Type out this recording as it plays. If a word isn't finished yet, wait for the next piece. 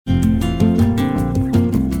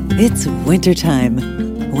It's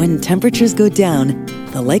wintertime. When temperatures go down,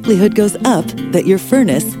 the likelihood goes up that your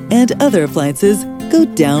furnace and other appliances go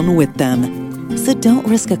down with them. So don't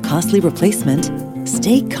risk a costly replacement.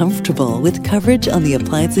 Stay comfortable with coverage on the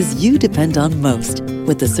appliances you depend on most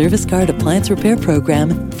with the Service Guard Appliance Repair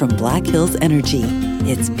Program from Black Hills Energy.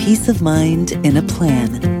 It's peace of mind in a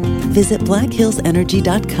plan. Visit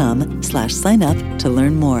blackhillsenergy.com/sign up to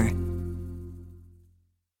learn more.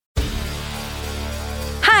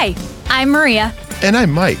 Hi, I'm Maria. And I'm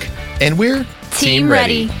Mike. And we're Team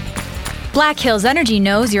Ready. Black Hills Energy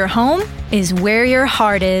knows your home is where your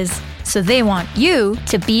heart is, so they want you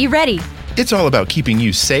to be ready. It's all about keeping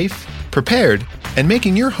you safe, prepared, and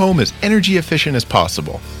making your home as energy efficient as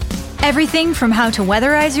possible. Everything from how to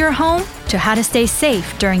weatherize your home to how to stay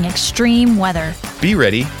safe during extreme weather. Be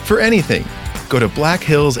ready for anything. Go to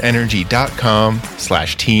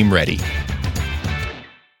blackhillsenergy.com/team ready.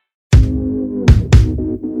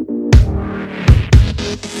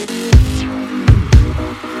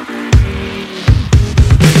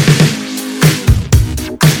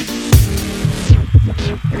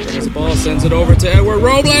 Sends it over to Edward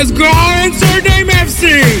Robles. Go! Insert name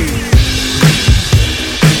FC!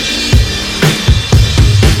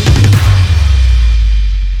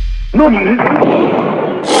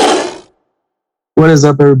 What is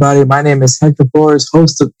up, everybody? My name is Hector Flores,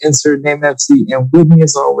 host of Insert Name FC, and with me,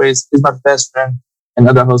 as always, is my best friend and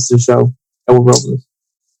other host of the show, Edward Robles.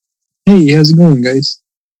 Hey, how's it going, guys?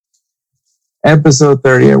 Episode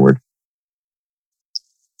 30, Edward.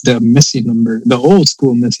 The messy number, the old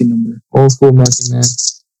school messy number. Old school messy, man.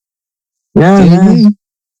 Yeah,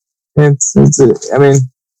 man. It's I mean,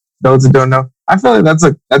 those that don't know, I feel like that's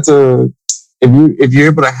a if you're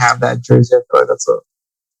able to have that jersey, I feel like that's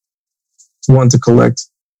one to collect.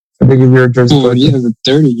 I think if you're a jersey collector. Yeah, the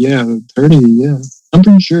 30, yeah. I'm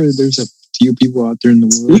pretty sure there's a few people out there in the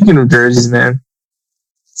world. Speaking of jerseys, man,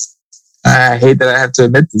 I hate that I have to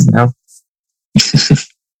admit this now.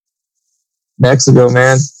 Mexico,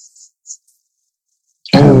 man.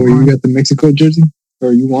 Oh, you got the Mexico jersey?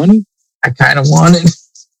 Or you want it? I kind of want it.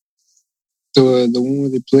 So the one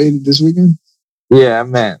where they played this weekend? Yeah,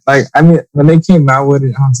 man. Like, I mean, when they came out with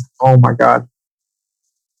it, I was like, oh my God.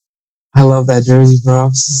 I love that jersey, bro.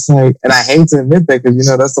 It's just like, and I hate to admit that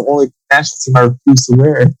because, that's the only national team I refuse to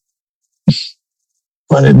wear.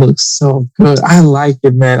 But it looks so good. I like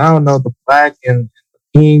it, man. I don't know, the black and the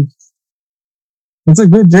pink. It's a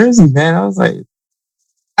good jersey, man. I was like,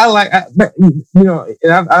 I've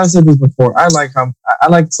said this before. I like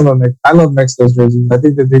some of I love Mexico's jerseys. I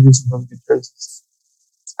think that they do some really good jerseys.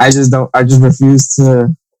 I just refuse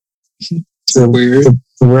to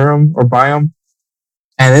wear them or buy them.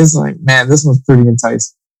 And it's like, man, this one's pretty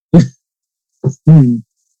enticing.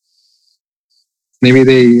 Maybe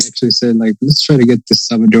they actually said, like, let's try to get this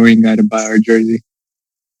Salvadorian guy to buy our jersey.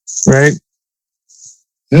 Right?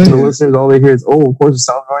 Yeah. The listeners, all they hear is, oh, of course, the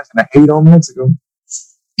Salvadorians, and I hate on Mexico.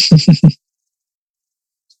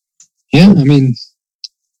 Yeah, I mean,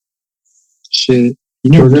 shit.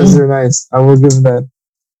 Those are nice. I will give them that.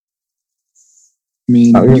 I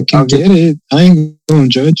mean, you can get it. I ain't going to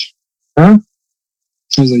judge. Huh?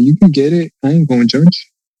 I was like, you can get it. I ain't going to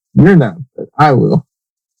judge. You're not, but I will.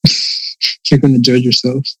 You're going to judge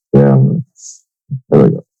yourself. Yeah. There we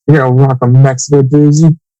go. You're going to rock a Mexico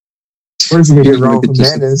jersey. Where's you going to get wrong from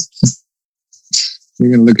Mayonnaise?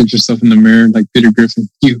 You're going to look at yourself in the mirror like Peter Griffin.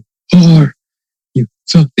 You are. You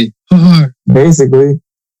filthy whore. Basically,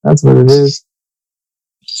 that's what it is.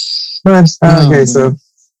 But, okay, so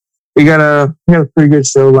we got a pretty good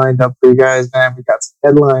show lined up for you guys, man. We got some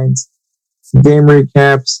headlines, some game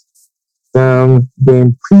recaps, some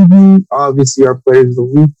game preview, obviously our players of the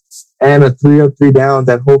week, and a 3-up-3 down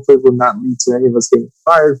that hopefully will not lead to any of us getting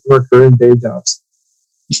fired from our current day jobs.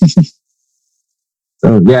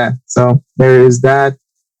 So there is that.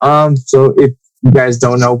 So if you guys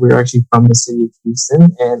don't know, we're actually from the city of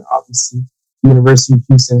Houston, and obviously the University of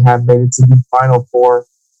Houston have made it to the Final Four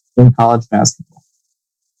in college basketball.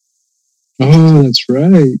 Oh, that's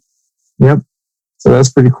right. Yep. So that's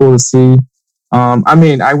pretty cool to see. I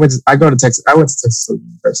went to Texas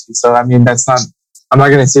University. So, I mean, I'm not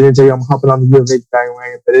going to sit here and tell you I'm hopping on the U of H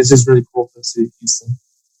bandwagon, but it's just really cool for the city of Houston.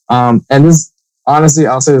 And this, honestly,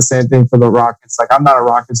 I'll say the same thing for the Rockets. Like, I'm not a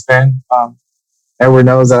Rockets fan. Everyone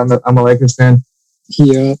knows that I'm a Lakers fan.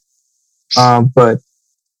 Yeah. But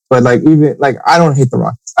like, even, like, I don't hate the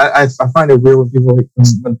Rockets. I find it weird when people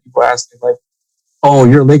ask me, like, oh,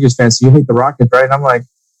 you're a Lakers fan, so you hate the Rockets, right? And I'm like,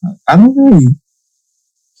 I don't really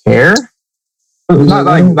care. Not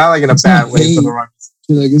like in a bad way for the Rockets.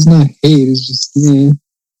 Like, it's not hate. It's just, yeah.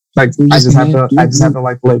 Like, I just happen to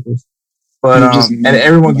like the Lakers. But and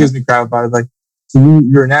everyone gives me crap about it. Like, so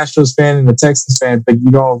you're a Nationals fan and a Texans fan, but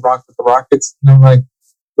you don't rock with the Rockets. And I'm like,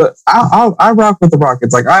 but I rock with the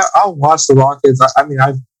Rockets. Like I'll watch the Rockets. I mean,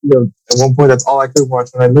 at one point that's all I could watch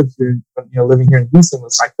when I lived here. Living here in Houston,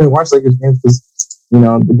 was I couldn't watch Lakers games because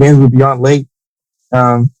the games would be on late.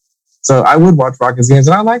 So I would watch Rockets games,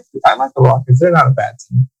 and I like the Rockets. They're not a bad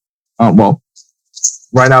team. Well,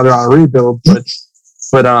 right now they're on a rebuild,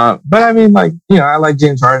 but I mean, like, I like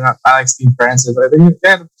James Harden. I like Steve Francis. I think they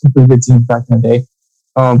had some pretty good teams back in the day.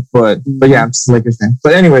 But yeah, I'm just a Lakers fan.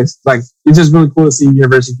 But anyways, like, it's just really cool to see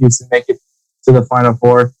University of Houston make it to the Final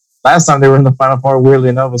Four. Last time they were in the Final Four, weirdly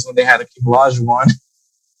enough, was when they had Akeem Olajuwon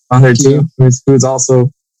on their team, who's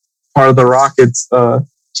also part of the Rockets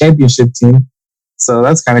championship team. So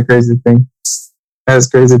that's kind of crazy thing. That is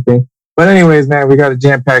a crazy thing. But anyways, man, we got a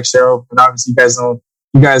jam-packed show, and obviously you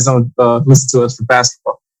guys don't listen to us for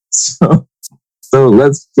basketball. So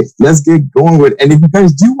let's get going with it. And if you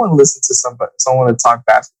guys do want to listen to someone to talk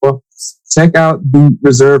basketball, check out the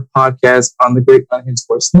Reserve podcast on the Great Unhinged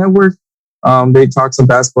Sports Network. They talk some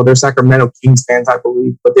basketball. They're Sacramento Kings fans, I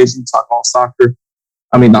believe, but they do talk all soccer.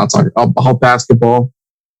 I mean, not soccer, all basketball.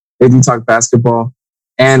 They do talk basketball.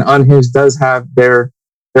 And Unhinged does have their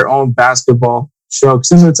own basketball show,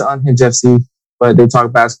 similar to Unhinged FC, but they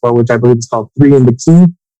talk basketball, which I believe is called 3 in the Key.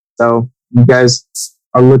 So you guys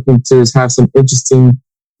are looking to have some interesting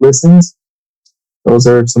listens. Those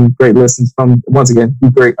are some great listens from, once again,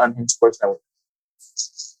 the Great Unhinged Sports Network.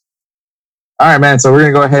 All right, man. So we're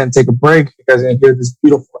going to go ahead and take a break because you're going to hear this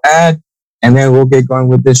beautiful ad, and then we'll get going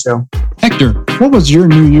with this show. Hector, what was your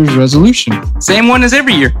New Year's resolution? Same one as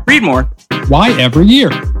every year. Read more. Why every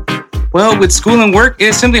year? Well, with school and work,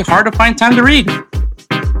 it's simply hard to find time to read.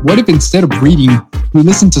 What if instead of reading, you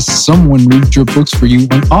listen to someone read your books for you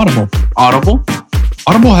on Audible? Audible?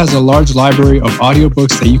 Audible has a large library of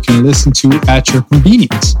audiobooks that you can listen to at your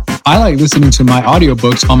convenience. I like listening to my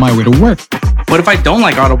audiobooks on my way to work. What if I don't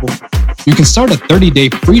like Audible? You can start a 30-day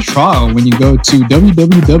free trial when you go to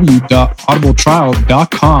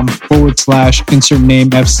www.audibletrial.com/insert name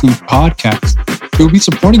FC podcast. You'll be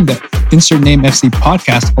supporting the Insert Name FC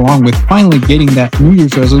podcast along with finally getting that New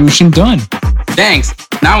Year's resolution done. Thanks.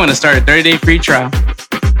 Now I'm going to start a 30-day free trial.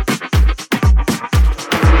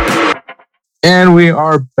 And we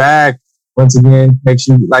are back once again. Make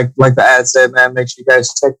sure, like the ad said, man, make sure you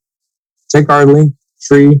guys check our link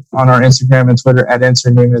tree on our Instagram and Twitter at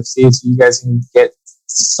InsertNameFC so you guys can get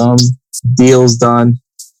some deals done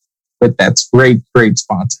with that great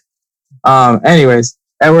sponsor. Anyways,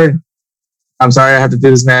 Edward, I'm sorry I have to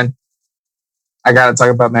do this, man. I gotta talk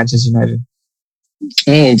about Manchester United.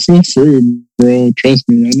 Oh, feel free, bro. Trust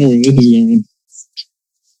me, I know where this is going.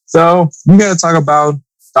 So we gotta talk about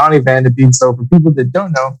Donny van de Beek. So for people that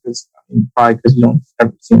don't know, probably because you don't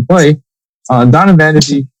ever see him play, Donny van de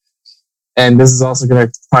Beek, and this is also going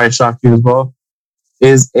to probably shock you as well,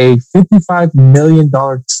 is a $55 million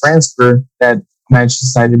transfer that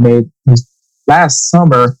Manchester United made last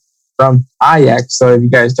summer from Ajax. So if you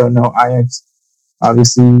guys don't know, Ajax,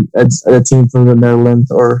 obviously, it's a team from the Netherlands,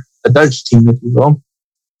 or a Dutch team, if you will.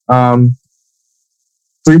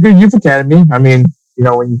 Pretty good youth academy. I mean,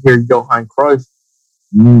 when you hear Johan Cruyff,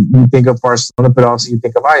 you think of Barcelona, but also you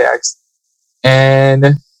think of Ajax.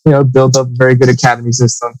 And, built up a very good academy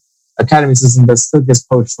system that still gets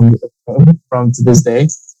poached from to this day.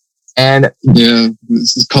 And yeah,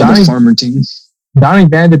 this is called the farmer team. Donny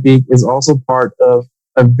van de Beek is also part of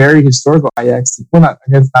a very historical Ajax team. Well, I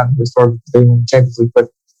guess not historical, they won the Champions League, but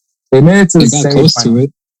they made it to the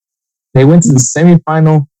semifinal. They went to the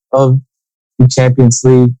semifinal of the Champions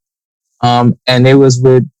League. And it was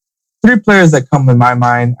with 3 players that come in my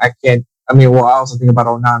mind. I also think about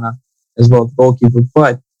Onana as well, the goalkeeper,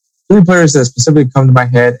 but 3 players that specifically come to my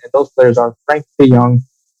head, and those players are Frank de Jong,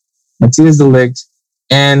 Matthias de Ligt,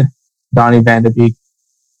 and Donny van de Beek.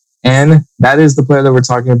 And that is the player that we're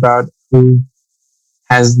talking about who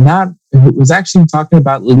was actually talking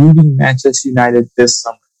about leaving Manchester United this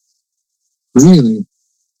summer. Really?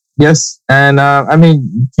 Yes. And,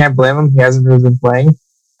 you can't blame him. He hasn't really been playing.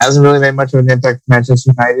 Hasn't really made much of an impact for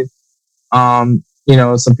Manchester United. Some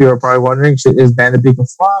people are probably wondering, is Van de Beek a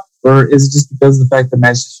flop? Or is it just because of the fact that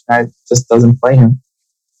Manchester United just doesn't play him?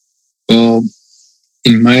 Well,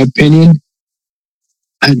 in my opinion,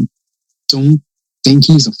 I don't think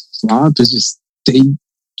he's a flop. It's just they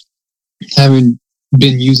haven't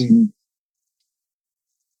been using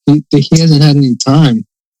him. He hasn't had any time.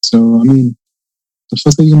 So, the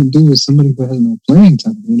fuck are you going to do with somebody who has no playing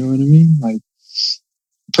time? You know what I mean? Like,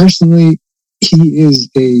 personally, he is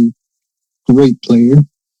a great player.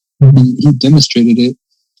 He demonstrated it.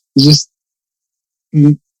 It's just,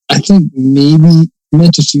 I think maybe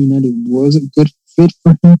Manchester United was a good fit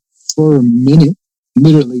for him for a minute,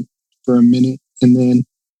 literally for a minute, and then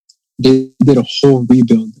they did a whole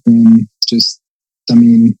rebuild, and just, I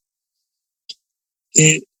mean,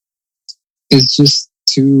 it's just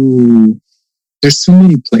too. There's too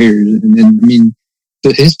many players, and then I mean,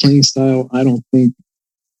 his playing style, I don't think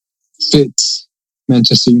fits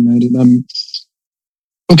Manchester United.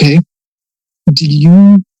 Okay.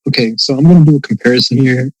 Okay, so I'm going to do a comparison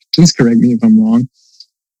here. Please correct me if I'm wrong.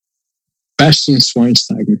 Bastian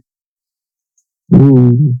Schweinsteiger.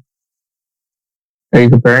 Ooh. Are you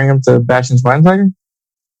comparing him to Bastian Schweinsteiger?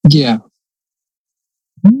 Yeah.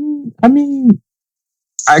 I mean,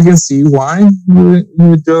 I can see why you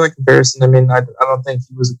would do that comparison. I mean, I don't think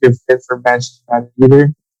he was a good fit for Manchester United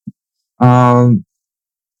either.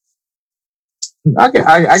 Okay,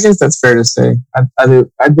 I guess that's fair to say. I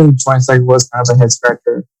think Schweinsteiger was kind of a head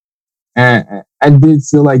scratcher, and I did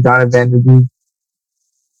feel like Donny van de Beek.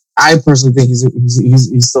 I personally think he's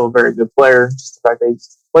still a very good player, just the fact that he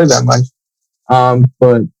played that much.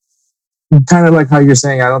 But kind of like how you're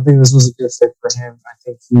saying, I don't think this was a good fit for him. I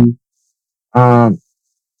think he,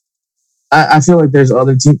 I feel like there's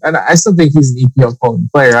other teams, and I still think he's an EPL quality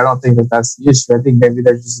player. I don't think that's the issue. I think maybe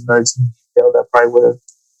there's just another team in EPL that probably would have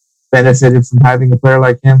benefited from having a player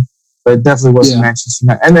like him, but it definitely wasn't Manchester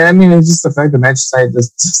United. And I mean, it's just the fact that Manchester United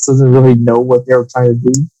just doesn't really know what they were trying to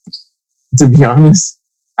do, to be honest.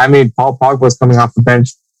 I mean, Paul Pogba was coming off the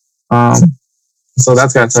bench, so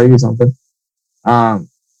that's got to tell you something. But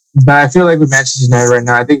I feel like with Manchester United right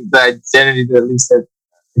now, I think the identity that at least that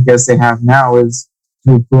I guess they have now is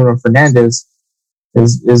through Bruno Fernandes,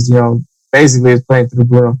 is basically is playing through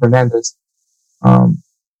Bruno Fernandes.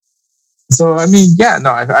 So I mean,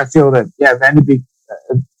 I feel that Van de Beek.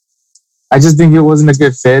 I just think it wasn't a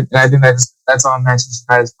good fit, and I think that's on Manchester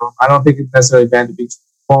United's fault. I don't think it's necessarily Van de Beek's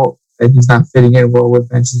fault that he's not fitting in well with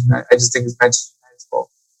Manchester United. I just think it's Manchester United's fault.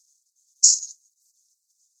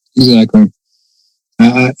 Exactly.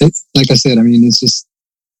 Like I said, I mean, it's just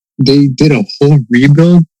they did a whole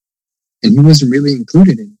rebuild, and he wasn't really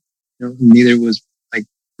included in it. Neither was like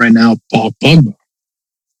right now Paul Pogba.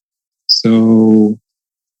 So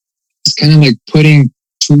it's kind of like putting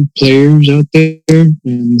two players out there,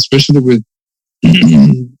 and especially with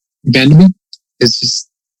Van de Beek, it's just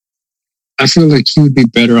I feel like he would be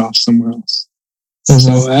better off somewhere else. Mm-hmm.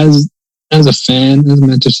 So as a fan, as a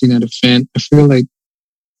Manchester United fan, I feel like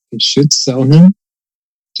they should sell him,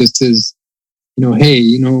 just as hey,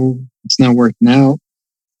 it's not working out.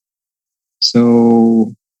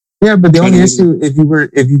 So yeah, but the only issue if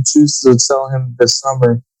you choose to sell him this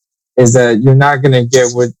summer is that you're not going to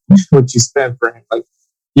get what you spent for him. Like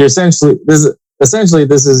you're essentially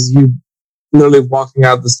this is you literally walking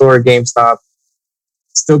out the store at GameStop,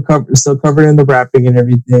 still covered in the wrapping and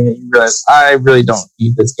everything, and you realize I really don't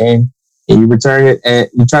need this game. And you return it, and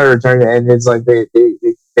you try to return it, and it's like they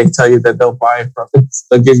tell you that they'll buy it from it.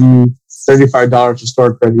 They'll give you $35 for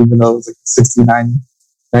store credit, even though it's like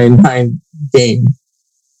a $69.99 game.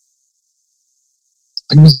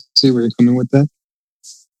 I can see where you're coming with that.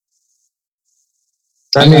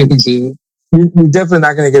 I can see it. You're definitely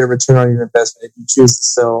not going to get a return on your investment if you choose to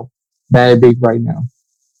sell Van de Beek right now.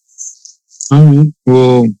 All right.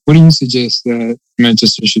 Well, what do you suggest that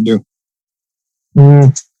Manchester should do?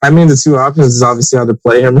 I mean, the two options is obviously how to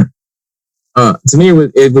play him. To me,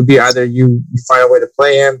 it would be either you find a way to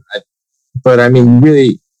play him, but I mean,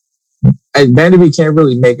 really, Van de Beek can't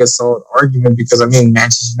really make a solid argument because I mean,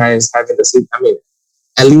 Manchester United is having the same. I mean,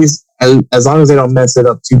 at least as long as they don't mess it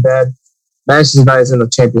up too bad, Manchester United is in the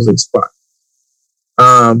Champions League spot.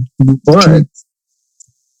 But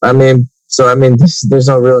I mean, there's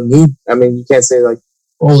no real need. I mean, you can't say like,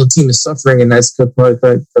 "Oh, the team is suffering and that's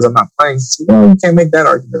because I'm not playing." So, you can't make that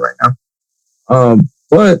argument right now.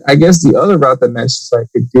 But I guess the other route that Manchester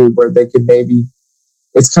United could do, where they could maybe,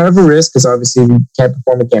 it's kind of a risk because obviously if you can't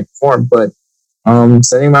perform. But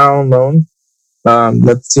sending him out on loan,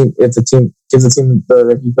 let the team, if the team gives the team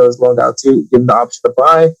that he goes loaned out to, give him the option to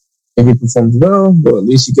buy. If he performs well, at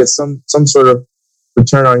least you get some sort of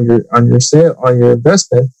return on your sale, on your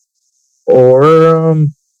investment. Or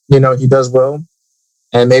he does well,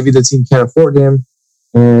 and maybe the team can't afford him,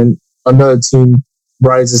 and another team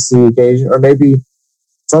rises to the occasion, or maybe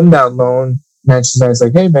from that loan, Manchester United's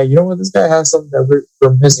like, hey man, you know what? This guy has something that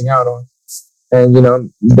we're missing out on, and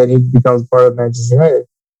then he becomes part of Manchester United.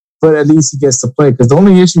 But at least he gets to play, because the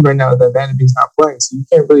only issue right now is that Van de Beek's not playing, so you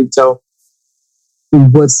can't really tell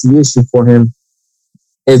what's the issue for him.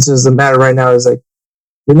 It's just a matter right now is like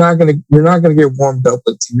you're not gonna get warmed up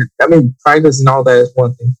with team. I mean, practice and all that is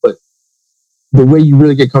one thing, but the way you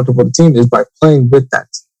really get comfortable with the team is by playing with that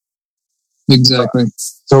team. Exactly.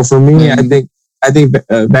 So for me, I think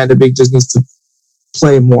Van de Beek just needs to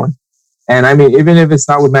play more. And I mean, even if it's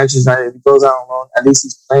not with Manchester United, if he goes out alone, at least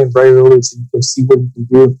he's playing very early, so you can see what he can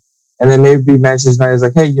do. And then maybe Manchester United is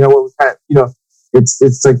like, hey, you know what? We kind of, it's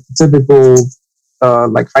like typical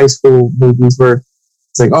like high school movies where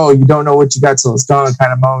it's like, oh, you don't know what you got till it's gone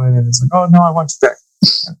kind of moment, and it's like, oh no, I want you back,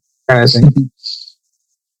 kind of thing.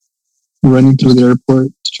 Running through the airport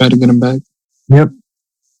to try to get him back. Yep.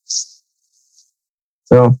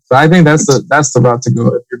 So I think that's the route to go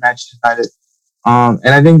if you're Manchester United.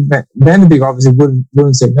 And I think Van de Beek obviously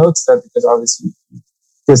wouldn't say no to that because obviously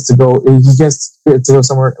he gets to go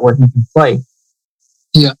somewhere where he can play.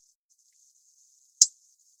 Yeah.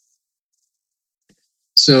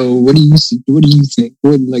 So what do you see? What do you think?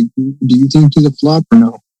 Do you think he's a flop or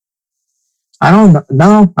no? I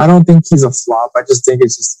don't think he's a flop. I just think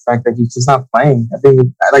it's just the fact that he's just not playing. I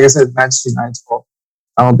think, like I said, Manchester United's fault.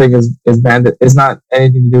 I don't think it's not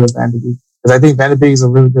anything to do with Van de Beek because I think Van de Beek is a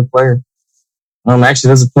really good player. Actually,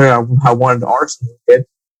 that's a player I wanted to Arsenal to get,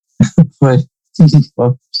 but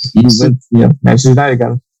well, he went. Manchester United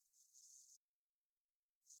got him.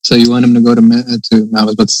 So you want him to go to I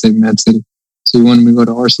was about to say Man City. So you want him to go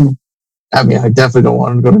to Arsenal? I mean, I definitely don't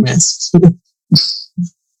want him to go to Man City.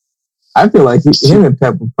 I feel like him and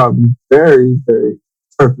Pep would probably be very, very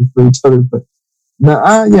perfect for each other. But no,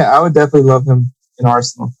 I would definitely love him in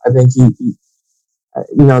Arsenal. I think he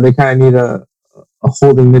they kind of need a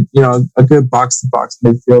holding, a good box to box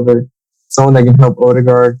midfielder, someone that can help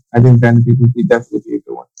Odegaard. I think Van de Beek would definitely be a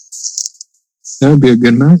good one. That would be a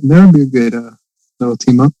good man. That would be a good little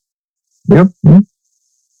team up. Yep.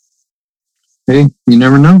 Hey, you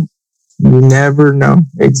never know. You never know.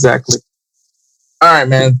 Exactly. All right,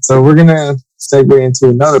 man. So we're going to segue into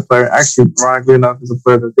another player. Actually, ironically enough, is a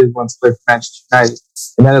player that did once play for Manchester United.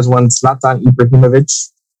 And that is one Zlatan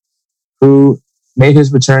Ibrahimovic, who made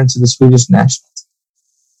his return to the Swedish national team.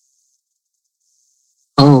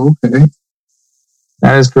 Oh, okay.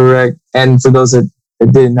 That is correct. And for those that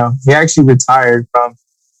didn't know, he actually retired from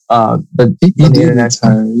the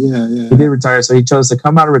international. Retire. Yeah. He did retire. So he chose to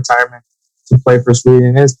come out of retirement to play for Sweden.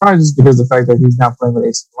 And it's probably just because of the fact that he's now playing with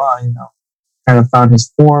AC Milan, kind of found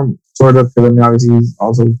his form, sort of. Because, I mean, obviously, he's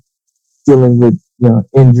also dealing with,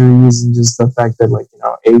 injuries and just the fact that,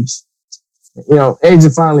 age. Age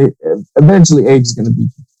is eventually age is going to be.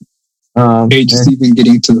 Age is even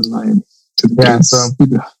getting to the line.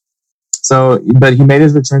 But he made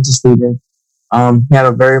his return to Sweden. He had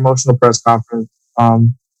a very emotional press conference.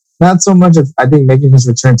 Not so much of, I think, making his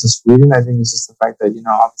return to Sweden. I think it's just the fact that,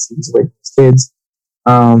 obviously he's away from his kids.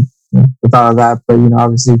 With all of that, but,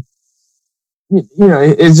 obviously,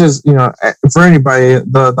 it's just, for anybody,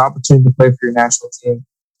 the opportunity to play for your national team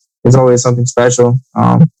is always something special.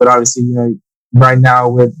 But obviously, right now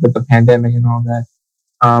with the pandemic and all that,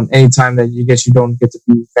 anytime that you don't get to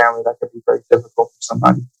be with family, that could be very difficult for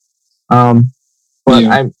somebody. He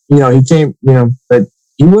came, but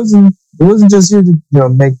it wasn't just here to,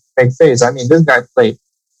 make face. I mean, this guy played,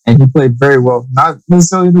 and he played very well. Not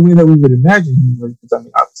necessarily the way that we would imagine he would, because, I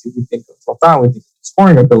mean, obviously we think of Zlatan, we think of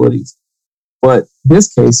scoring abilities. But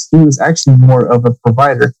this case, he was actually more of a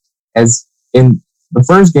provider, as in the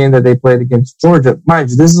first game that they played against Georgia.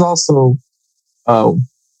 Mind you, this is also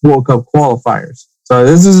World Cup qualifiers. So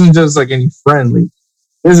this isn't just like any friendly.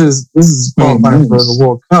 This is qualifying for the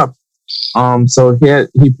World Cup. So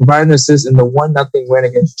he provided an assist in the 1-0 win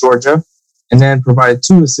against Georgia, and then provided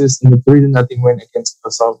 2 assists in the 3-0 win against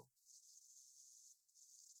Kosovo.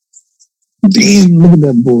 Damn, look at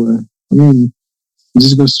that boy. I mean, it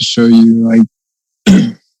just goes to show you, like,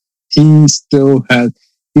 he still has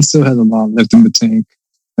a lot left in the tank.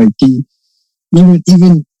 Like, he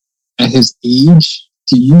even at his age,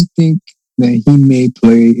 do you think that he may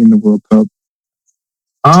play in the World Cup?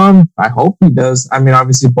 I hope he does. I mean,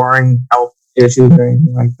 obviously, barring health issues or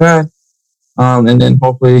anything like that. And then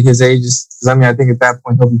hopefully his age is, because I mean, I think at that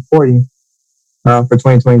point he'll be 40 for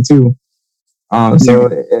 2022. So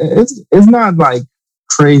it's not like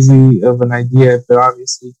crazy of an idea, but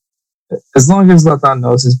obviously, as long as Zlatan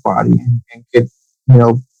knows his body and could,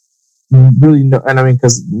 really know, and I mean,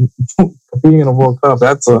 because competing in a World Cup,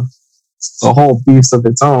 that's a whole beast of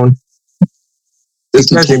its own.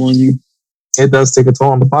 It's a toll on you. It does take a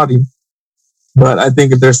toll on the body. But I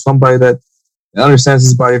think if there's somebody that understands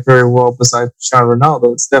his body very well besides Cristiano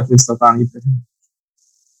Ronaldo, it's definitely Zlatan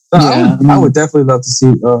Ibrahimovic. I would definitely love to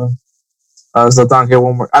see Zlatan get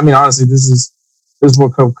one more. I mean, honestly, this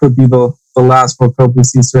World Cup could be the last World Cup we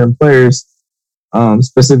see certain players,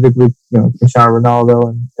 specifically, Cristiano Ronaldo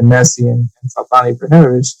and Messi and Zlatan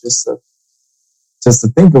Ibrahimovic, just to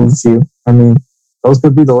think of a few. I mean, those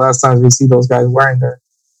could be the last times we see those guys wearing their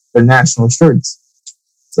national shirts.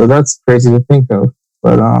 So that's crazy to think of.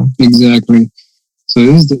 But exactly. So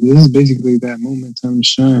this is basically that moment, time to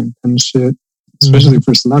shine, kind of shit. Especially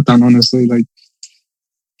for Zlatan, honestly, like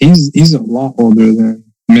he's a lot older than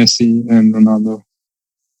Messi and Ronaldo.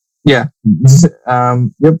 Yeah. Yep.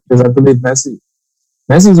 Because I believe Messi's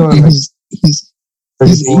only he's 8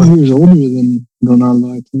 years older than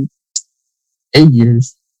Ronaldo. I think 8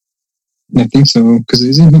 years. I think so. Because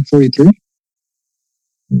isn't he 43?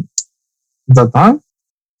 Zlatan?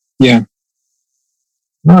 Yeah.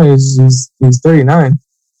 No, he's 39.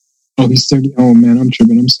 Oh, he's 30. Oh man, I'm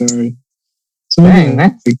tripping. I'm sorry. So dang,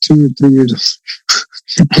 man. Like 2 or 3 years.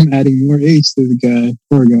 I'm adding more age to the guy.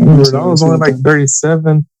 Poor guy. Ronaldo's only like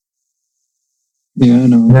 37. Yeah, I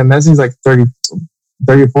know. And then Messi's like 30,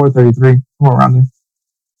 34, 33. Somewhere around there.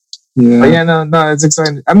 Yeah. But yeah, no, it's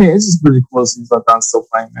exciting. I mean, it's just really cool to see Zlatan still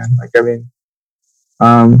playing, man. Like, I mean,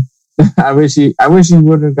 I wish he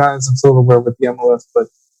would have gotten some silverware with the MLS, but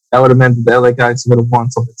that would have meant that the LA Galaxy would have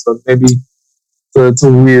won something. So maybe it's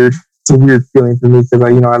a weird feeling for me because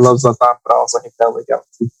I love Zlatan, but I also hate the LA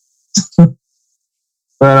Galaxy.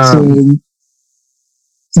 But so in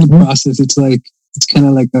the process, it's kind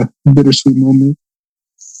of like a bittersweet moment.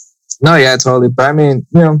 No, yeah, totally. But I mean,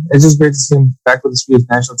 it's just great to see him back with the Swedish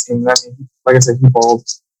national team. I mean, like I said, he balled.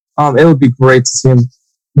 It would be great to see him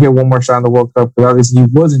get one more shot in the World Cup because obviously he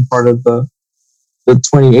wasn't part of the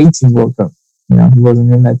 2018 World Cup. He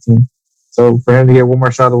wasn't in that team. So for him to get one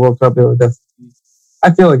more shot at the World Cup, it would definitely,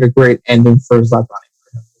 I feel like, a great ending for Zlatan.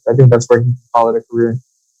 I think that's where he can call it a career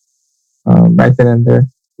right then and there.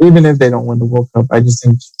 Even if they don't win the World Cup, I just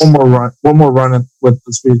think one more run with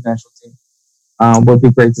the Swedish national team would be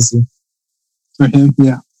great to see. For him,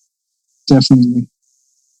 yeah. Definitely.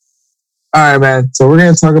 All right, man. So we're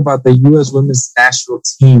going to talk about the U.S. women's national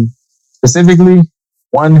team. Specifically,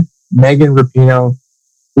 one Megan Rapinoe,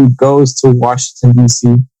 who goes to Washington,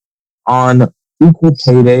 D.C. on equal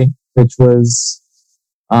pay day, which was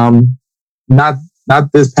not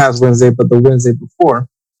this past Wednesday, but the Wednesday before.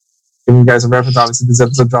 Giving you guys a reference, obviously this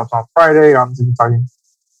episode dropped on Friday. Obviously we're talking,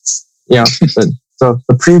 but so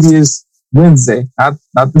the previous Wednesday, not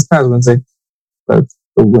this past Wednesday, but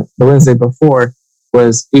the Wednesday before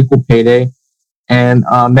was equal pay day. And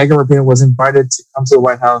Megan Rapinoe was invited to come to the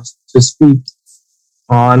White House to speak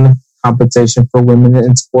on compensation for women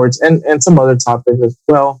in sports and some other topics as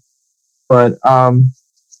well. But we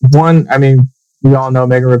all know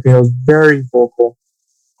Megan Rapinoe is very vocal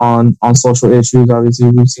on social issues. Obviously,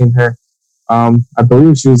 we've seen her. I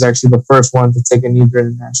believe she was actually the first one to take a knee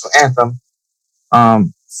during the national anthem,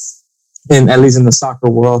 at least in the soccer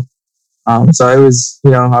world. So it was,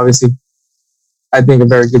 obviously, I think a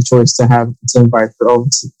very good choice to invite her over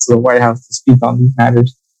to the White House to speak on these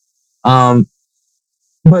matters. But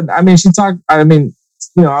I mean,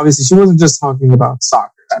 obviously she wasn't just talking about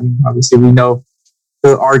soccer. I mean, obviously we know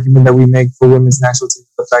the argument that we make for women's national team,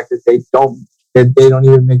 the fact that they don't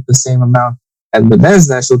even make the same amount as the men's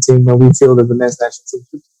national team, when we feel that the men's national team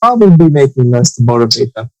should probably be making less to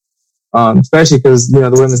motivate them. Especially because, the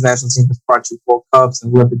women's national team has brought you World Cups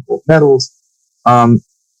and Olympic gold medals, and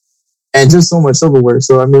just so much silverware.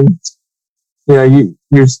 So, I mean,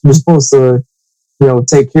 you're supposed to,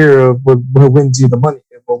 take care of what wins you the money,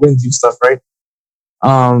 what wins you stuff, right?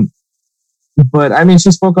 But I mean,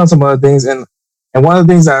 she spoke on some other things, and one of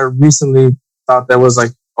the things I recently thought that was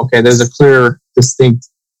like, okay, there's a clear, distinct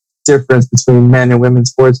difference between men and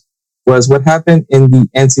women's sports was what happened in the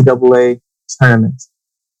NCAA tournament.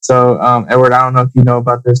 So, Edward, I don't know if you know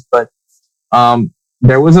about this, but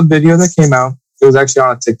there was a video that came out. It was actually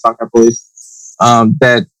on TikTok, I believe,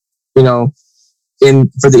 that, for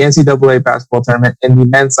the NCAA basketball tournament, in the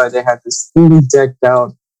men's side, they had this fully decked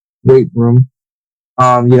out weight room.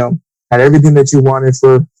 Had everything that you wanted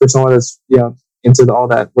for someone that's, into all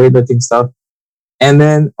that weightlifting stuff. And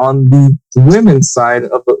then on the women's side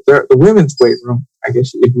of the women's weight room, I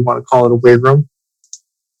guess if you want to call it a weight room,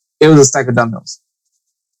 it was a stack of dumbbells.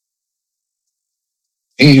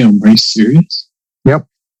 Damn, are you serious? Yep.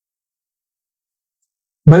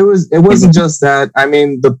 But it wasn't just that. I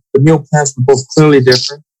mean, the meal plans were both clearly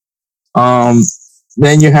different.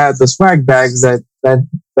 Then you had the swag bags that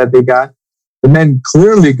they got. The men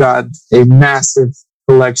clearly got a massive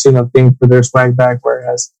collection of things for their swag bag,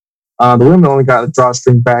 whereas the women only got a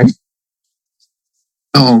drawstring bag.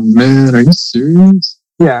 Oh man, are you serious?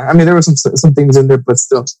 Yeah, I mean there were some things in there, but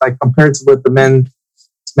still, like compared to what the men's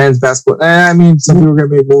basketball. I mean, some people are gonna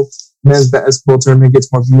be able men's basketball tournament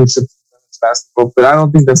gets more viewership than men's basketball, but I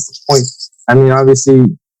don't think that's the point. I mean,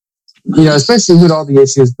 obviously, especially with all the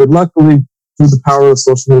issues, but luckily, through the power of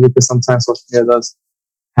social media, because sometimes social media does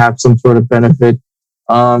have some sort of benefit.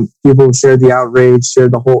 People share the outrage, share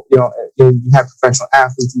the whole, you have professional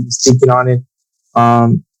athletes even speaking on it.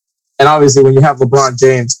 And obviously when you have LeBron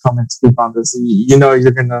James come and speak on this, you're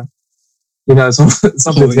going to, something's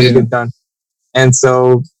going to get done. And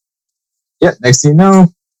so, next thing you know,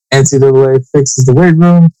 NCAA fixes the weight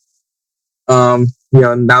room.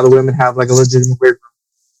 Now the women have like a legitimate weight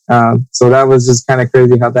room. So that was just kind of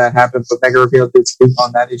crazy how that happened. But Megan Rapinoe did speak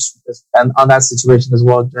on that issue and on that situation as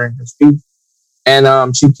well during her speech.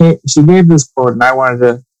 And she gave this quote, and I wanted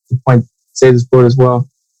to say this quote as well.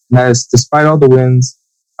 And that is, despite all the wins,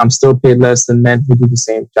 I'm still paid less than men who do the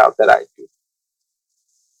same job that I do.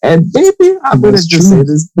 And maybe I'm going to just say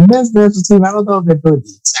this. The men's national team, I don't know if they're doing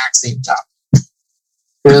the exact same job.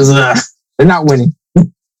 Because they're not winning.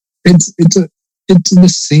 It's the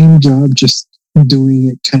same job, just doing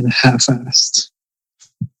it kind of half-assed.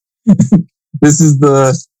 This is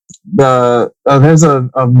there's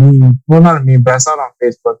a meme. Well, not a meme, but I saw it on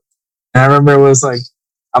Facebook. And I remember it was like,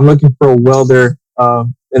 I'm looking for a welder,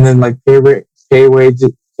 and then like pay wage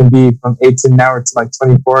can be from 18 an hour to like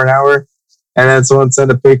 24 an hour. And then someone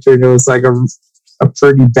sent a picture, and it was like a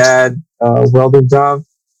pretty bad welding job.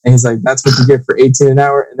 And he's like, that's what you get for 18 an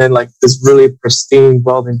hour. And then like this really pristine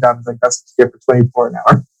welding job is like, that's what you get for 24 an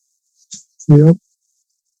hour. Yep.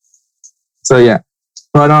 So yeah.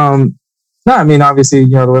 But no, I mean, obviously,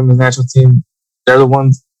 the women's national team, they're the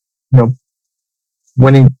ones,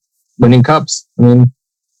 winning cups. I mean,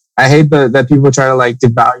 I hate that people try to like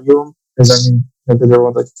devalue them, because I mean, because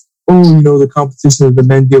everyone's like, oh, the competition that the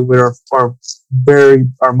men deal with are very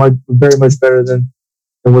much better than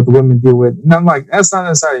what the women deal with. And I'm like, that's not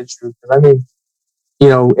necessarily true. Because I mean,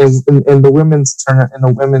 in the women's tournament, in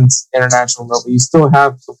the women's international level, you still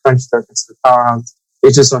have some countries that are considered powerhouses.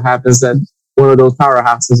 It just so happens that one of those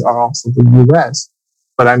powerhouses are also the U.S.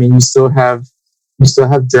 But I mean, you still have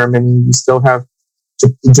Germany. You still have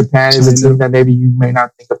Japan is a team that maybe you may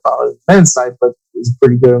not think about on the men's side, but is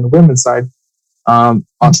pretty good on the women's side.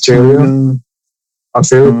 Australia,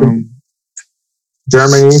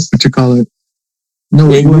 Germany. What you call it?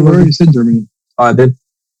 No, England already said Germany. I did.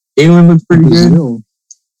 England looks pretty good.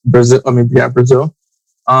 Brazil.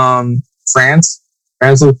 France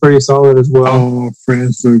looks pretty solid as well. Oh,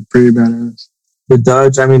 France looks pretty badass. The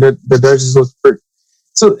Dutch, I mean, the Dutch look pretty.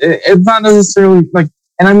 So it's not necessarily like,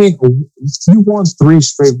 and I mean, you won 3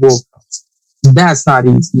 straight World Cups. That's not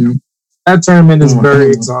easy. Yeah. That tournament is very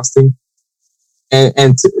exhausting,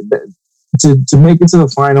 and to make it to the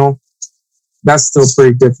final, that's still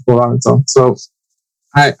pretty difficult on its own. So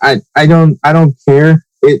I don't care.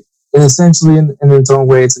 It essentially in its own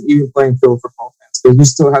way, it's an even playing field for both fans, because you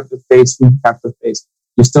still have to face who you have to face.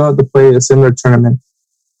 You still have to play a similar tournament.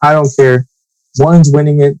 I don't care. One's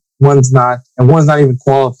winning it, one's not, and one's not even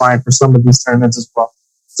qualifying for some of these tournaments as well.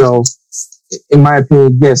 So, in my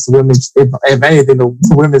opinion, yes, the women, if anything, the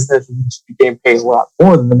women's national team should be getting paid a lot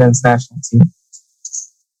more than the men's national team.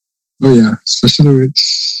 Oh yeah, especially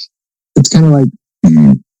it's kind of like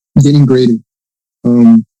getting graded.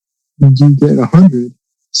 You get 100,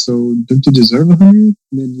 so don't you deserve 100? And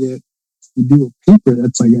then yet you do a paper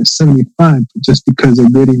that's like a 75, but just because they're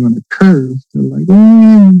grading on a curve, they're like,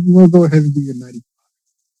 we'll go ahead and do your 95.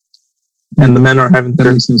 And the men are having that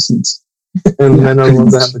makes no sense. And the men are the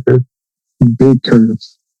ones that have the curve. Big curve,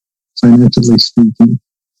 financially speaking.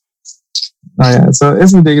 Oh yeah, so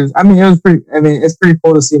it's ridiculous. I mean, it's pretty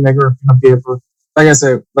cool to see Megan Rapinoe be able, like I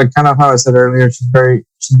said, like kind of how I said earlier, she's very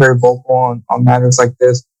vocal on matters like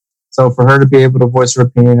this. So for her to be able to voice her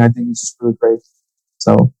opinion, I think is just really great.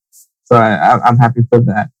 So I'm happy for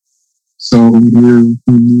that. So you're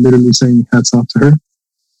literally saying hats off to her?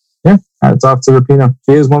 Yeah, hats off to Rapinoe.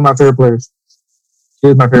 She is one of my favorite players. She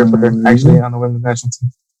is my favorite player, actually, on the women's national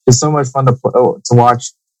team. It's so much fun to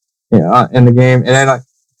watch in the game. And then,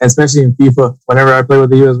 especially in FIFA, whenever I play with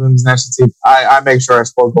the U.S. women's national team, I make sure I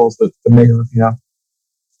score goals with Megan Rapinoe.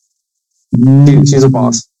 She's a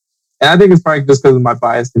boss. And I think it's probably just because of my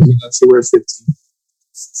bias, because she wears 15.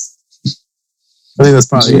 I think that's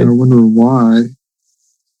probably it. I wonder why.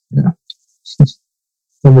 Yeah.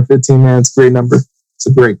 Number 15, man, it's a great number. It's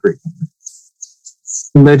a great number.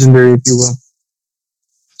 Legendary, if you will.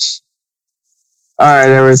 All right,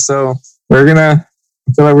 anyway, so I feel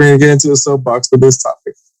like we're gonna get into a soapbox with this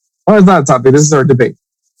topic. Oh, it's not a topic. This is our debate.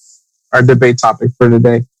 Our debate topic for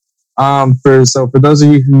today. For those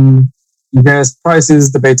of you who you guys probably see this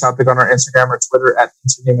debate topic on our Instagram or Twitter at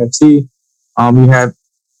InstreamFT.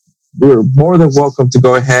 We're more than welcome to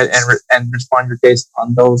go ahead and respond your case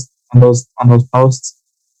on those posts.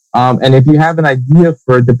 And if you have an idea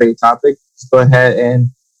for a debate topic, just go ahead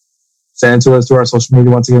and send it to us through our social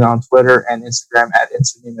media once again on Twitter and Instagram at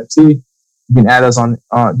InsertNameFC. You can add us on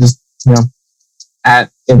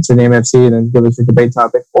at InsertNameFC and then give us your debate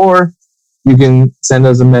topic, or you can send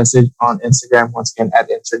us a message on Instagram once again at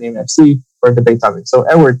InsertNameFC for a debate topic. So,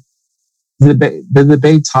 Edward, the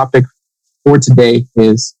debate topic for today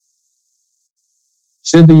is: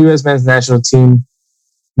 should the U.S. men's national team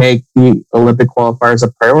make the Olympic qualifiers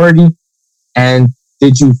a priority? And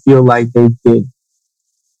did you feel like they did?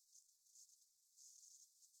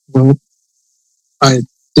 Well, I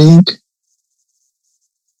think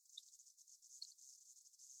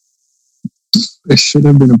it should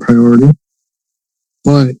have been a priority,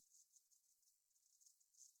 but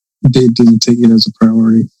they didn't take it as a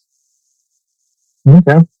priority.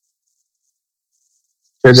 Okay.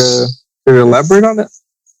 Could you elaborate on it?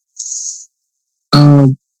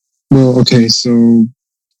 Well, okay, so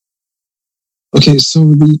they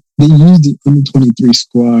used the under-23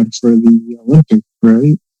 squad for the Olympics,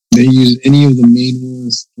 right? They used any of the main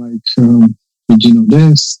ones like Regino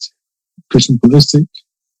Dest, Christian Pulisic,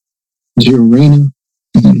 Gio Reyna,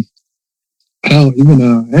 hell, even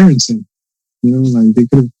Aronson. You know, like they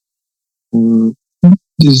could have. Or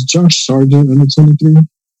is Josh Sargent under 23?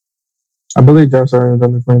 I believe Josh Sargent is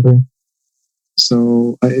under 23.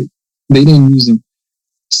 So they didn't use him.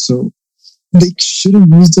 So they should have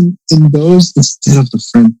used them in those instead of the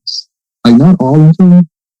friends. Like, not all of them,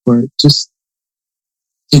 but just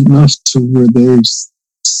enough to where there's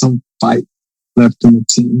some fight left in the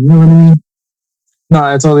team. You know what I mean? No,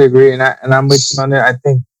 I totally agree, and I'm with you on it. I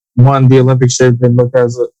think one, the Olympics should have been looked at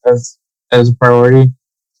as a priority,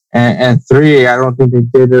 and three, I don't think they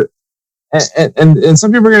did it. And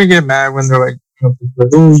some people are gonna get mad when they're like, oh,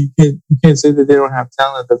 you can't say that they don't have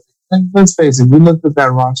talent. And let's face it, we looked at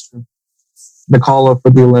that roster, the call up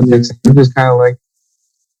for the Olympics, and we're just kind of like,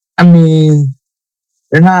 I mean,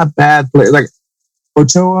 they're not bad players. Like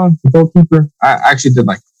Ochoa, the goalkeeper, I actually did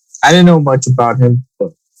like. I didn't know much about him,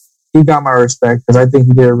 but he got my respect because I think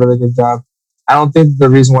he did a really good job. I don't think the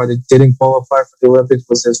reason why they didn't qualify for the Olympics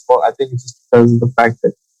was his fault. I think it's just because of the fact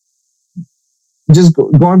that just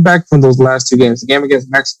going back from those last two games, the game against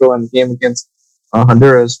Mexico and the game against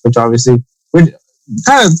Honduras, which obviously, kind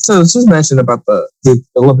of just mentioned about the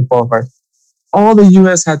Olympic qualifier. All the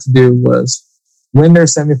U.S. had to do was win their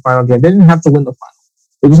semifinal game. They didn't have to win the final.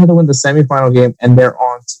 They just had to win the semifinal game, and they're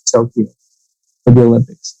on to Tokyo for the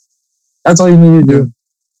Olympics. That's all you need to do.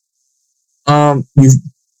 You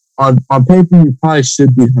on paper, you probably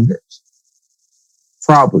should beat Honduras.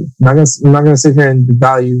 Probably. I'm not gonna sit here and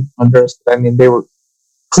devalue Honduras, but I mean they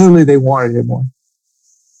wanted it more.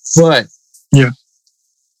 But yeah,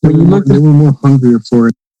 they were more hungrier for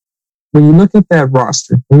it. When you look at that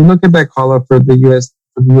roster, when you look at that call up for the U.S.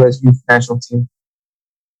 youth national team,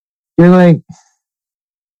 you're like,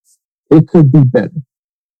 it could be better.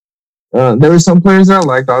 There were some players that I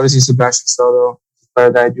liked. Obviously, Sebastian Soto, a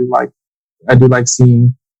player that I do like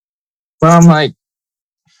seeing. But I'm like,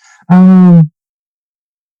 I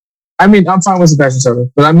mean, I'm fine with Sebastian Soto,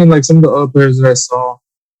 but I mean, like some of the other players that I saw,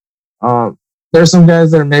 there's some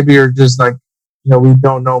guys that maybe are just like, we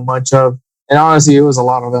don't know much of. And honestly, it was a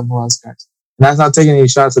lot of MLS guys. And that's not taking any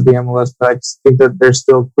shots at the MLS, but I just think that there's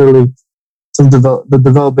still clearly the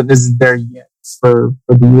development isn't there yet for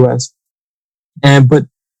the US. But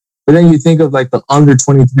then you think of like the under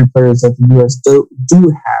 23 players that the US do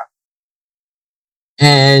have.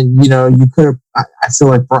 And, you could have, I feel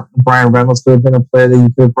like Brian Reynolds could have been a player that you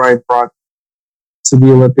could have probably brought to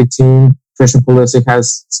the Olympic team. Christian Pulisic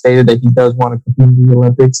has stated that he does want to compete in the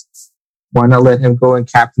Olympics. Why not let him go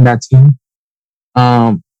and captain that team?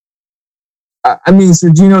 I mean,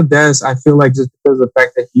 Sergino Dest, I feel like just because of the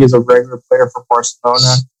fact that he is a regular player for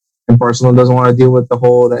Barcelona, and Barcelona doesn't want to deal with the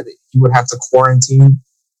whole that he would have to quarantine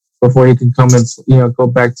before he can come and go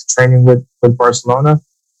back to training with Barcelona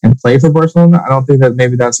and play for Barcelona. I don't think that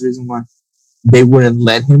maybe that's the reason why they wouldn't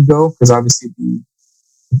let him go, because obviously the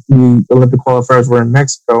Olympic qualifiers were in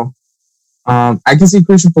Mexico. I can see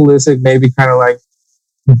Christian Pulisic maybe kind of like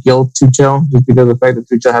guilt Tuchel just because of the fact that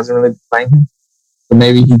Tuchel hasn't really been playing him. So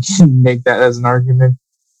maybe he can make that as an argument.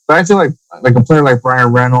 But I feel like a player like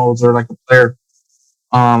Brian Reynolds or like a player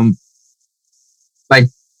like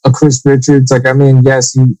a Chris Richards, like, I mean,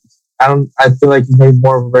 yes, I feel like he's maybe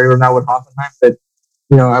more of a regular now with Hoffenheim, but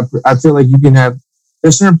I feel like you can have,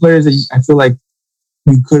 there's certain players that I feel like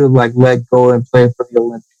you could have like let go and play for the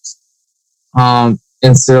Olympics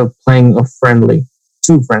instead of playing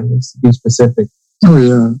two friendlies to be specific. Oh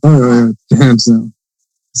yeah, hands down.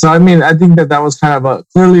 So I mean, I think that was kind of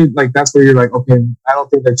clearly like that's where you're like, okay, I don't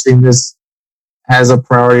think they're treating this as a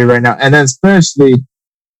priority right now. And then especially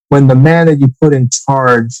when the man that you put in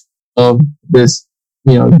charge of this,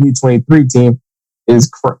 U23 team is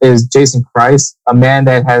Jason Christ, a man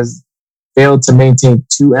that has failed to maintain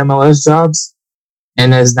 2 MLS jobs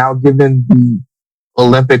and has now given the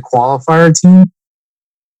Olympic qualifier team.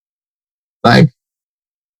 Like,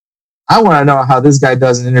 I want to know how this guy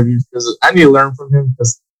does in interviews because I need to learn from him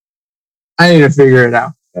because I need to figure it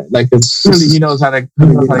out. Like, it's clearly he knows how to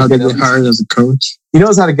get hired as a coach. He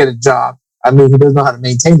knows how to get a job. I mean, he doesn't know how to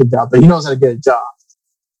maintain the job, but he knows how to get a job.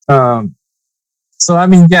 So, I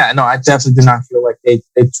mean, yeah, no, I definitely do not feel like they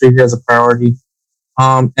treat it as a priority.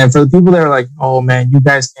 And for the people that are like, oh man, you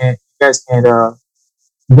guys can't, bash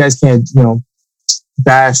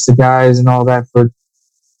the guys and all that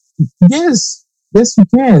yes, you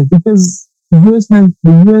can, because the U.S.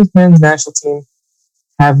 men's national team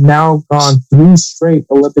have now gone 3 straight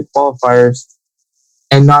Olympic qualifiers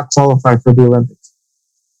and not qualified for the Olympics.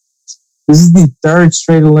 This is the 3rd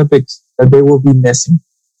straight Olympics that they will be missing.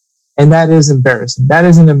 And that is embarrassing. That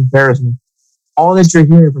is an embarrassment. All that you're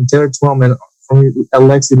hearing from Taylor Twellman, from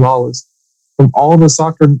Alexi Lawless, from all the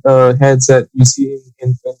soccer heads that you see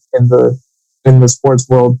in the sports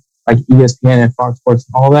world, like ESPN and Fox Sports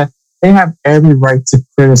and all that, they have every right to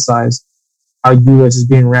criticize how U.S. is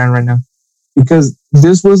being ran right now. Because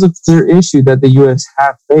this was a clear issue that the U.S.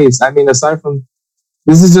 have faced. I mean, aside from,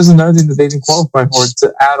 this is just another thing that they didn't qualify for,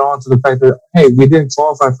 to add on to the fact that, hey, we didn't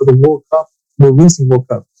qualify for the World Cup, the recent World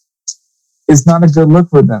Cup. It's not a good look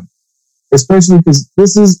for them. Especially because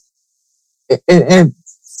this is, and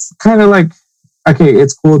kind of like, okay,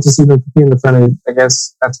 it's cool to see them compete in the final. I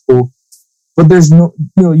guess that's cool. But there's no,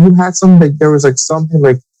 you had something like, there was like something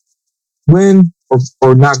like win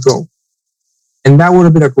or not go. And that would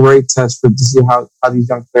have been a great test to see how these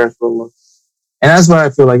young players will look. And that's why I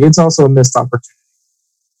feel like it's also a missed opportunity.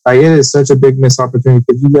 Like, it is such a big missed opportunity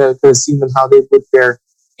because you guys could have seen them how they would fare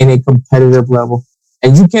in a competitive level.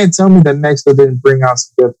 And you can't tell me that Mexico didn't bring out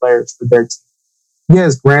some good players for their team.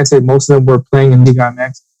 Yes, granted, most of them were playing in Liga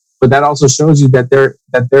MX, but that also shows you that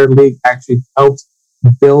their league actually helped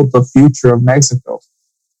build the future of Mexico.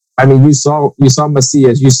 I mean, you saw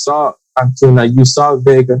Macias, you saw Antuna, you saw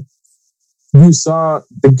Vega, you saw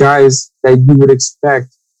the guys that you would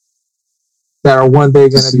expect that are one day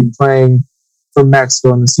going to be playing for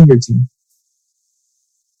Mexico in the senior team.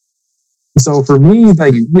 So for me,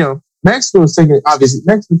 like, Mexico took it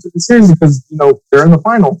seriously because, they're in the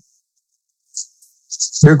final.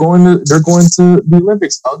 They're going to the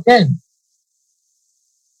Olympics again.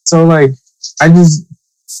 So, like,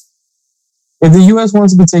 if the U.S.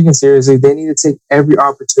 wants to be taken seriously, they need to take every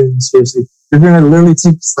opportunity seriously. You're going to literally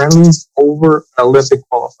take friendlies over Olympic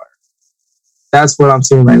qualifiers. That's what I'm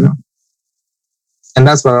seeing right now. And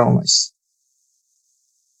that's what I don't like.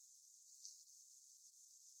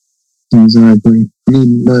 Exactly. I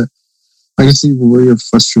mean, I can see where you're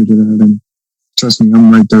frustrated at, and trust me,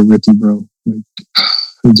 I'm right there with you, bro. Like,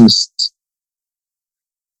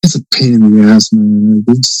 it's a pain in the ass, man.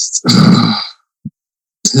 Like, it's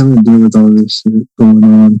having to deal with all this shit going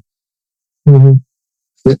on. Mm-hmm.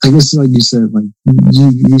 I guess, like you said, like you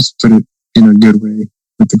put it in a good way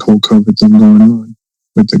with the whole COVID thing going on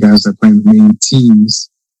with the guys that play in the main teams,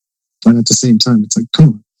 but at the same time, it's like,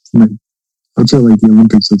 come on, like, I feel like the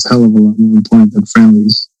Olympics is a hell of a lot more important than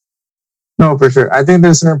friendlies. No, for sure. I think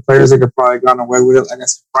there's certain players that could probably gone away with it. Like I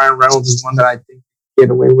said, Brian Reynolds is one that I think could get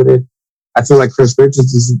away with it. I feel like Chris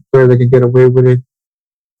Richards is a player that could get away with it.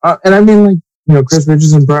 And I mean, like, Chris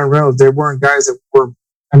Richards and Brian Reynolds, they weren't guys that were,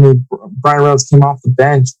 I mean, Brian Reynolds came off the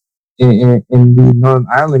bench in the Northern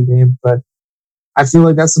Ireland game, but I feel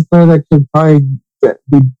like that's a player that could probably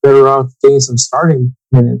be better off getting some starting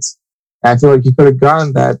minutes. And I feel like he could have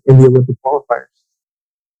gotten that in the Olympic qualifiers.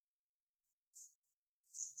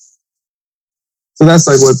 So that's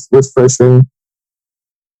like what's frustrating.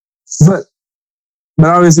 But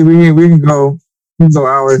obviously we can go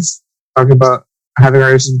hours talking about having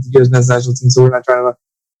our issues with the U.S. men's national team, so we're not trying to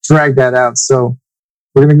drag that out. So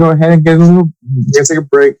we're gonna go ahead and we're gonna take a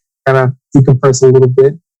break, kind of decompress a little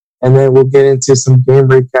bit, and then we'll get into some game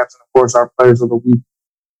recaps and of course our players of the week.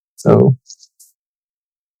 So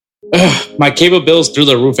my cable bill's through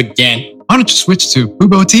the roof again. Why don't you switch to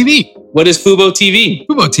Fubo TV? What is Fubo TV?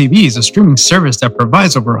 Fubo TV is a streaming service that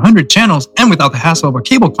provides over 100 channels and without the hassle of a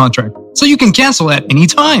cable contract, so you can cancel at any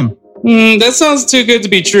time. That sounds too good to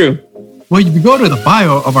be true. Well, if you go to the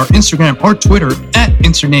bio of our Instagram or Twitter at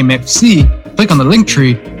InsernameFC, click on the link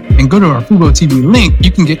tree, and go to our Fubo TV link,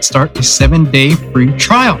 you can start a 7-day free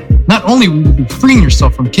trial. Not only will you be freeing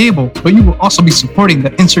yourself from cable, but you will also be supporting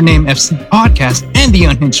the Insername FC podcast and the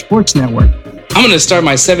Unhinged Sports Network. I'm going to start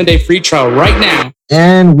my 7-day free trial right now.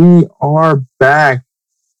 And we are back.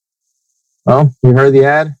 Well, you heard the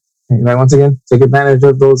ad. Like, once again, take advantage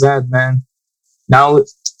of those ads, man. Now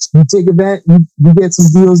you take advantage, you get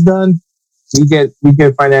some deals done. We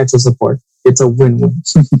get financial support. It's a win-win.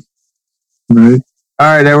 Right.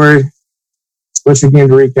 All right, Edward. What's your game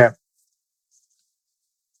to recap?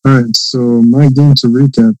 All right. So my game to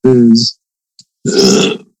recap is.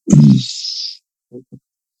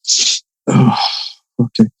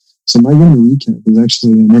 Okay. So my game to recap is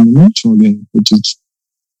actually an international game, which is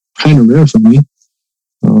kind of rare for me.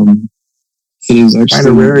 It is actually kind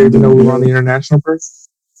of rare, even though we're on the international break.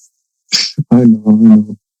 I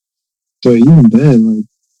know. But even then,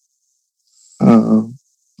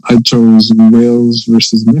 I chose Wales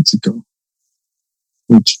versus Mexico,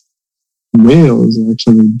 which Wales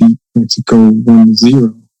actually beat Mexico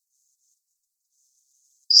 1-0.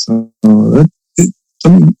 So I'm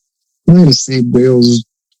going to say Wales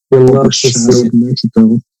will love to see it.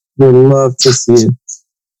 Mexico. You'll love to see it.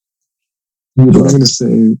 I'm going to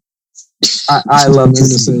say. I love to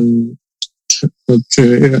see it.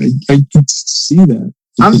 Okay, I can see that.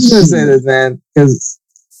 I'm just going to say this, man, because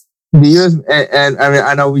the U.S. and I mean,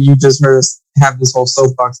 I know you just heard us have this whole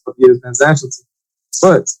soapbox about the U.S. men's national team,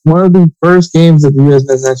 but one of the first games that the U.S.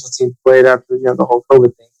 men's national team played after the whole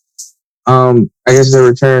COVID thing, I guess their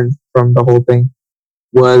return from the whole thing,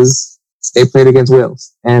 was they played against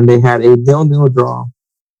Wales, and they had a 0-0 draw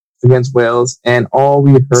against Wales, and all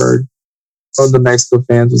we heard from the Mexico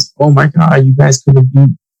fans was, "Oh my God, you guys couldn't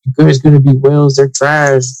beat Wales. They're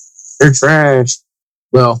trash. They're trash."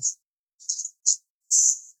 Well,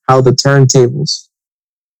 how the turntables.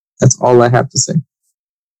 That's all I have to say.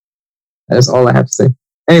 That's all I have to say.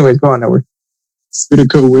 Anyways, go on, Edward. Way to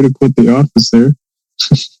quote The Office there.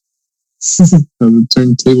 How the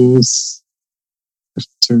turntables have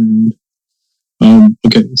turned.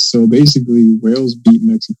 Okay, so basically Wales beat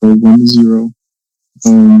Mexico 1-0.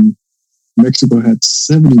 Mexico had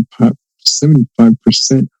 75%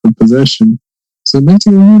 of possession. So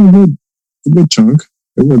Mexico had a good chunk.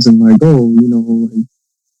 It wasn't like,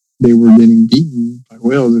 they were getting beaten by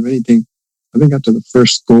Wales. If anything, I think after the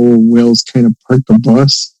first goal, Wales kind of parked the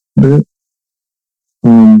bus a bit.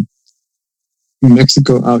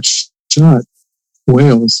 Mexico outshot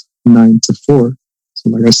Wales 9-4. So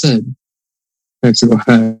like I said, Mexico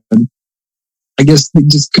had, I guess they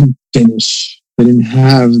just couldn't finish. They didn't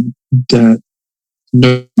have that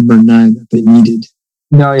number 9 that they needed.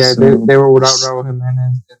 No, yeah, so, they were without Raul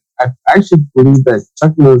Jimenez. I actually believe that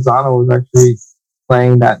Chucky Lozano was actually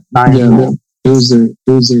playing that 9 role. It was their,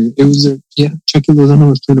 yeah, Chucky Lozano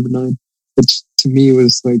was playing number 9, which to me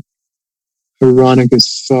was like ironic as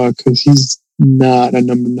fuck because he's not a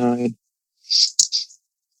number 9.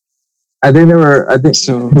 I think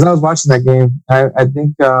because I was watching that game, I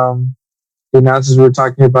think the announcers were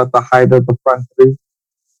talking about the height of the front three.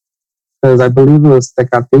 Because I believe it was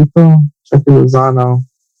Tecatito, Chucky Lozano,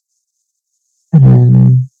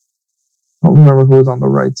 and I don't remember who was on the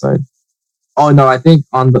right side. Oh no, I think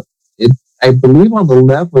I believe on the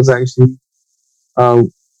left was actually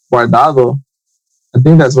Guardado. I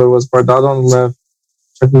think that's what it was. Guardado on the left,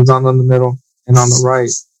 Chucky Lozano in the middle, and on the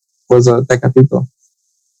right was Tecatito.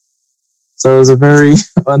 So it was a very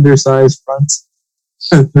undersized front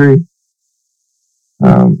three.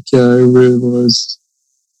 Yeah, it really was.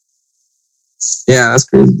 Yeah, that's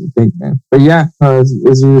crazy to think, man. But yeah, as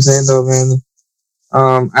you were saying though, man,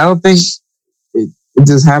 I don't think it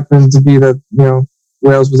just happened to be that,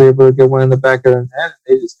 Wales was able to get one in the back of the net.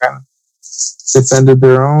 They just kind of defended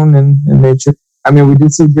their own and made sure. I mean, we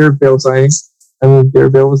did see Gareth Bale signing. I mean,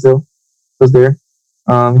 Gareth Bale was there.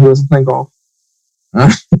 He wasn't playing golf.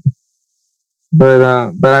 But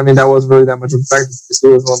I mean, that wasn't really that much of a factor because he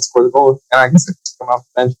was the one to score the goal, and I guess it come off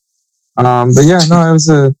the bench. But yeah, no, it was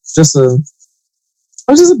just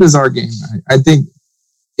a bizarre game. I think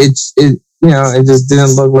it just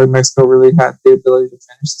didn't look like Mexico really had the ability to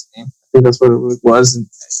finish this game. I think that's what it really was, and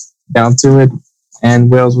down to it.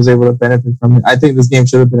 And Wales was able to benefit from it. I think this game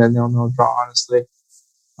should have been a 0-0 draw, honestly.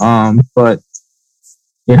 But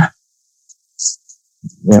yeah,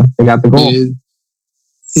 they got the goal.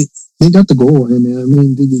 They got the goal, and I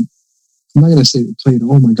mean, I'm not gonna say they played,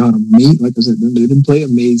 oh my God, amazing. Like I said, they didn't play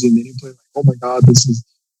amazing. They didn't play like, oh my God, this is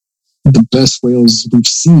the best Wales we've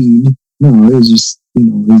seen. No, it was just, I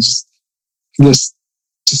guess,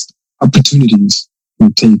 just opportunities were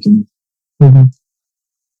taken. Mm-hmm.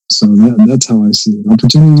 So that's how I see it.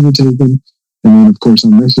 Opportunities were taken, and then of course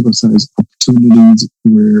on Mexico's side, opportunities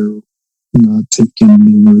were not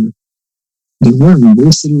taken. They weren't.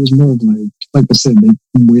 Their city was more of like I said,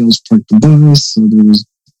 Wales parked the bus, so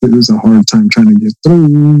it was a hard time trying to get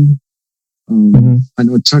through. I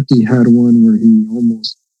know Chucky had one where he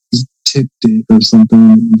tipped it or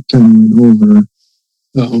something and kind of went over.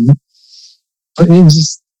 But it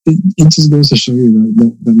just goes to show you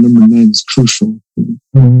that number 9 is crucial.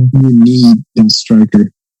 You need a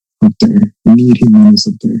striker up there. You need Jimenez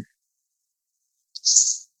up there.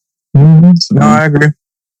 So, no, I agree.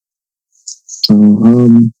 So,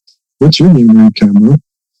 what's your game to recap, bro?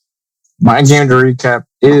 My game to recap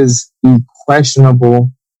is the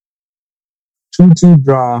questionable 2-2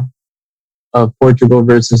 draw of Portugal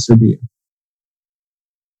versus Serbia.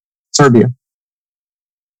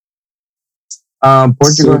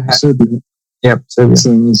 Portugal. Serbia. Yep, Serbia.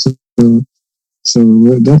 So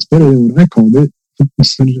that's better than what I called it. What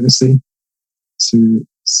did I say?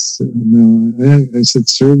 No, I said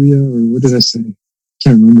Serbia, or what did I say?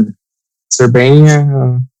 Can't remember.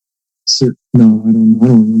 Serbania? No, I don't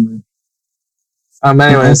remember.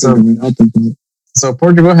 Anyway, I'll think of it. So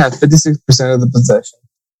Portugal had 56% of the possession.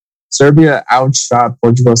 Serbia outshot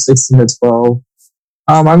Portugal 16-12.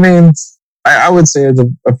 I mean, I would say it's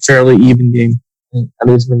a fairly even game, at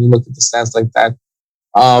least when you look at the stats like that.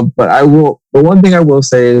 But the one thing I will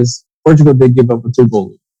say is Portugal did give up a 2-goal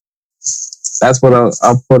lead. That's what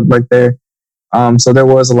I'll put like there. So there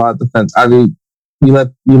was a lot of defense. I mean, you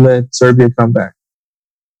let Serbia come back.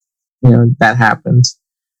 That happened.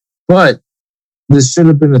 But this should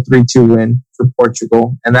have been a 3-2 win for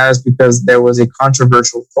Portugal, and that is because there was a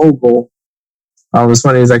controversial goal. What's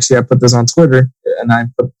funny is actually I put this on Twitter, and I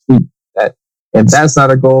put a tweet that if that's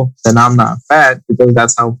not a goal, then I'm not fat, because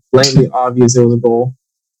that's how blatantly obvious it was a goal.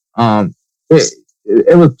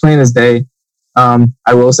 It was plain as day. I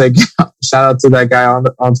will say shout out to that guy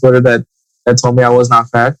on Twitter that told me I was not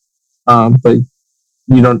fat. But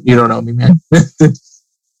you don't know me, man.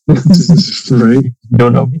 Right? You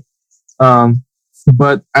don't know me.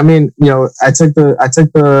 But I mean, I took it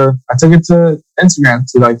to Instagram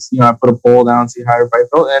to I put a poll down, see how everybody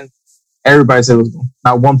felt, and everybody said it was a goal.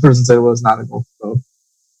 Not one person said it was not a goal. So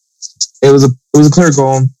it was a clear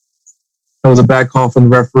goal. It was a bad call from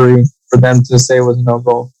the referee for them to say it was a no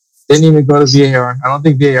goal. Didn't even go to VAR. I don't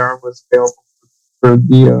think VAR was available for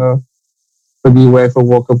the UEFA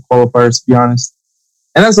World Cup qualifiers, to be honest.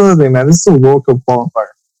 And that's the other thing, man. This is a World Cup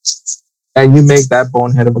qualifier, and you make that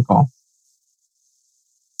bonehead of a call.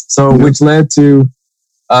 So, which led to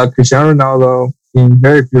Cristiano Ronaldo being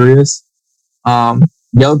very furious.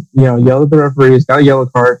 Yelled at the referees, got a yellow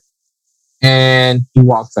card, and he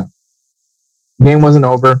walks out. The game wasn't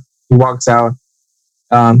over. He walks out,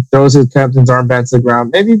 throws his captain's armband to the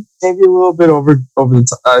ground. Maybe a little bit over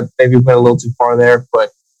the maybe went a little too far there, but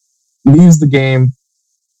leaves the game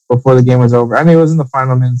before the game was over. I mean, it was in the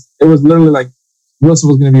final minutes. It was literally like whistle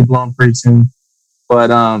was going to be blown pretty soon.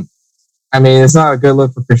 But I mean, it's not a good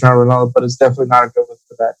look for Cristiano Ronaldo, but it's definitely not a good look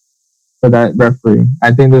for that referee.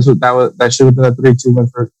 I think that should have been a 3-2 win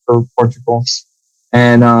for Portugal,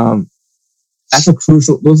 and that's a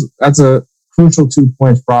crucial 2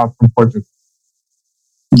 points fraud from Portugal.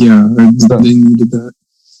 Yeah, they needed that.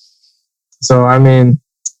 So I mean,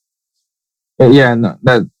 yeah, no,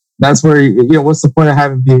 that's where what's the point of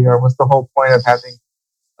having VAR? What's the whole point of having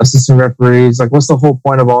assistant referees? Like, what's the whole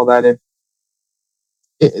point of all that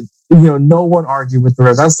if no one argued with the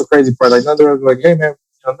ref? That's the crazy part. Like, none of the refs were like, hey man,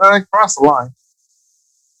 they crossed the line,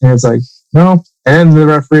 and it's like no. And then the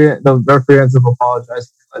referee ends up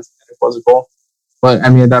apologizing and it was a goal. But I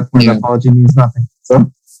mean, at that point, the apology means nothing.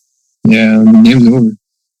 So yeah, the game's over.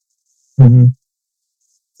 Mm-hmm.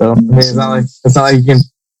 So I mean, it's not like you can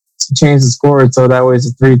change the score so that way it's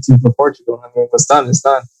a 3-2 for Portugal. I mean, what's done is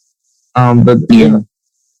done. But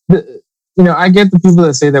I get the people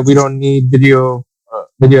that say that we don't need video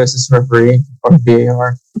assistant referee or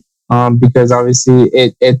VAR, because obviously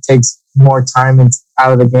it takes more time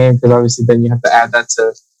out of the game, because obviously then you have to add that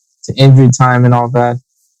to injury time and all that.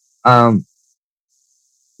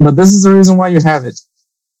 But this is the reason why you have it.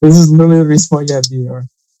 This is literally the reason why you have VAR.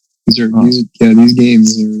 These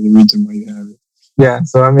games are the reason why you have it. Yeah,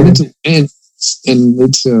 so I mean,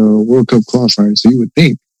 it's a World Cup qualifier, so you would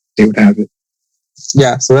think they would have it.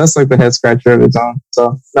 Yeah, so that's like the head scratcher of its own.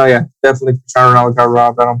 So no, yeah, definitely Cristiano Ronaldo got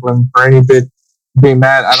robbed. I don't blame him for any bit being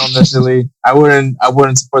mad. I don't necessarily. I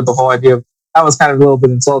wouldn't support the whole idea of that. Was kind of a little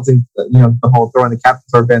bit insulting, the whole throwing the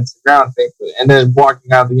captain's armband to the ground thing, and then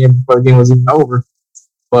walking out of the game before the game was even over.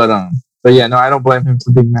 But yeah, no, I don't blame him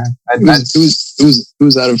for being mad. It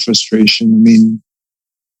was out of frustration. I mean,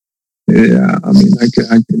 yeah, I mean, I could,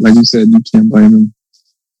 like you said, you can't blame him.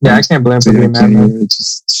 Yeah, I can't blame him for being mad.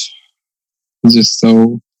 It's just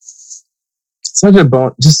so such a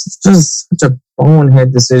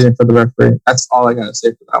bonehead decision for the referee. That's all I gotta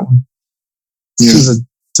say for that one. This is a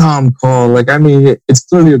dumb call. Like, I mean, it's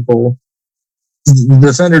clearly a goal. the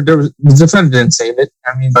defender didn't save it.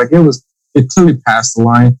 I mean, like it clearly passed the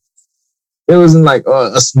line. It wasn't like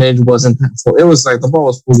a smidge wasn't full. It was like the ball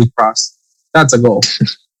was fully crossed. That's a goal.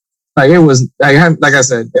 Like it was like I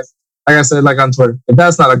said like on Twitter. If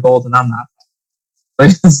that's not a goal, then I'm not.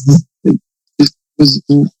 Like,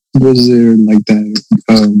 was there like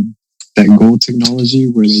that goal technology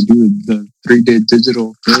where they do the 3D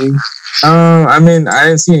digital thing? I mean, I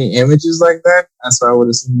didn't see any images like that. That's why I would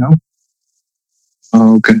assume no.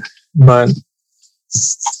 Oh, okay. But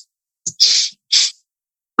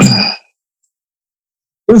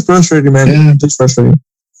it was frustrating, man. Yeah. Just frustrating.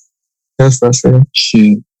 That's frustrating.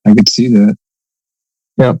 Shit, I could see that.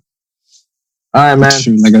 Yep. All right, man.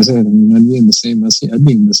 Sure, like I said, I mean, I'd be in the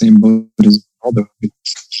same boat as Ronaldo.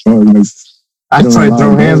 I'd probably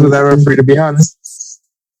throw hands with that referee, to be honest.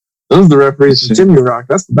 Those are the referees from Jimmy Rock.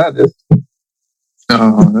 That's what that is.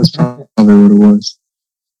 Oh, that's probably what it was.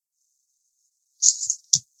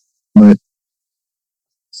 But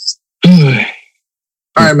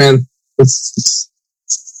all right, man. Let's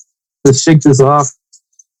shake this off.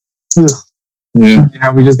 Ugh. Yeah. You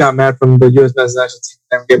know, we just got mad from the U.S. men's national team,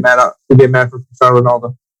 and we get mad from Cristiano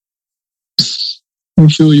Ronaldo. We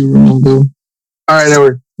feel you, Ronaldo. All right,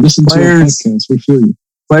 Edward. Listen to our podcast. We feel you.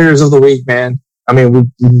 Players of the week, man. I mean,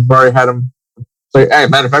 we've already had them. Hey,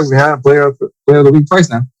 matter of fact, we had a player of the week twice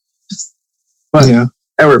now. But yeah,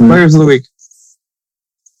 Edward, players of the week.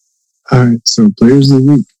 All right, so players of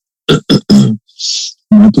the week.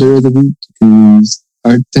 My player of the week is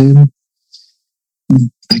Artem.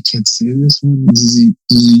 I can't say this one.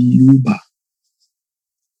 Zyuba.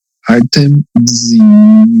 Artem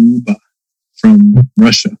Zyuba from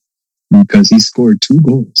Russia, because he scored 2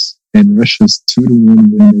 goals in Russia's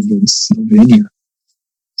 2-1 win against Slovenia,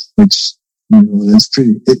 which, you know, that's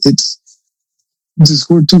pretty. It's to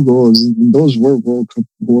score 2 goals, and those were World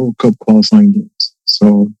Cup qualifying games.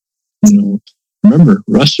 So, you know, remember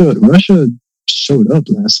Russia showed up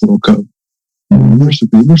last World Cup.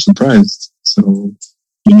 We were surprised. So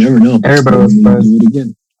you never know. Everybody was surprised. Do it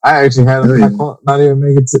again. I actually had them not even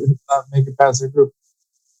make it past their group.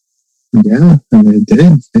 Yeah, and they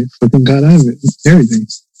did. They fucking got out of it. Everything.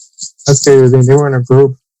 That's the thing. They were in a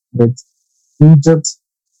group with Egypt,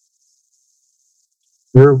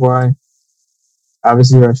 Uruguay,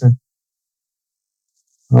 obviously Russia.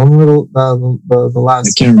 I remember the last.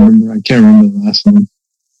 I can't remember the last one.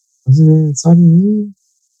 Was it Saudi Arabia?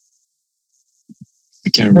 I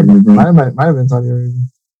can't remember, bro. Might have been Saudi Arabia.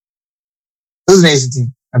 It was an Asian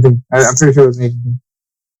team, I think. I'm pretty sure it was an Asian team.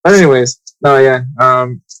 But anyways, no, yeah.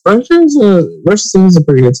 Russia's team is a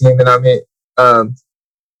pretty good team, and I mean,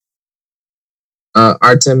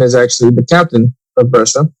 Artem is actually the captain of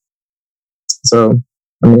Russia. So,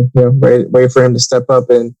 I mean, you know, wait for him to step up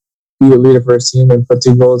and be a leader for his team and put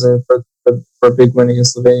 2 goals in for a big win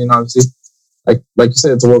against Slovenia. And obviously, like you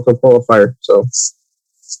said, it's a World Cup qualifier, so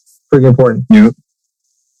pretty important. Yep.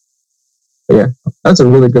 But yeah, that's a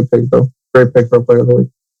really good pick, though. Great pick for a player of the week.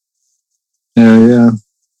 Yeah.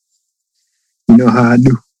 You know how I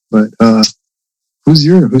do. But who's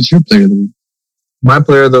your player of the week? My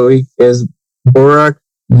player of the week is Burak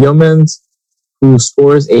Yilmaz, who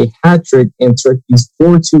scores a hat trick in Turkey's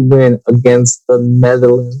 4-2 win against the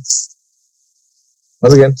Netherlands.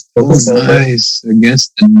 Once again, nice,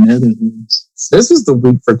 against the Netherlands. This is the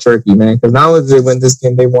week for Turkey, man, because not only did they win this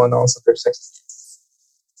game, they won also their second game.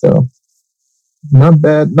 So, not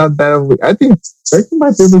bad. I think Turkey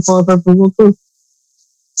might be able to qualify for World Cup.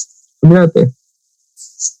 Put it out there.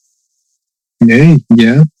 Yeah.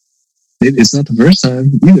 It's not the first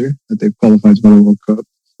time either that they've qualified for the World Cup.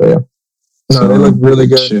 So, yeah. No, they look really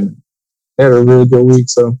good. Shit. They had a really good week,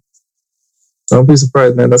 so don't be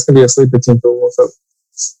surprised, man. That's going to be a sleeper team for the World Cup.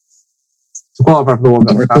 To qualify for the World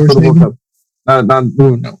Cup. Not for the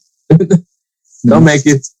World Cup. No. They'll make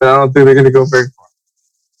it, but I don't think they're going to go very far.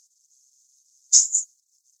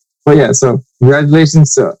 But yeah, so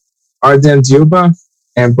congratulations to Artem Zyuba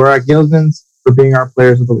and Burak Yilmaz for being our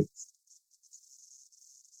players of the week.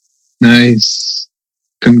 Nice.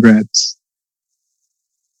 Congrats.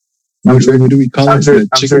 What do we call it?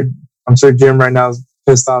 I'm sure Jim right now is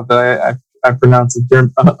pissed off that I pronounced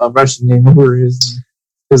a Russian name over his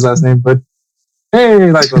last name, but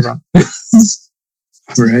hey, life goes on.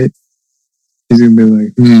 Right? He's going to be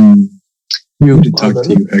like, you to talk to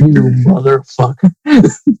you, Hector. You motherfucker.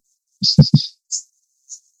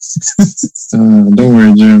 Don't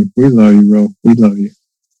worry, Jim. We love you, bro. We love you.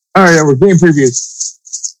 All right, we're game previews.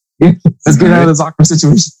 Let's get out of this awkward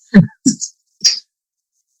situation.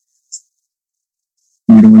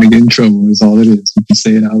 You don't want to get in trouble, is all it is. You can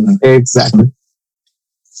say it out loud. Exactly.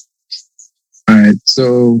 All right,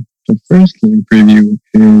 so the first game preview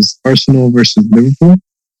is Arsenal versus Liverpool.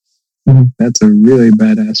 That's a really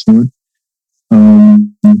badass one.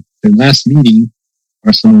 Their last meeting,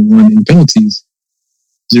 Arsenal won in penalties,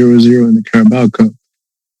 0-0 in the Carabao Cup.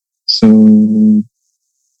 So,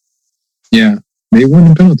 yeah, they won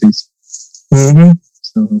in penalties. So,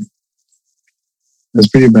 that's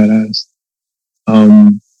pretty badass.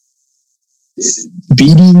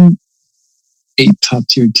 Beating a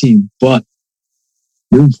top-tier team, but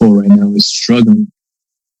Liverpool right now is struggling.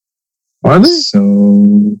 Are they?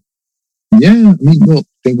 So, yeah, I mean, well,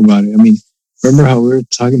 think about it. I mean, remember how we were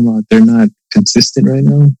talking about they're not consistent right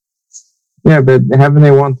now? Yeah, but haven't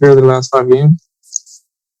they won 3 of the last 5 games?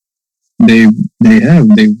 They have.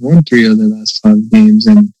 They've won 3 of the last 5 games,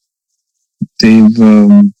 and they've.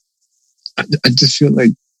 I just feel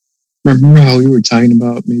like, remember how we were talking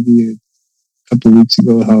about maybe a couple of weeks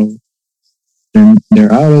ago how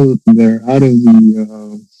they're out of the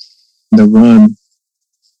run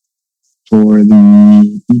for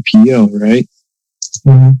the EPL, right?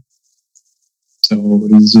 So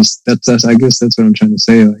it's just that's I guess that's what I'm trying to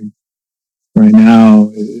say. Like right now,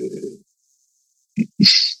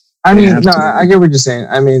 I mean, no, I get what you're saying.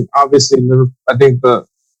 I mean, obviously, I think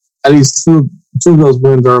at least two of those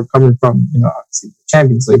wins are coming from obviously the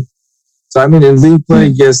Champions League. So I mean, in league play,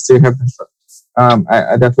 yes, they have been struggling.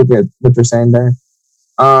 I definitely get what you're saying there.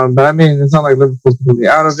 But I mean, it's not like Liverpool's completely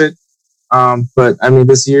out of it. But I mean,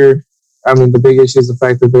 this year, I mean, the big issue is the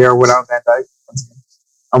fact that they are without Van Dijk.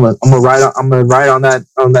 I'm gonna ride on that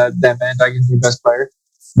Van Dijk is the best player.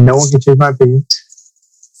 No one can change my opinion.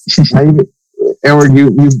 Edward,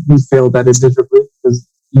 you failed at it miserably because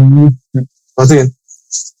once again,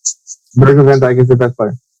 Virgil van Dijk is the best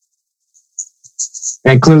player,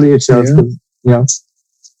 and clearly it shows. Yeah.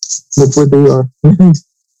 Look what they are.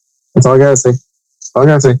 That's all I gotta say.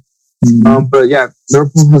 But yeah,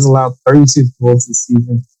 Liverpool has allowed 36 goals this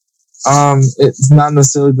season. It's not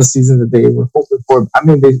necessarily the season that they were hoping for. I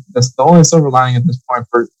mean, the only silver lining at this point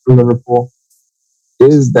for Liverpool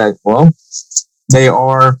is that, well, they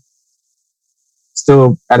are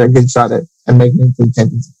still at a good shot at making it to the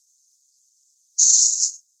Champions League.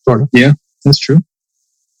 Sort of. Yeah, that's true.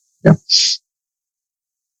 Yeah.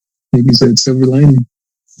 Maybe said silver lining.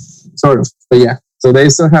 Sort of. But yeah, so they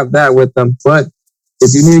still have that with them. But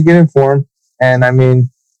if you need to get informed, and I mean,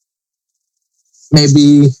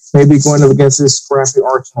 maybe going up against this scrappy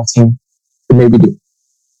Arsenal team could maybe do.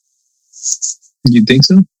 You think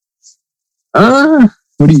so?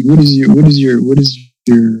 What is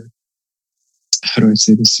your how do I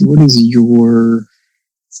say this? What is your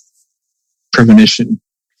premonition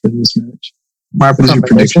for this match? What is your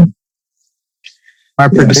prediction? My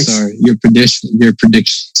prediction. Sorry, your prediction.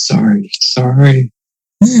 Sorry.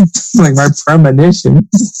 Like my premonition.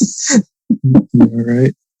 You all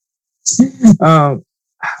right?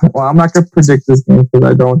 Well, I'm not gonna predict this game because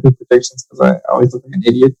I don't do predictions because I always look like an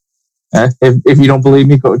idiot. If you don't believe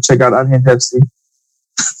me, go check out Unhinged FC.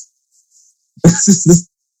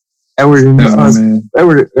 Edward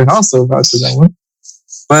and also vouched for that one.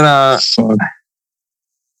 But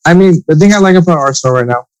I mean, the thing I like about Arsenal right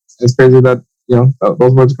now, it's crazy that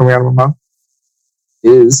those words are coming out of my mouth,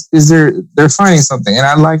 is they're finding something, and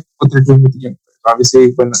I like what they're doing with the young players.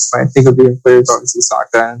 Obviously, when I think of the young players, obviously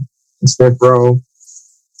Saka and Smith Rowe,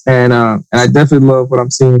 and I definitely love what I'm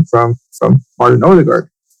seeing from Martin Odegaard.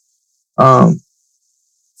 I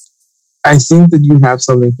think that you have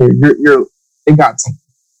something here. They got something,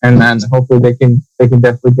 and then hopefully they can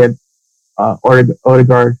definitely get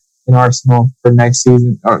Odegaard in Arsenal for next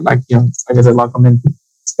season, or like I said, lock them in,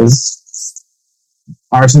 because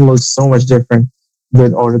Arsenal looks so much different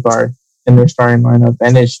with Odegaard in their starting lineup,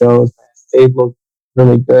 and it shows. They look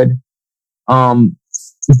really good. The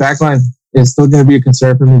backline is still going to be a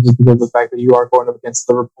concern for me just because of the fact that you are going up against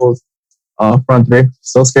Liverpool's front three.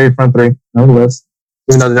 Still scary front three, nonetheless.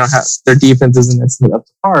 Even though they don't have their defense isn't up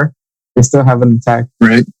to par, they still have an attack.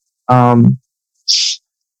 Right.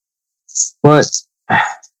 But as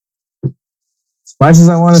much as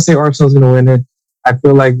I want to say Arsenal's going to win it, I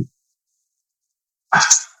feel like I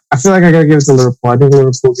gotta give it to Liverpool. I think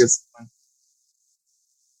Liverpool gets the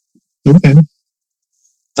win. Okay.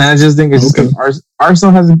 And I just think it's just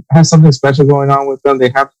Arsenal has something special going on with them. They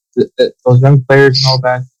have those young players and all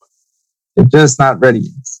that. They're just not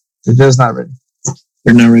ready. They're not ready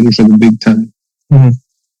for the big time. Mm-hmm.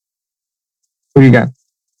 Who you got?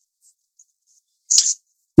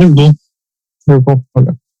 Liverpool.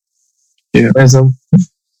 Okay. Yeah. Ransom.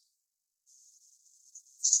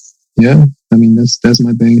 Yeah. I mean, that's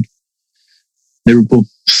my thing. Liverpool.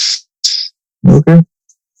 Okay.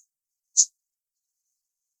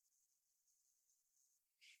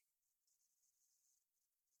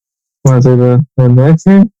 Want to say the next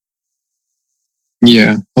game?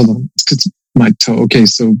 Yeah, hold on. It's 'cause my toe. Okay,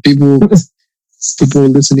 so people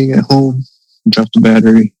listening at home, dropped the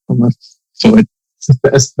battery on my foot.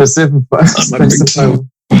 Specify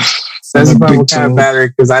what kind of battery,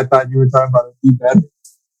 because I thought you were talking about a deep battery.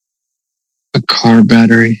 A car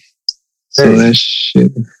battery. So that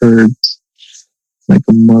shit hurts like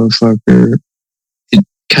a motherfucker.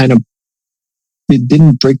 It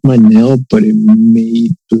didn't break my nail, but it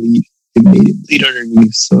made bleed. It made it bleed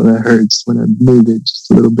underneath, so that hurts when I move it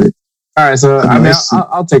just a little bit. All right, so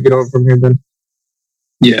I'll take it over from here then.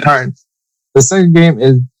 Yeah. All right. The second game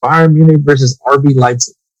is Bayern Munich versus RB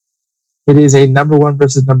Leipzig. It is a number 1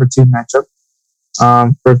 versus number 2 matchup.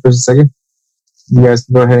 First versus second. You guys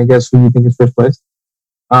can go ahead and guess who you think is first place.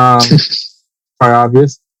 Quite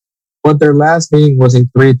obvious. But their last meeting was a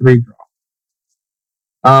 3-3 draw.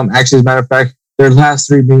 Actually, as a matter of fact, their last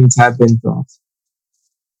 3 meetings have been draws.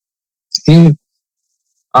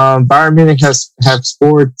 Bayern Munich have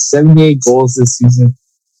scored 78 goals this season,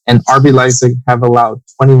 and RB Leipzig have allowed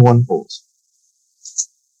 21 goals.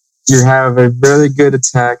 You have a really good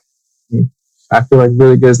attack. I feel like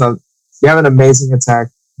really good is not. You have an amazing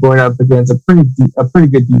attack going up against a pretty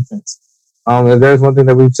good defense. If there's one thing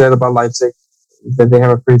that we've said about Leipzig, is that they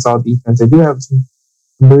have a pretty solid defense. They do have some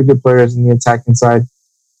really good players in the attacking side.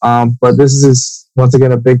 But this is once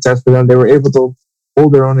again a big test for them. They were able to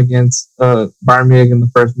hold their own against Bayern Munich in the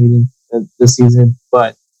first meeting this season,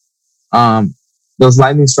 but those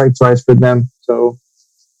lightning strike twice for them. So,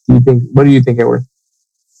 what do you think, Edward?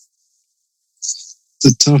 It's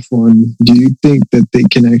a tough one. Do you think that they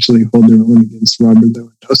can actually hold their own against Robert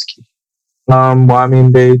Lewandowski? Well, I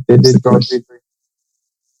mean, they did draw 3-3.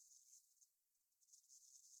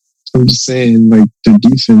 I'm just saying, like, their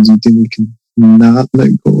defense, you think they can not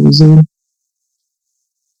let goals in?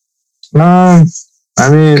 I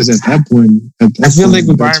mean, because at that point, I feel like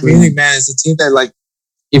with Bayern Munich, man, it's a team that, like,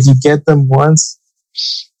 if you get them once,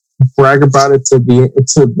 brag about it to the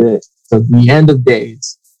end of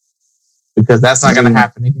days, because that's not going to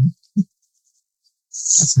happen again.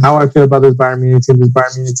 That's how I feel about this Bayern Munich team. This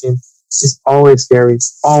Bayern Munich team is always scary.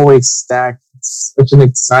 It's always stacked. It's such an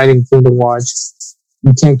exciting thing to watch.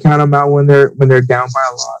 You can't count them out when they're down by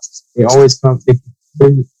a lot. They always come.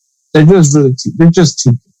 They're just really too. They're just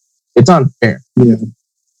too good. It's unfair.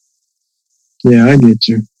 Yeah, I get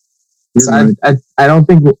you. So right. I don't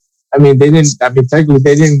think. I mean, they didn't. I mean, technically,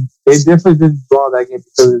 they didn't. They definitely didn't draw that game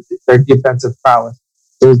because of their defensive prowess.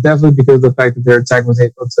 It was definitely because of the fact that their attack was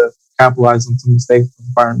able to capitalize on some mistakes from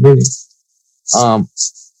Bayern Munich.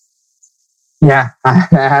 Yeah, I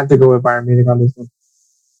have to go with Bayern Munich on this one.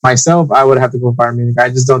 Myself, I would have to go with Bayern Munich. I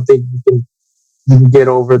just don't think you can get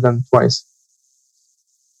over them twice.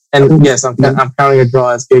 And yes, I'm counting a draw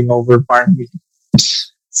as getting over Bayern Munich.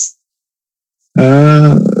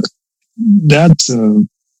 That's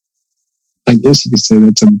I guess you could say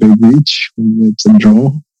that's a big reach when it's a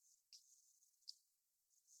draw.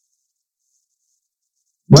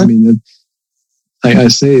 What? I mean, I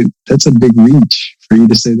say that's a big reach for you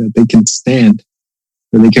to say that they can stand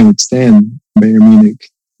or they can withstand Bayern Munich.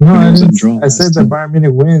 No, I said that Bayern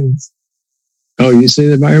Munich wins. Oh, you say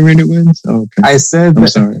that Bayern Munich wins? Oh, okay. I said I'm that.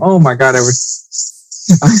 sorry. Oh my God! I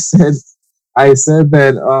said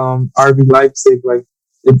that RB Leipzig, like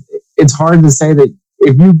it's hard to say that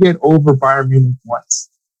if you get over Bayern Munich once.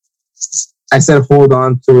 I said hold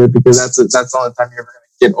on to it because that's the only time you're ever going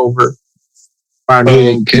to get over Bayern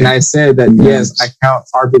Munich. Okay. And I said that yes, I count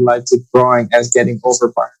RB Leipzig drawing as getting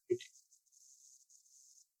over Bayern Munich.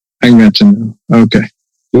 I got you now. Okay.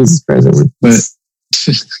 Jesus Christ, but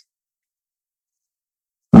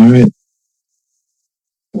all right.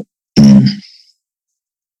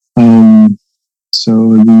 So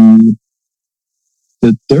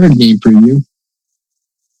the third game preview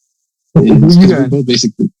is both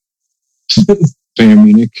basically Bayern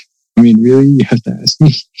Munich. I mean, really, you have to ask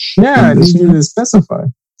me. Yeah, I need you to specify.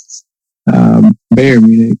 Bayern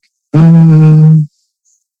Munich. 3-1.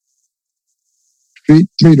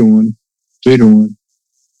 3-1.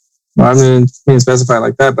 Well, I mean, you didn't specify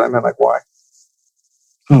like that, but I meant like why?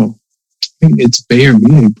 Oh, I mean, it's Bayern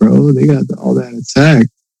Munich, bro. They got all that attack.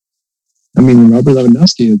 I mean, Robert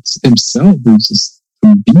Lewandowski himself is just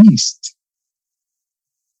a beast.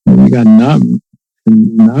 And we got Gnabry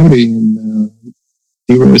and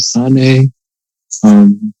Leroy Sané. So, I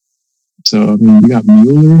mean, you got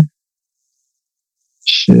Mueller.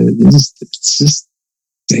 Shit, it's just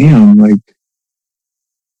damn, like,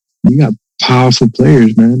 you got powerful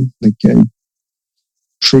players, man. Like,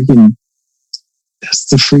 that's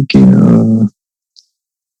the freaking,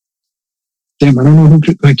 damn, I don't know who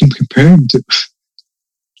I can compare him to.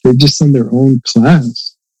 they're just in their own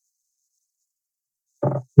class.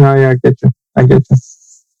 No, yeah, I get you.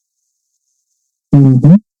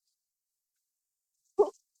 Mm-hmm.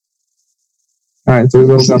 All right, so we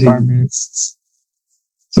both got Bayern Munich.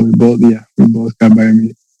 So we both got Bayern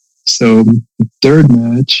Munich. So the third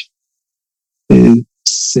match is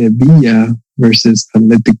Sevilla versus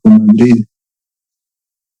Atletico Madrid.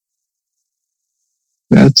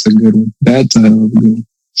 That's a good one. That's a good one.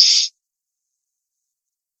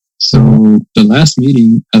 So the last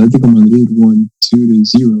meeting, Atletico Madrid won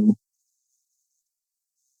 2-0.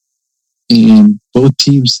 And both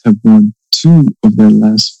teams have won 2 of their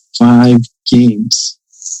last 5 games.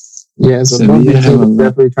 Yeah, so both teams are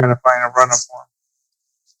definitely trying to find a run-up for them.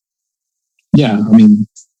 Yeah, I mean,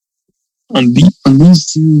 on these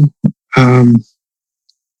two,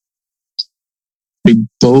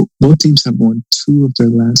 both teams have won 2 of their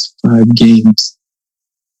last 5 games.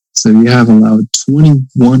 So you have allowed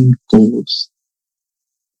 21 goals.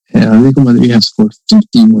 And Atletico Madrid have scored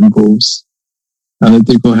 51 goals.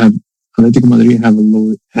 Atletico Madrid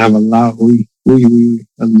have allowed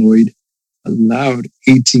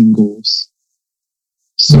 18 goals.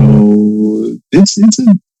 So it's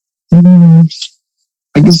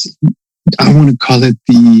I guess I want to call it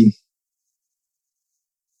the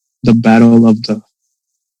battle of the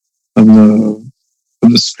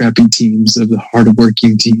scrappy teams, of the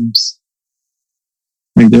hardworking teams.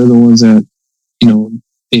 Like they're the ones that,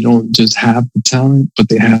 they don't just have the talent, but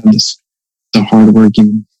they have the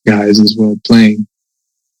hardworking guys as well playing.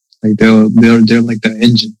 Like they're like the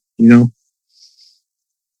engine,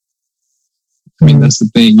 I mean, that's the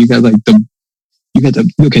thing. You got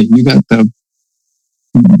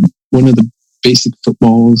one of the basic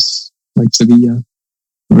footballs like Sevilla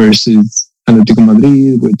versus Atletico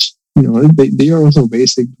Madrid, which, they are also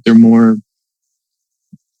basic, but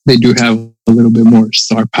they do have a little bit more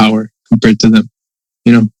star power compared to them,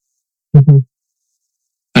 Mm-hmm.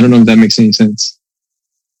 I don't know if that makes any sense.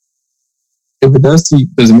 If it does to you,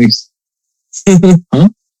 does it make sense? Huh?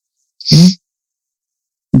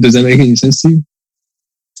 Does that make any sense to you?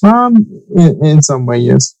 In some way,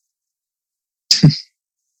 yes.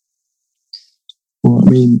 Well, I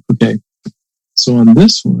mean, okay. So on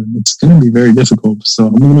this one, it's going to be very difficult. So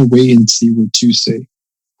I'm going to wait and see what you say.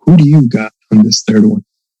 Who do you got on this third one?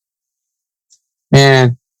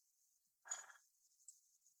 Man,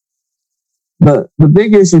 the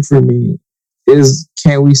big issue for me is,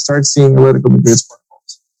 can we start seeing Atletico Madrid score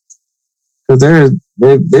goals? Because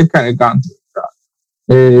they've kind of gone through a drop.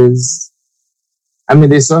 They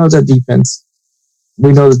still have that defense.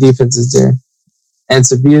 We know the defense is there. And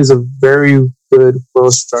Sevilla is a very good,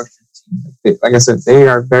 well-structured team. Like I said, they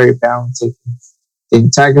are very balanced. They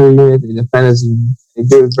attack as a unit, they defend as a unit. They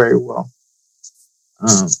do it very well.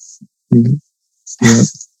 Yeah.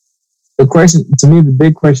 The question, to me, the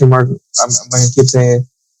big question mark, I'm going to keep saying,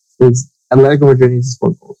 is Atletico Madrid needs to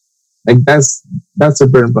score goals. Like, that's their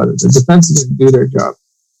bread and butter. The defense is going to do their job,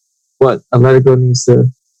 but Atletico needs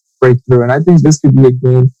to break through. And I think this could be a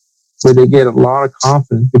game where they get a lot of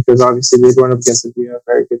confidence, because obviously they're going up against a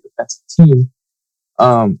very good defensive team,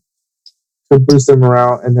 to boost their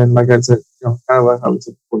morale. And then, like I said, kind of like how we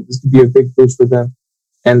said before, this could be a big boost for them.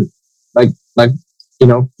 And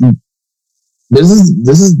this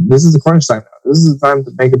is the crunch time now. This is the time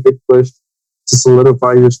to make a big push to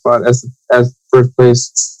solidify your spot as first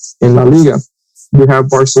place in La Liga. You have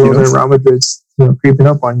Barcelona and Real Madrid, creeping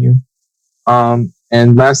up on you.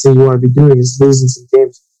 And last thing you want to be doing is losing some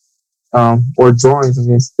games, or drawing some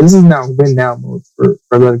games. This is now win now mode for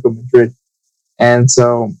Atletico Madrid. And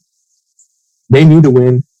so they need to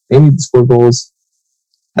win. They need to score goals.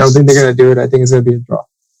 I don't think they're going to do it. I think it's going to be a draw.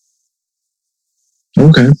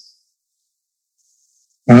 Okay.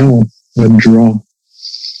 Wow, a draw.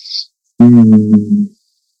 Damn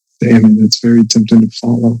it, that's very tempting to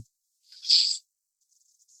follow.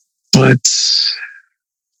 But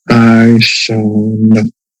I shall not.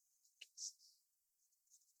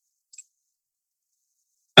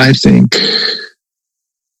 I think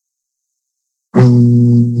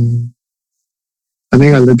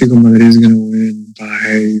Atletico Madrid is going to win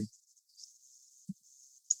by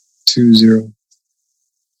 2-0.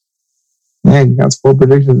 Man, you got score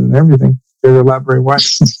predictions and everything. There's elaborate why.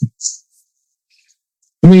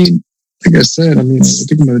 I mean, like I said,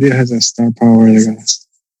 Atletico Madrid has that star power. Is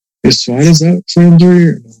Suarez out for injury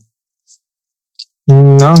or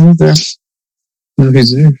no? No, he's there. No,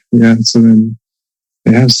 he's there. Yeah, so then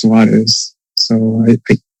they have Suarez. So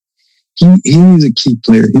he's a key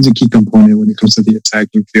player. He's a key component when it comes to the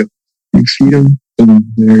attacking field. You feed him,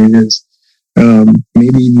 boom, there he is.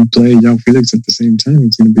 Maybe you play João Felix at the same time.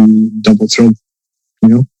 It's going to be double trouble. you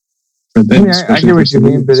know. For them, I get what you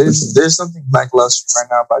mean, but there's something lackluster right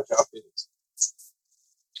now about Joao Felix.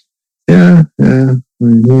 Yeah. I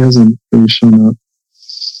mean, he hasn't really shown up,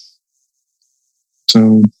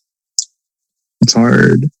 so it's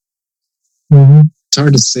hard. Mm-hmm. It's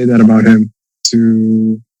hard to say that about him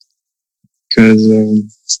too, because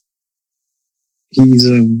he's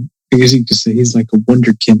I guess you could say he's like a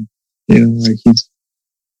wonderkin. You know, like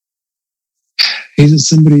he's just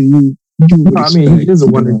somebody you would I mean, he is a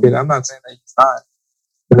wonderkid. I'm not saying that he's not,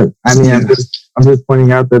 but I mean, I'm just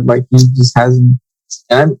pointing out that like he just hasn't.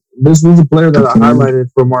 And this was a player that I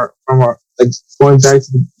highlighted from our like going back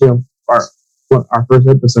to our first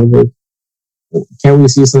episode. Was, can we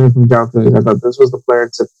see something from Joao Felix? I thought this was the player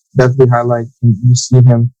to definitely highlight. You see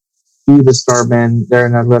him be the star man there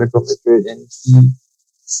in Atletico Madrid, and he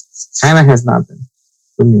kind of has not been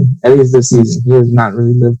for me. At least this season, he has not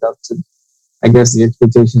really lived up to, I guess, the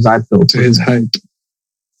expectations I built to his hype.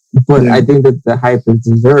 But I think that the hype is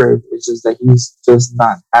deserved. It's just that he's just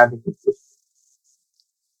not having it.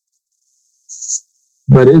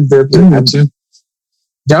 But it's definitely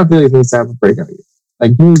Joao Felix needs to have a breakout year.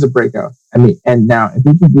 Like, he needs a breakout. I mean, and now if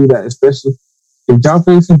he can do that, especially if Joao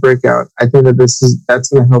Felix can break out, I think that that's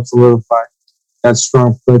going to help solidify that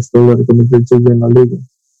strong push for Atletico Madrid to win La Liga.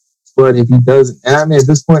 But if he doesn't, and I mean at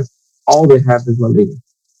this point, all they have is La Liga.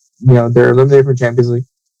 You know, they're eliminated from Champions League.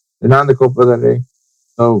 They're not in the Copa del Rey.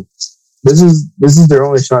 So this is their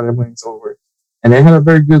only shot at winning silver. And they had a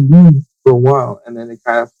very good lead for a while, and then it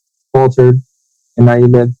kind of faltered. And now you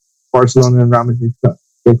let Barcelona and Real Madrid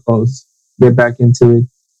get close, get back into it.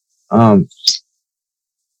 And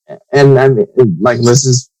I mean, like, let's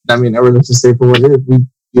just say for what it is.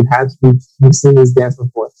 We've seen this dance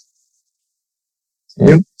before.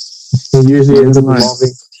 And it usually ends up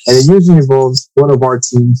involving, and it usually involves one of our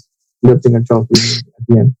teams lifting a trophy at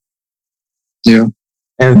the end. Yeah.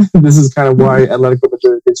 And this is kind of why Atletico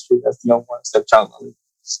Madrid history as the young one step child.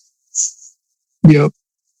 Yep.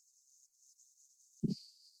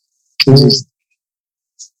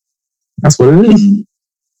 That's what it is.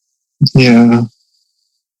 Yeah.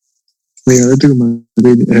 Atletico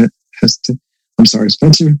Madrid has to. I'm sorry,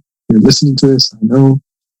 Spencer. You're listening to this. I know,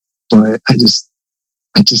 but I just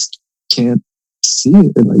can't see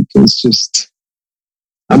it. Like, it's just.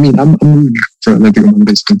 I mean, I'm rooting for Atletico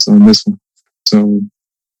Madrid on this one. So,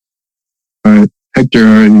 all right, Hector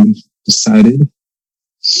already decided.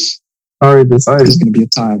 It's going to be a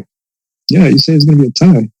tie. Yeah, you say it's going to be a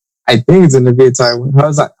tie. I think it's going to be a tie.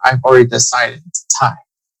 How's that? I've already decided it's a tie.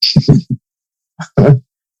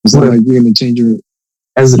 It's not like you're going to change your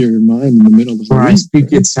mind in the middle of the I speak,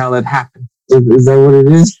 right? It shall it happen. Is that what it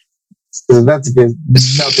is? Because that's good.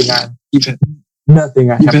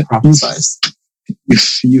 Nothing I have prophesized.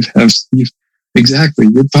 Exactly.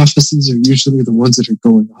 Your prophecies are usually the ones that are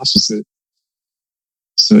going opposite.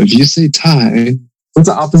 So if you say tie, what's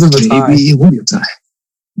the opposite of a tie? Maybe it won't be a tie.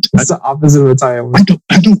 What's the opposite of a tie?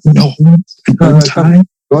 I don't know. Tie.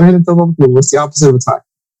 Go ahead and tell them what's the opposite of a tie.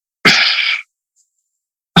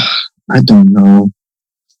 I don't know.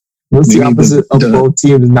 What's maybe the opposite of both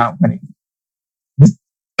teams not winning? The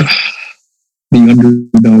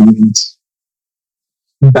underdog wins.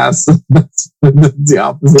 That's the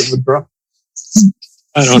opposite of a draw.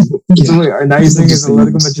 I don't know. So wait, now you're saying it's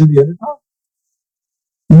Atletico Madrid the underdog?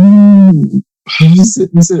 You said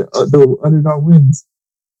the underdog wins.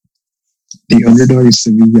 The underdog is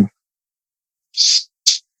Sevilla.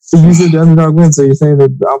 So you said the underdog wins, so you're saying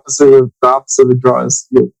that the opposite of the draw is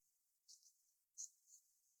you.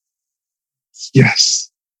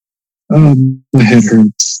 Yes. My head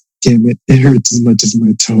hurts. Damn it. It hurts as much as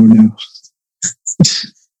my toe now.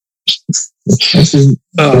 It's just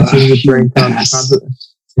your brain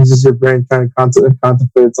it's just your brain trying to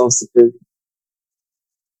contemplate its own security.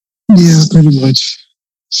 Yeah, pretty much.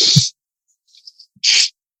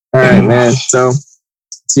 All right, man. So,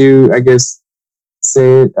 to, I guess,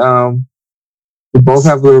 say it, we both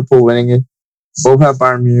have Liverpool winning it. Both have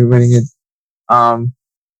Bayern Munich winning it.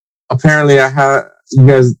 Apparently, you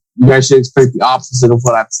guys should expect the opposite of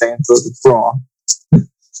what I'm saying. So, the draw.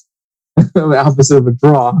 The opposite of a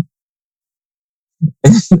draw.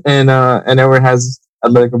 And everyone has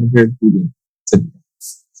Atletico Madrid beating Sevilla.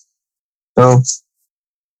 So,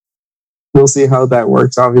 we'll see how that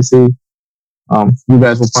works. Obviously, you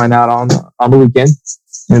guys will find out on the weekend,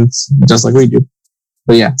 and just like we do.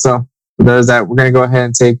 But yeah, so there's that. We're gonna go ahead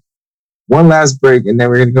and take one last break, and then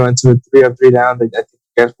we're gonna go into a 3 up, 3 down that I think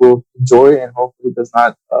you guys will enjoy, and hopefully does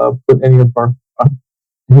not put any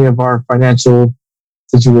of our financial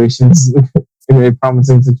situations in a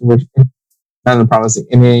promising situation. Not in a promising,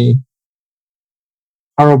 in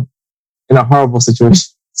in a horrible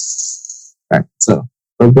situation. All right, so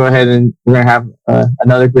we'll go ahead and we're gonna have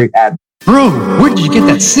another great ad. Bro, where did you get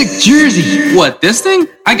that sick jersey? What, this thing?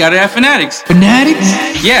 I got it at Fanatics.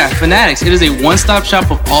 Fanatics? Yeah, Fanatics. It is a one-stop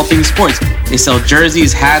shop of all things sports. They sell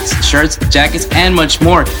jerseys, hats, shirts, jackets, and much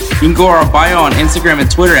more. You can go to our bio on Instagram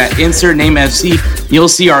and Twitter at InsertNameFC. You'll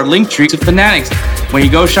see our link tree to Fanatics. When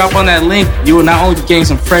you go shop on that link, you will not only be getting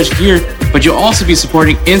some fresh gear, but you'll also be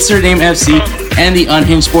supporting Insert Name FC and the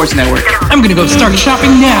Unhinged Sports Network. I'm gonna go start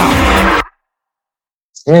shopping now.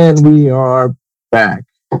 And we are back.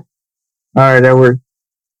 All right, there were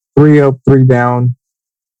 3 up, 3 down.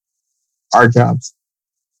 Our jobs.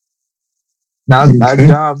 Not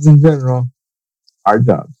jobs in general. Our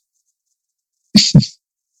jobs.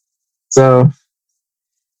 So,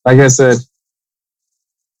 like I said,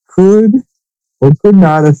 could or could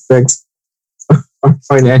not affect our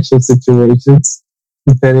financial situations,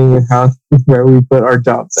 depending on where we put our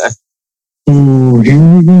jobs at. Oh,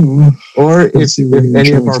 here we go. Or if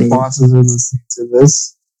any of our bosses are listening to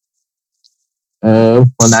this. Well,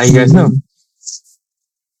 now you guys know.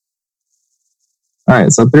 All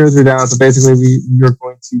right, so 3 or 3 down. So basically, we are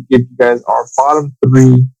going to give you guys our bottom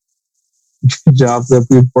 3 jobs that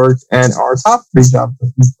we've worked and our top 3 jobs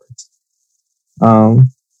that we've worked.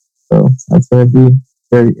 So that's going to be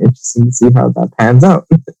very interesting to see how that pans out.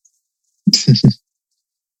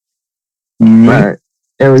 All right,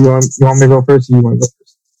 there we go. You want me to go first, or you want to go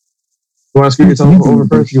first? You want to screw yourself over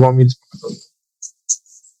first, or you want me to screw myself?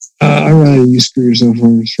 I'd rather you screw yourself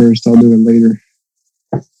over first. I'll do it later.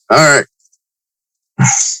 All right.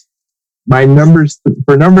 My numbers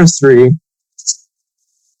for number 3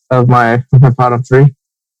 of my bottom 3,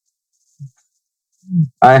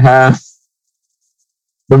 I have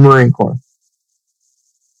the Marine Corps.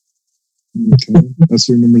 Okay, that's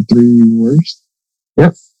your number 3 worst.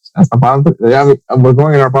 Yep, that's my bottom 3. I mean, we're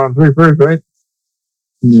going in our bottom 3 first, right?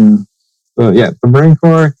 Yeah. So yeah, the Marine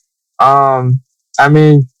Corps. I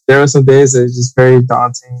mean, there are some days that it's just very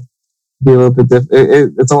daunting. Be a little bit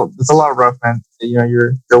different. It's a lot of rough, man. You know,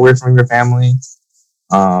 you're away from your family,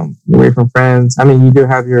 you're away from friends. I mean, you do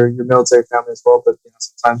have your military family as well, but you know,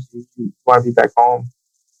 sometimes you want to be back home.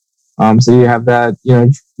 So you have that. You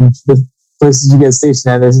know, the places you get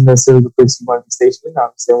stationed at isn't necessarily the place you want to be stationed in.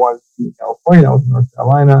 Obviously, I wanted to be in California. I was in North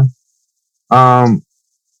Carolina.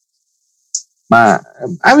 My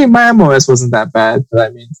MOS wasn't that bad, but I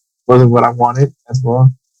mean, it wasn't what I wanted as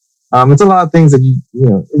well. It's a lot of things that you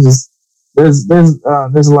know. It's just there's a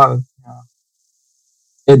lot of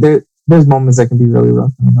there's moments that can be really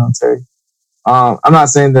rough in the military. I'm not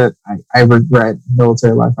saying that I regret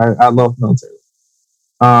military life. I love military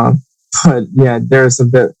life. But yeah, there's a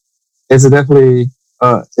bit. It's definitely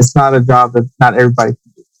it's not a job that not everybody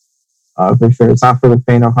can do. For sure, it's not for the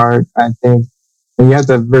faint of heart. I think, and you have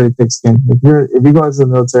to have very thick skin. If you go into the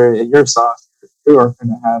military and you're soft, you are going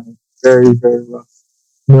to have a very, very rough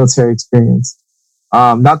military experience.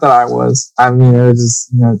 Not that I was. I mean, it was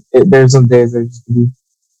just, you know, there's some days that are just gonna be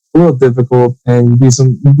a little difficult, and you do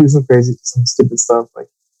some crazy, some stupid stuff, like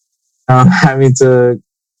having to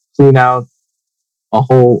clean out a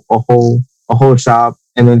whole shop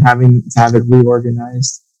and then having to have it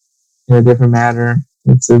reorganized in a different manner.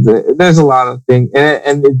 There's a lot of things,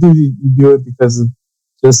 and you do it because of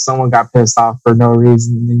just someone got pissed off for no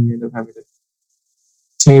reason, and then you end up having to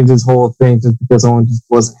change this whole thing just because someone just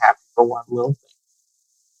wasn't happy for one little thing.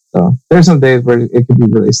 So there's some days where it could be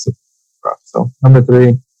really stupid rough. So number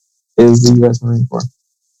 3 is the U.S. Marine Corps.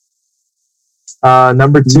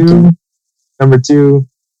 Number two, I'm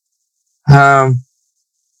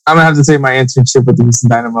gonna have to say my internship with the Houston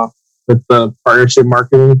Dynamo with the partnership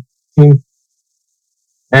marketing team.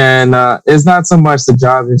 And it's not so much the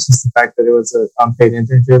job; it's just the fact that it was an unpaid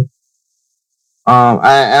internship.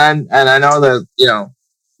 And I know that, you know,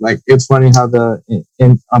 like, it's funny how the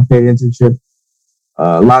unpaid internship.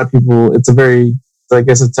 A lot of people, it's a very, I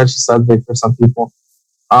guess, a touchy subject for some people.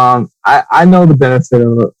 I know the benefit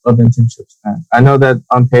of internships, man. I know that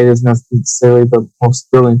unpaid isn't necessarily the most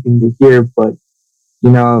thrilling thing to hear, but, you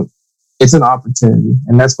know, it's an opportunity.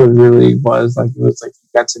 And that's what it really was. Like, it was like you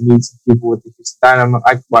got to meet some people with the Houston Dynamo.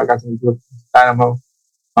 I got to meet people with the Houston Dynamo.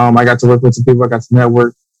 I got to work with some people. I got to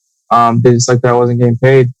network. They just like that I wasn't getting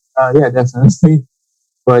paid. Yeah, definitely.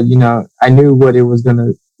 But, you know, I knew what it was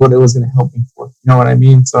gonna help me for. You know what I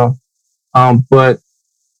mean? So, but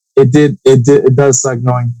it does suck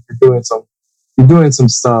knowing you're doing some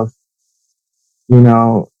stuff, you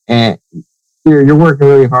know, and you're working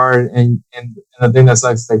really hard, and the thing that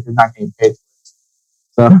sucks is that you're not getting paid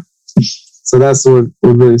for it. So that's what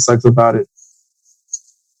really sucks about it.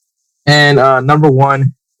 And number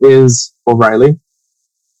 1 is O'Reilly.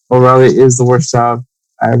 O'Reilly is the worst job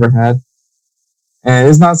I ever had. And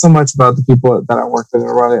it's not so much about the people that I worked with at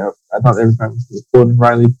O'Reilly. I thought everybody was cool in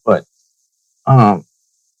O'Reilly, but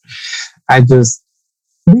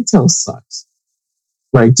retail sucks.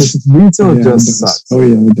 Like, just retail just sucks. Oh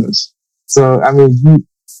yeah, it does. So I mean,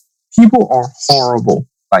 people are horrible.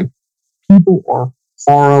 Like, people are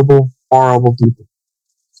horrible people.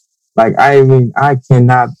 Like, I mean, it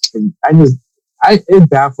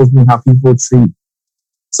baffles me how people treat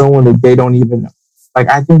someone that they don't even know. Like,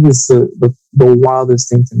 I think it's the wildest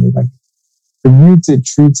thing to me. Like, for you to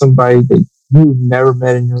treat somebody that you've never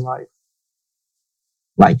met in your life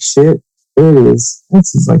like shit, this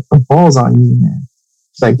is like the balls on you, man.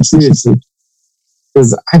 Like, seriously.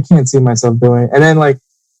 Because I can't see myself doing it. And then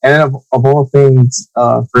of all things,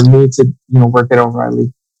 for me to, work at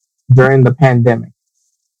O'Reilly during the pandemic,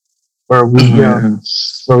 where we had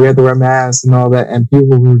to wear masks and all that, and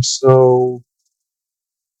people were so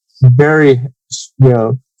very,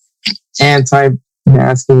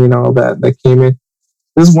 anti-masking and all that came in.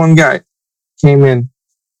 This one guy came in,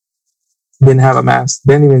 didn't have a mask,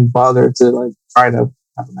 didn't even bother to like try to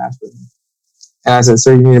have a mask with me. And I said,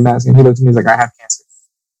 "Sir, you need a mask." And he looked at me, he's like, "I have cancer."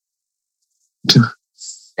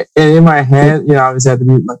 And in my head, obviously I had to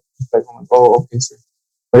be like, I'm like, "Oh, okay, sir."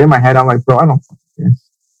 But in my head, I'm like, "Bro, I don't fucking care."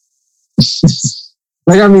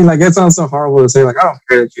 Like, I mean, like, it sounds so horrible to say, like, I don't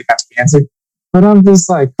care that you have cancer. But I'm just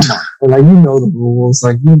like, come on. Like, the rules.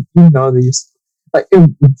 Like, you know that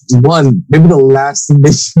maybe the last thing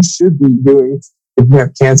that you should be doing if you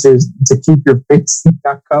have cancer is to keep your face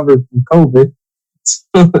not covered from COVID. So,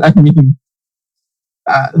 I mean,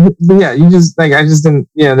 you just, like, I just didn't,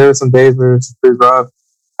 there were some days where it was pretty rough.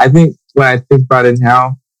 I think when I think about it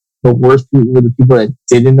now, the worst people were the people that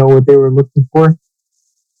didn't know what they were looking for.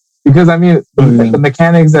 Because, I mean, the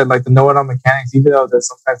mechanics that, like, the know-it-all mechanics, even though that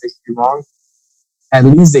sometimes they could be wrong, at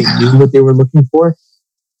least they knew what they were looking for.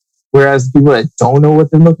 Whereas the people that don't know what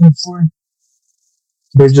they're looking for,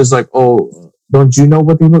 they're just like, "Oh, don't you know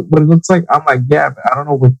what it looks like?" I'm like, "Yeah, but I don't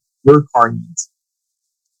know what your car needs."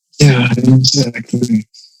 Yeah, exactly.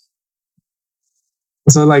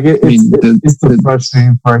 So, like, it's the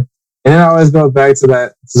frustrating part. And then I always go back to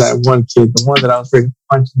that one kid, the one that I was ready to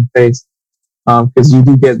punch in the face. Because you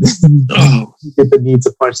do get the need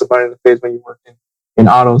to punch somebody in the face when you work in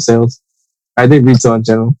auto sales. I think retail in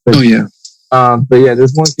general. But, but yeah,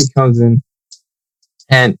 this one kid comes in,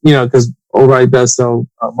 and because O'Reilly does sell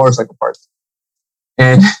motorcycle parts,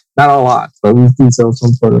 and not a lot, but we do sell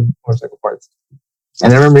some sort of motorcycle parts.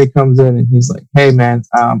 And I remember he comes in and he's like, "Hey man,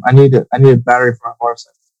 I need a battery for my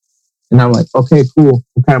motorcycle." And I'm like, "Okay, cool.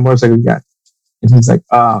 What kind of motorcycle you got?" And he's like,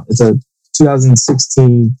 "It's a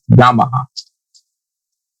 2016 Yamaha."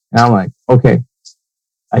 And I'm like, "Okay,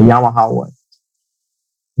 a Yamaha what?"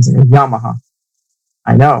 He's like, "A Yamaha."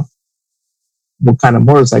 I know. What kind of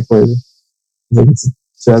motorcycle is it? He's like, "It's a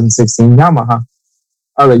 2016 Yamaha."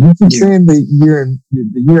 I was like, "You keep saying the year and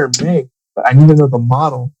make, but I need to know the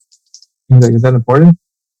model." He's like, "Is that important?"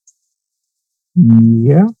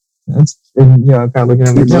 Yeah. That's, kind of looking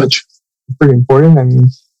at it. It's pretty important. I mean,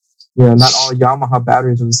 not all Yamaha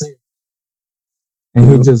batteries are the same. And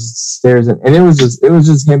he just stares at, and it was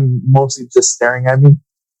just him mostly just staring at me,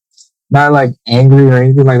 not like angry or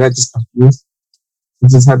anything like that, just confused. He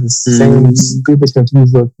just had the same stupid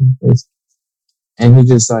confused look in his face, and he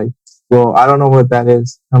just like, "Well, I don't know what that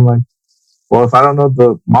is." I'm like, "Well, if I don't know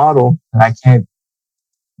the model, then I can't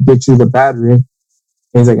get you the battery." And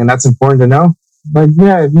he's like, "And that's important to know?" I'm like,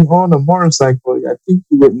 "Yeah, if you own a motorcycle, I think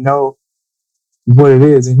you would know what it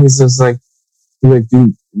is." And he's just like,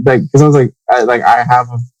 "Dude." Like, because I was like, I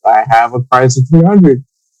have a price of $300.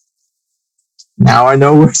 Now I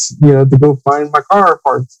know where to go find my car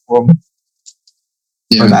parts from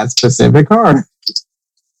for that specific car.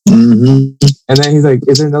 And then he's like,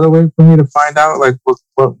 "Is there another way for me to find out like what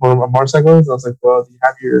a motorcycle is?" I was like, "Well, do you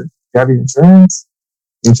have your insurance?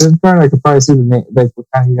 Insurance card? I could probably see the name, like what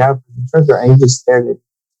kind you have for the insurance card." And he just stared at me.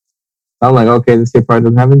 I'm like, "Okay, this kid probably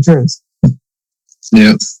doesn't have insurance."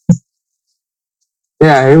 Yeah.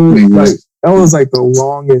 Yeah, it was like the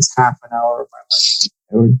longest half an hour of my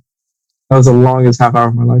life. That was the longest half hour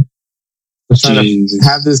of my life. I was trying to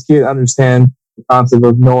have this kid understand the concept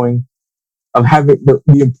of having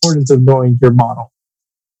the importance of knowing your model.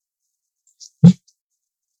 It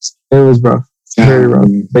was rough, very rough.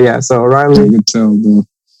 But yeah, so O'Reilly, you can tell, bro.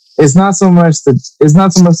 It's not so much the job. It's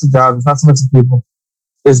not so much the people.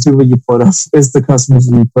 It's people you put up. It's the customers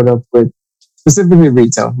you put up with. Specifically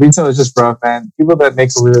retail. Retail is just rough, man. People that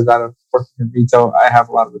make careers out of working in retail, I have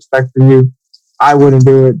a lot of respect for you. I wouldn't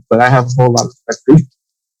do it, but I have a whole lot of respect for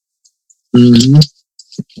you.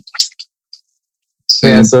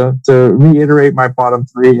 Yeah, so to reiterate, my bottom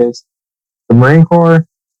three is the Marine Corps,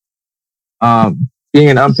 being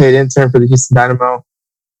an unpaid intern for the Houston Dynamo,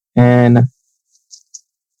 and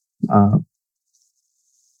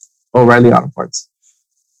O'Reilly Auto Parts.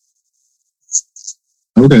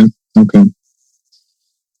 Okay.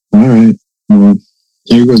 All right. Well,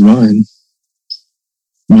 here goes mine.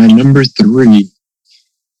 My number three.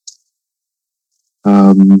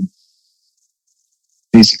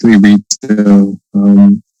 Basically retail.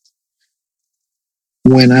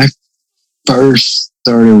 When I first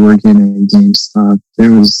started working at GameStop, it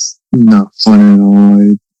was not fun at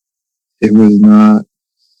all. It was not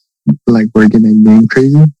like working at Game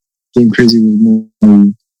Crazy. Game Crazy was more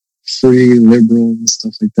free, liberal, and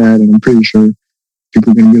stuff like that. And I'm pretty sure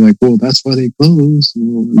people are going to be like, well, that's why they closed.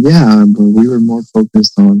 Well, yeah, but we were more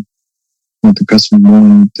focused on what the customer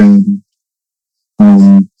wanted than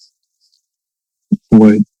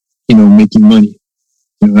what, making money.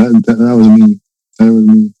 That was me. That was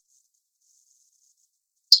me.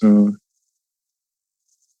 So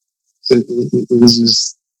it was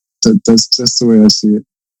just, that's the way I see it.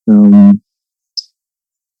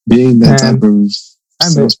 Being that type of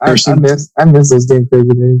salesperson. I miss those Game Crazy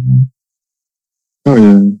days, man. Oh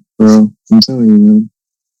yeah, bro. I'm telling you, man.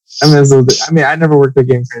 I miss those. I mean, I never worked at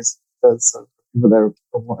Game Crazy. That's people that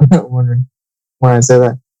are wondering why I say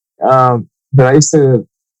that. But I used to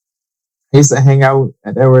hang out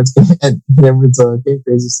at Edwards Game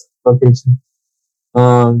Crazy location.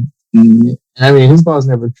 And I mean, his boss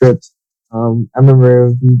never tripped. I remember it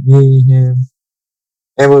would be me, him.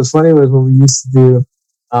 And what was funny was when we used to do,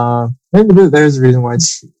 maybe there's a reason why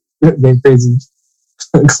Game Crazy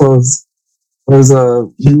closed. Was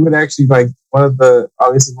we would actually like one of the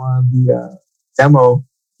demo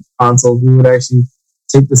consoles. We would actually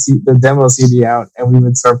take the demo CD out, and we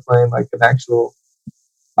would start playing like an actual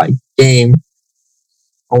like game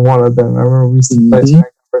on one of them. I remember we used to play SmackDown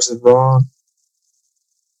vs. Raw.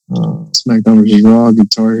 SmackDown vs. Raw,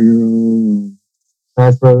 Guitar Hero,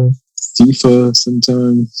 Smash Brothers, FIFA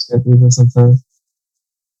sometimes. Yeah, FIFA sometimes.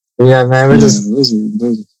 But yeah, man, those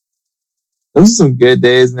are some good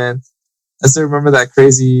days, man. I still remember that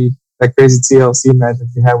crazy TLC match that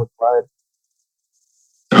you had with Clyde.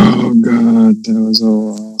 Oh God, that was so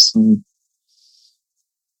awesome.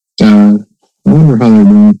 I wonder how they're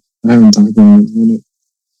doing. I haven't talked to them in a minute.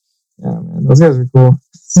 Yeah, man, those guys were cool.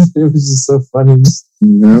 It was just so funny.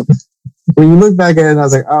 Yep. When you look back at it, I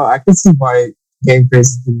was like, oh, I can see why Game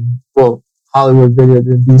Crazy Hollywood Video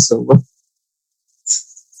didn't do so well.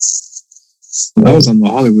 That was on the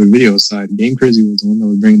Hollywood Video side. Game Crazy was the one that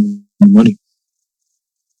was bringing the money.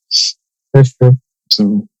 That's true.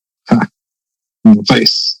 So, in the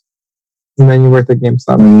face. And then you worked at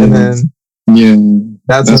GameStop, and then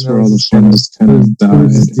that's where all the fun just kind of died. It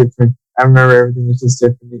was just different. I remember everything was just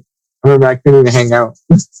different. I remember I couldn't even hang out.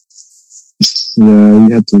 Yeah, you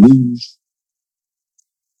had to leave.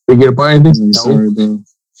 We get a buy anything? No. Sorry, bro.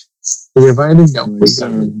 We get a buy anything? No. Like,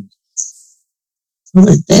 sorry. I was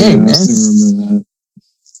like, dang, man. I still remember that.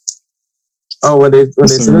 Oh, when they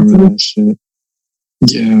said that shit.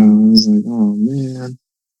 Yeah, I was like, oh man.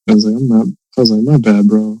 I was like, my bad,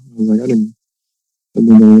 bro. I was like, I didn't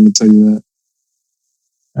know I was gonna tell you that.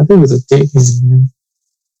 I think it was a dick, man.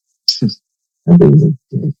 I think it was a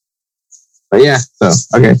dick. But yeah, so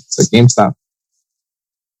GameStop.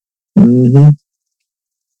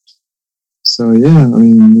 So yeah, I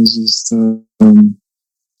mean, it's just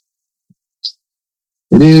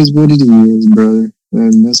it is what it is, brother.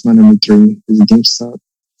 And that's my number 3 is GameStop.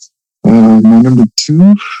 My number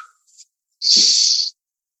 2,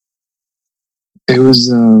 it was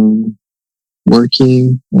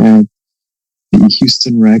working at the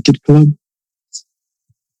Houston Racquet Club.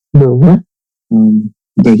 The what?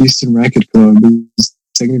 The Houston Racquet Club is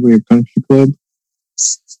technically a country club,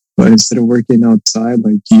 but instead of working outside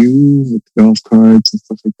like you with golf carts and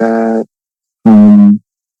stuff like that,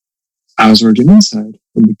 I was working inside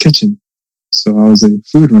in the kitchen. So I was a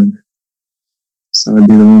food runner. So I'd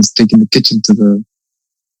be the ones taking the kitchen to the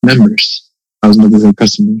members. I was about to say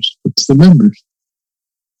customers, but to the members.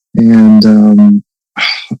 And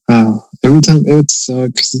every time it would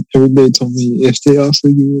suck because everybody told me if they offer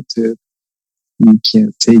you a tip, you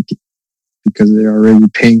can't take it because they're already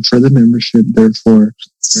paying for the membership. Therefore,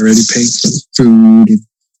 they're already paying for the food and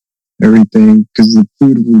everything because the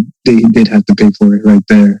food they did have to pay for it right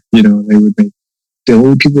there. You know, they would make the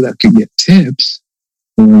only people that could get tips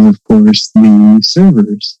were, of course, the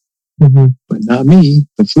servers, but not me,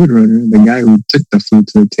 the food runner, the guy who took the food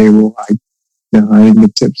to the table. I didn't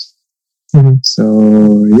get tips.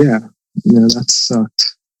 So yeah, that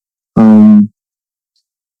sucked.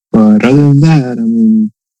 But other than that, I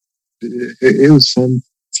mean, it was fun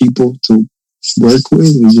people to work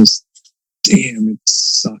with. It just, damn, it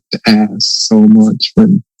sucked ass so much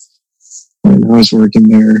when I was working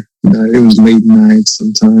there. It was late nights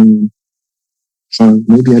sometimes.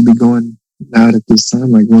 Maybe I'd be going out at this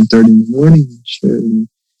time, like 1:30 in the morning and shit. And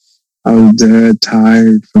I was dead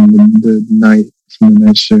tired from the night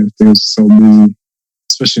shift. It was so busy,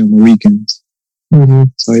 especially on the weekends. Mm-hmm.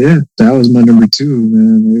 So yeah, that was my number 2,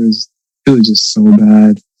 man. It was just so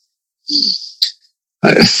bad.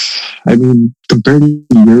 I mean, compared to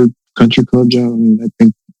your country club job, I mean, I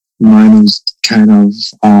think mine was kind of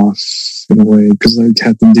off in a way because I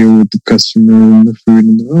had to deal with the customer and the food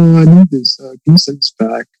and I need this. Can you send this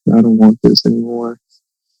back? I don't want this anymore.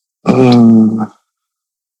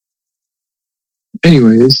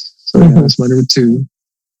 Anyways, so yeah, that's my number 2.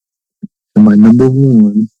 And my number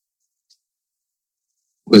 1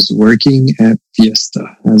 was working at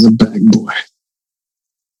Fiesta as a bag boy.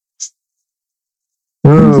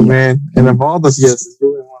 Oh, man. And of all the Fiestas, you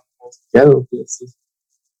really want the most ghetto Fiestas.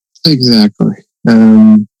 Exactly. That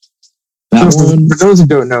one. For those who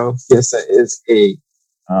don't know, Fiesta is a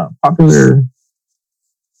popular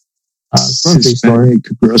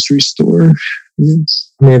grocery store.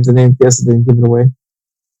 Yes. I mean, if the name Fiesta didn't give it away.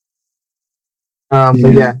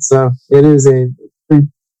 But yeah, so it is a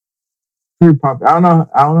pretty popular. I don't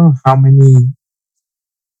know how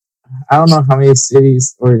many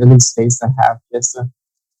cities or at least states that have Fiesta.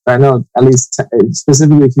 But I know at least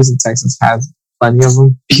specifically Houston, Texas has plenty of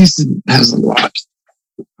them. Houston has a lot.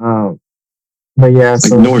 But yeah,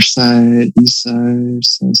 like North Side, East Side,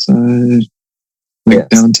 South Side,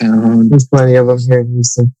 downtown. There's plenty of them here in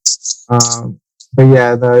Houston. But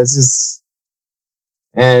yeah, no, it's just,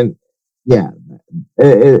 and yeah,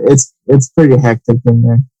 it's pretty hectic in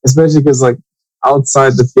there, especially because like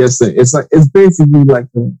outside the Fiesta, it's basically like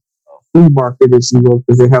the flea market, if you will,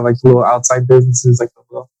 because they have like little outside businesses, like the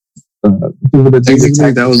little people that do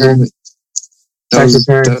the tax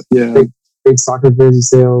returns, big soccer jersey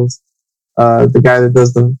sales. The guy that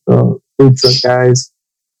does the food truck guys.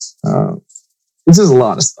 It's just a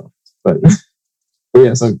lot of stuff. But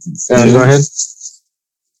yeah, so go ahead.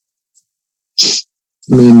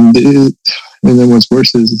 I mean, and then what's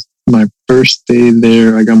worse is my first day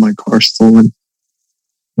there, I got my car stolen.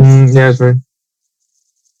 Yeah, that's right.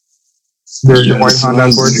 The white Honda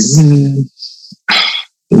Accord.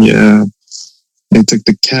 Yeah. They took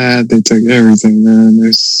the cat, they took everything, man. It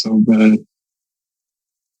was so bad.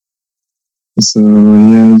 So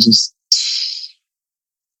yeah, it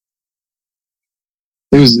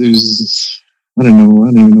was I don't know.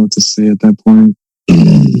 I don't even know what to say at that point.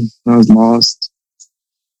 I was lost.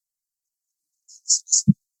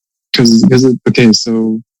 Okay,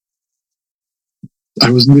 so I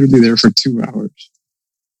was literally there for 2 hours.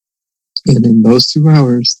 And in those 2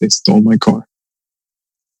 hours, they stole my car.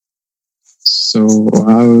 So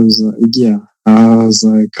I was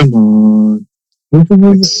like, come on. Which one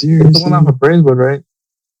was it? Seriously? It's the one off of Braeswood, right?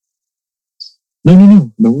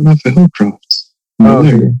 No. The one off of Hillcroft. Oh,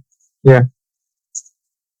 okay. Yeah.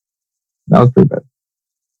 That was pretty bad.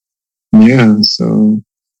 Yeah, so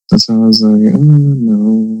that's how I was like, oh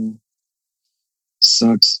no.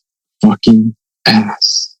 Sucks fucking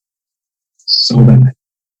ass. So bad.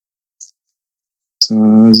 So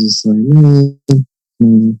I was just like,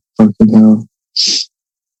 fucking hell.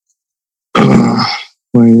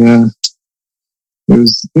 Well, yeah. It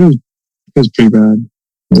was pretty bad.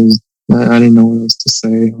 I didn't know what else to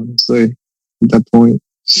say, honestly, at that point.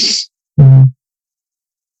 Mm-hmm.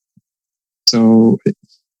 So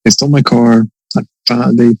they stole my car.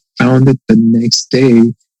 They found it the next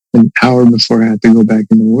day, an hour before I had to go back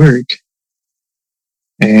into work.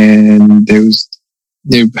 And they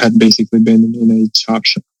had basically been in a chop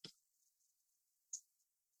shop.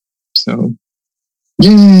 So,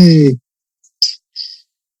 yay!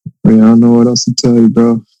 I mean, I don't know what else to tell you,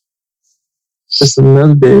 bro. Just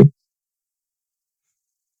another day.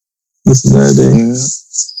 Yeah.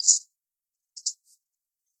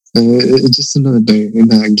 It's just another day in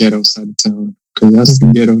that ghetto side of town. Because that's the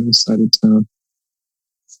ghetto side of town.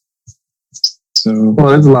 So, well,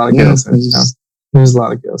 there's a lot of ghetto side of town. There's a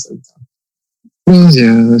lot of ghetto side of town. Well,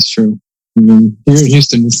 yeah, that's true. I mean, here in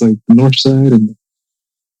Houston, it's like the north side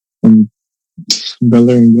and Bel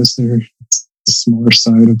Air, I guess they're the smaller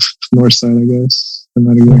side of north side, I guess. I'm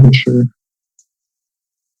not exactly sure.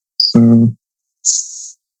 So,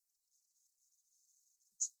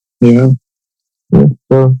 yeah.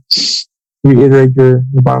 So, reiterate your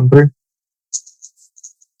bottom 3.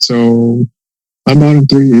 So, my bottom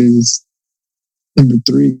 3 is number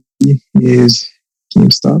 3 is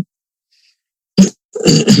GameStop.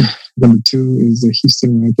 Number 2 is the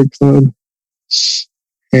Houston Rocket Club.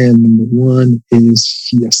 And number 1 is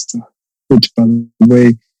Fiesta, which, by the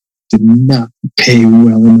way, did not pay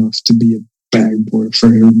well enough to be a bag boy for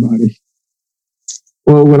everybody.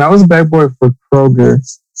 Well, when I was a bag boy for Kroger,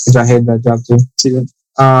 which I hated that job too. See that?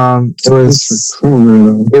 It was for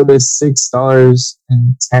Kroger, though. It was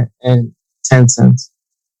 $6.10.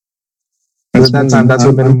 At that time, that's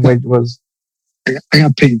what minimum wage was. I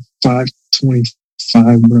got paid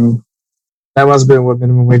 $5.25, bro. That must have been what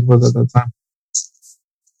minimum wage was at that time.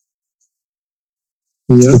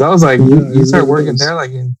 Yeah, that was like you started working there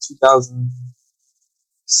like in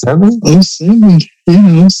 2007. 07,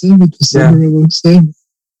 yeah, 07, December of 07.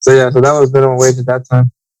 So that was minimum wage at that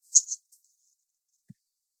time.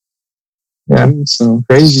 Yeah, so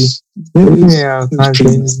crazy. Yeah, time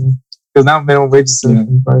changes. Because now minimum wage is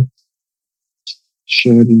 $7.25.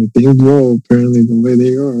 Shit, and if things roll apparently the way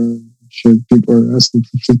they are, shit, people are asking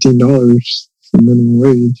for $15 for minimum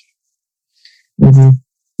wage. Mm-hmm.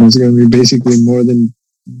 It's going to be basically more than.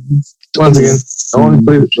 Once again, the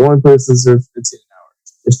only place that deserve 15 an hour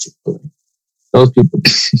is Chick-fil-A. Those people,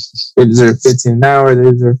 they deserve 15 an hour.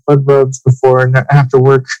 They deserve foot rubs before and after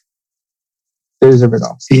work. They deserve it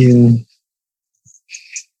all. Yeah.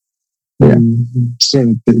 I'm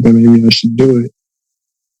starting to think that maybe I should do it.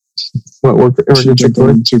 What, work at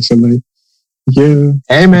Chick-fil-A? Yeah.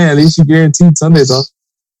 Hey, man, at least you guaranteed Sundays off.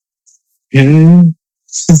 Yeah.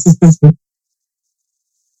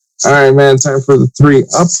 All right, man. Time for the 3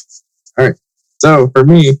 up. All right. So for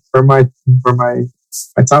me, for my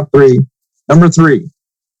top 3, number 3,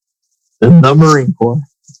 the Marine Corps.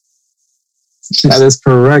 That is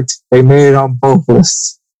correct. They made it on both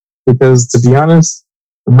lists because, to be honest,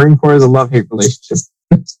 the Marine Corps is a love-hate relationship.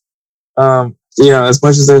 As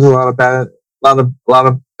much as there's a lot of bad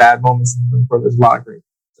moments in the Marine Corps, there's a lot of great.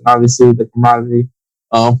 And obviously, the camaraderie.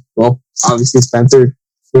 Obviously Spencer,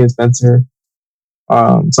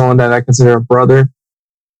 someone that I consider a brother.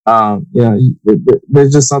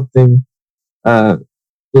 There's just something.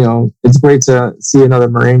 It's great to see another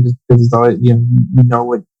Marine just because it's always you know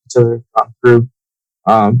what each other gone through.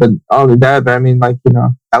 But all of that, I mean, that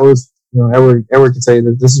was Edward can tell you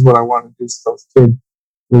that this is what I wanted to do since I was a kid.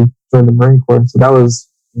 We joined the Marine Corps, so that was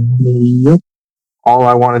all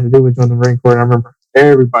I wanted to do was join the Marine Corps. And I remember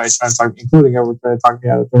everybody trying to talk, including Edward, trying to talk me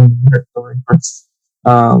out of joining the Marine Corps.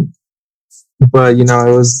 But it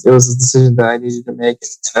was a decision that I needed to make,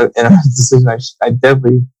 and a decision I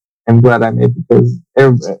definitely am glad I made because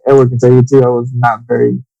Edward can tell you too. I was not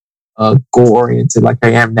very goal oriented like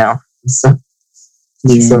I am now. So, I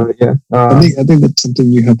think that's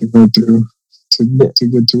something you have to go through to get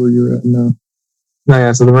to where you're at now.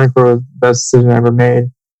 So the Marine Corps was the best decision I ever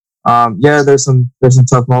made. There's some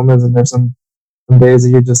tough moments, and there's some days that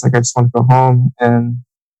you're just like, I just want to go home, and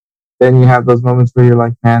then you have those moments where you're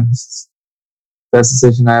like, man, this is the best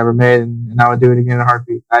decision I ever made, and I would do it again in a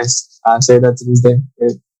heartbeat. I say that to this day.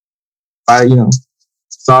 If I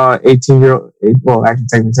saw 18-year-old, well, actually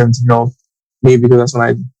technically 17-year-old me, because that's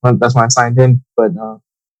when I signed in, but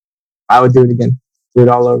I would do it again, do it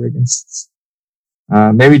all over again.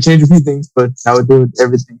 Maybe change a few things, but I would do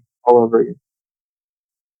everything all over again.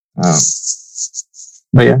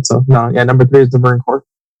 Number 3 is the Marine Corps.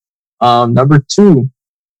 Number 2,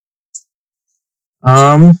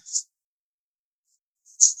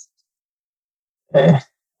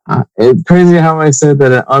 it's crazy how I said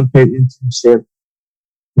that an unpaid internship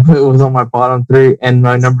was on my bottom 3, and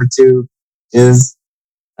my number 2 is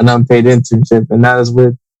an unpaid internship, and that is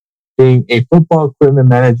with being a football equipment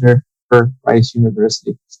manager for Rice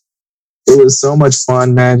University. It was so much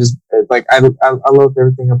fun, man. Just like I loved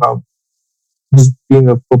everything about just being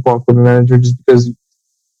a football equipment manager, just because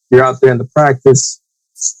you're out there in the practice,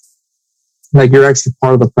 like you're actually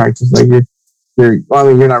part of the practice. Like you're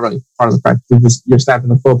not really part of the practice. You're snapping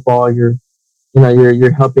the football. You're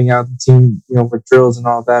helping out the team, with drills and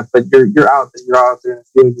all that. But you're out there. You're out there in the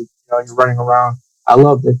field. You're running around. I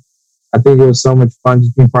loved it. I think it was so much fun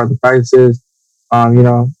just being part of the practices.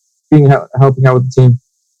 Helping out with the team.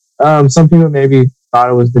 Some people maybe thought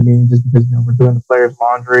it was demeaning just because we're doing the players'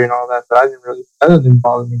 laundry and all that, but that didn't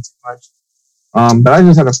bother me too much. But I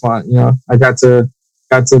just had a fun. I got to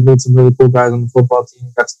meet some really cool guys on the football team.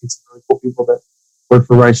 Got to meet some really cool people that work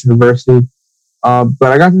for Rice University. But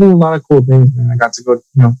I got to do a lot of cool things, man. I got to go,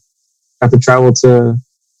 got to travel to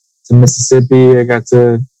Mississippi. I got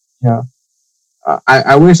to,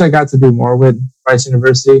 I wish I got to do more with Rice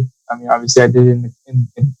University. I mean, obviously I did in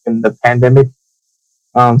the pandemic.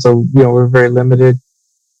 So, we're very limited,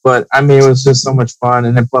 but I mean, it was just so much fun.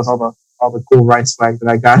 And then plus all the cool Rice swag that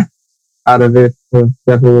I got out of it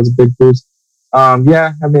definitely was a big boost.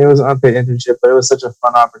 Yeah, I mean, it was an unpaid internship, but it was such a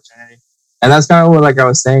fun opportunity. And that's kind of what, like I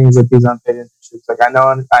was saying, with these unpaid internships. Like,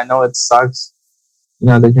 I know it sucks,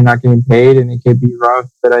 that you're not getting paid, and it can be rough.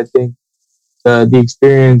 But I think the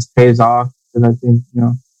experience pays off, and I think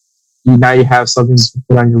now you have something to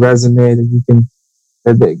put on your resume that you can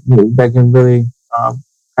that can really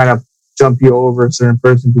kind of jump you over a certain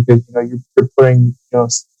person, because you're putting you're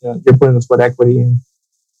putting the sweat equity in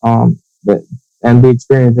and the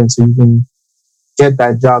experience in, so you can get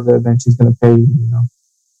that job that eventually is going to pay you.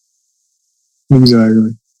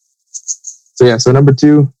 Exactly. So yeah, so number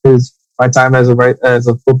 2 is my time as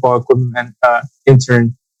a football equipment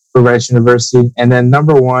intern for Rice University, and then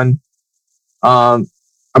number 1, I'm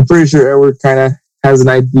pretty sure Edward kind of has an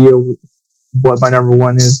idea of what my number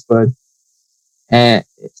 1 is, but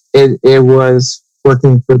it was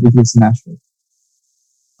working for the Houston Nationals.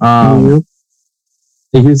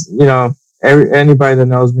 Anybody that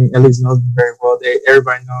knows me, at least knows me very well,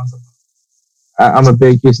 everybody knows I'm a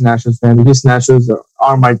big Houston Nationals fan. The Houston Nationals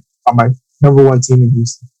are my number 1 team in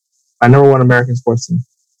Houston, my number 1 American sports team.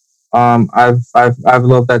 I've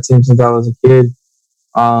loved that team since I was a kid.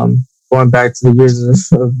 Going back to the years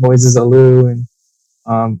of Moises Alou and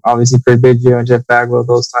obviously Craig Biggio and Jeff Bagwell,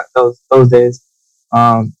 those days.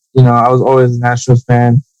 I was always a Nationals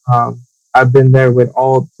fan. I've been there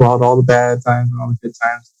throughout all the bad times and all the good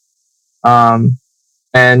times.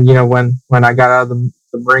 And when I got out of the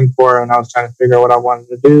Marine Corps and I was trying to figure out what I wanted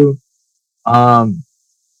to do,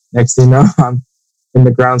 next thing you know, I'm in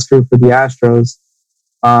the grounds crew for the Astros,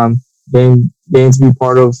 getting to be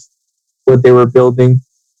part of what they were building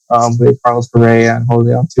with Carlos Correa and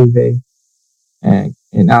Jose Altuve and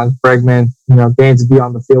Alex Bregman. Getting to be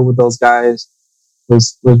on the field with those guys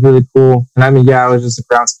was really cool. And I mean, I was just a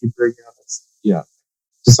groundskeeper.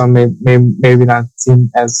 Just some maybe not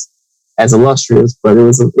seen as illustrious, but it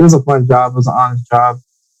was a fun job. It was an honest job,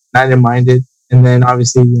 and I didn't mind it. And then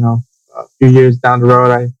obviously, a few years down the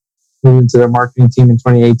road, I moved into the marketing team in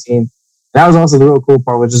 2018. And that was also the real cool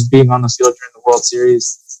part, was just being on the field during the World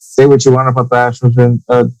Series. Say what you want about the Astros during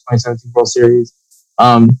the 2017 World Series.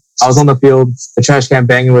 I was on the field. The trash can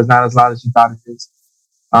banging was not as loud as you thought it is.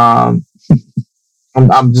 I'm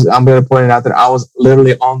going to point it out that I was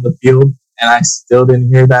literally on the field, and I still didn't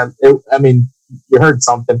hear that. You heard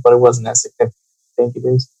something, but it wasn't as significant as I think it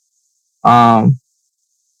is.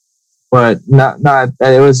 But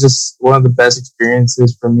it was just one of the best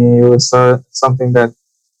experiences for me. It was something that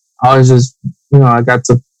I was just, I got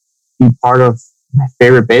to be part of my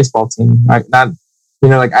favorite baseball team. I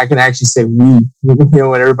can actually say we,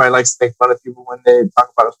 when everybody likes to make fun of people when they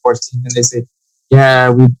talk about a sports team and they say, yeah,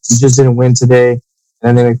 we just didn't win today.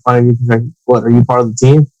 And then they make fun of you because, like, what, are you part of the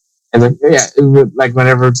team? And like, yeah, like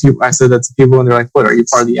whenever I said that to people and they're like, what, are you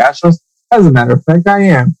part of the Astros? As a matter of fact, I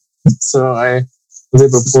am. So I was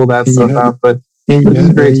able to pull that stuff out. But it was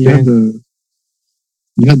a great experience.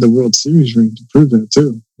 You had the World Series ring to prove that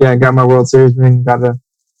too. Yeah, I got my World Series ring, got an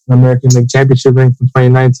American League Championship ring from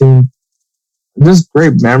 2019. Just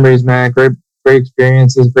great memories, man. Great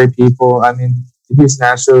experiences, great people. I mean, the Houston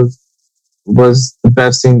Astros was the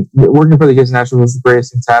best thing. Working for the Houston Astros was the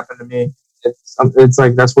greatest thing to happen to me. It's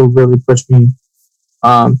like that's what really pushed me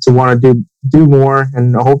to want to do more,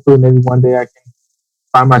 and hopefully maybe one day I can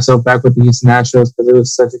find myself back with the Houston Astros, because it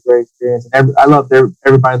was such a great experience. And I loved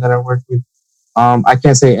everybody that I worked with. I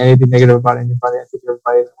can't say anything negative about anybody. I think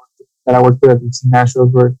everybody that I worked with at the Houston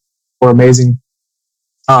Astros were amazing.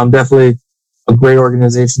 Definitely a great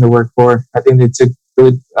organization to work for. I think they took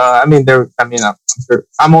really. I'm sure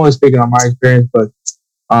I'm always speaking on my experience, but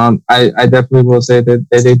I definitely will say that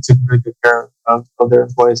they took really good care of their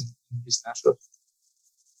employees in the Houston Astros.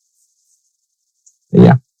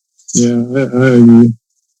 Yeah. Yeah, I agree.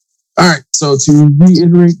 All right. So to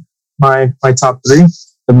reiterate my top 3,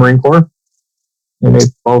 the Marine Corps. They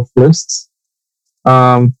made both lists.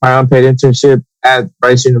 My unpaid internship at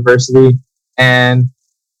Rice University and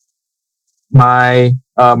my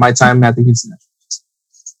time at the Houston Nationals.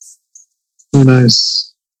 Oh,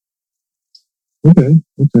 nice. Okay.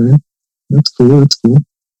 That's cool.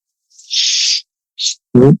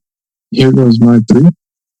 Well, here goes my 3.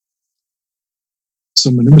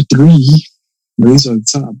 So my number 3, these are the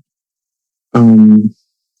top.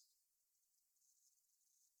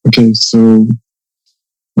 Okay, so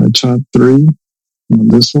my top 3 on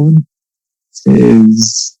this one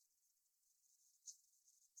is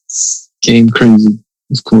Game Crazy,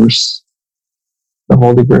 of course. The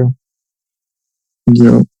Holy Grail.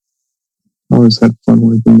 Yep. Always had fun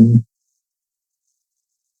working there.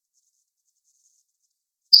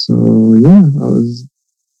 So yeah,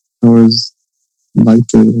 I always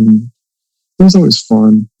liked it, and it was always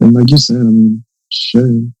fun. And like you said, I mean, shit,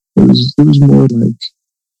 it was more like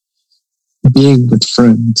being with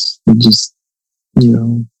friends and just, you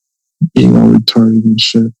know, being all retarded and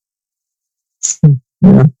shit.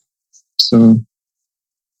 Yeah. So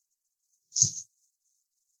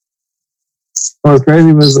what's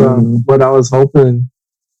crazy was what I was hoping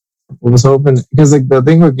because like the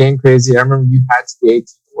thing with Game Crazy, I remember you had to be 18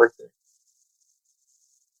 to work there.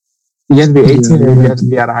 You had to be 18 or you had to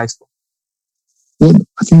be out of high school. Well,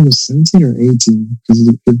 I think it was 17 or 18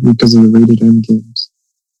 because of the rated M games.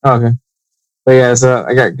 Oh, okay. But yeah, so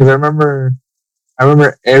because I remember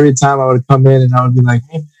every time I would come in and I would be like,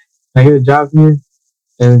 "Hey, man, can I get a job here?"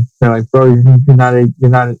 And they're like, "Bro, you're not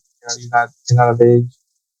of age."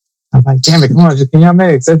 I'm like, "Damn it, come on, just can y'all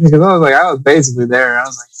make exceptions?" Because I was basically there. I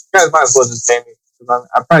was like, "You guys might as well just pay me."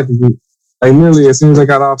 I practically, like, literally, as soon as I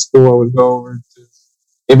got off school, I would go over to.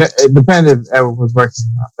 It depended if everyone was working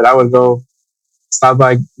or not, but I would go stop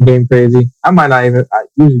by Game Crazy. I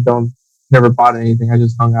usually never bought anything. I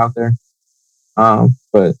just hung out there.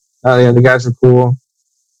 But yeah, the guys were cool.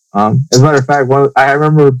 As a matter of fact, I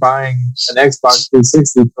remember buying an Xbox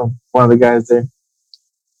 360 from one of the guys there.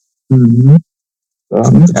 Mm-hmm.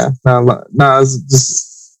 Yeah,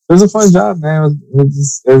 it was a fun job, man. It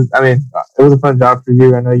was a fun job for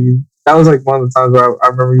you. I know you. That was like one of the times where I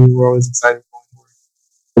remember you were always excited going to work.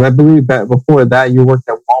 But I believe that before that you worked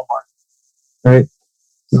at Walmart, right?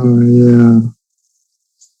 Oh yeah,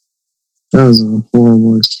 that was a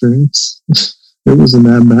horrible experience. It wasn't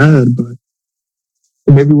that bad, but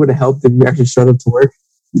maybe it would have helped if you actually showed up to work.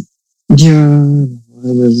 Yeah, I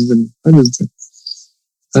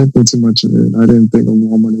didn't think too much of it. I didn't think of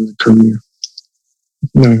Walmart as a career.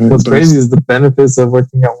 What's crazy is the benefits of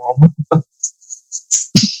working at Walmart.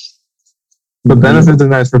 The benefits are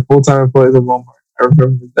nice for full-time employees at Walmart. I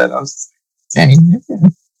remember that. I was like, dang,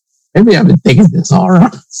 maybe I've been thinking this all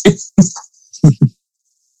wrong.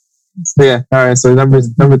 So yeah, all right. So number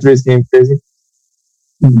 3 is Game Crazy.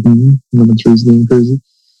 Mm-hmm. Number 3 is Game Crazy.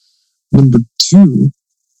 Number 2,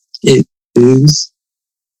 it is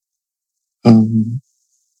oh,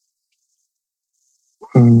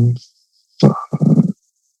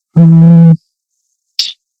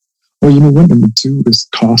 you know what? Number 2 is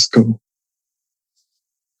Costco.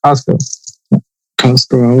 Costco.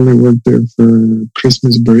 I only worked there for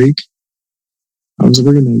Christmas break. I was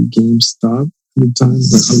working at GameStop at the time,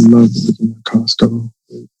 but I loved working at Costco.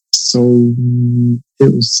 So it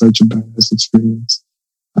was such a badass experience.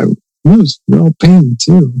 It was well paying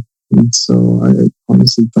too. And so I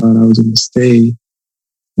honestly thought I was going to stay,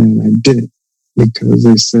 and I didn't, because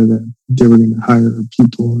they said that they were going to hire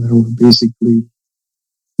people that were basically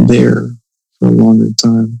there for a longer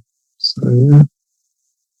time. So yeah,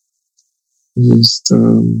 just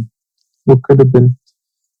what could have been.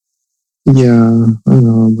 Yeah, I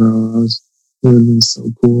know, bro. It would have been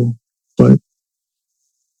so cool, but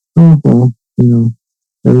oh well, you know,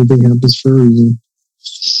 everything happens for a reason.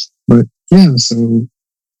 But yeah, so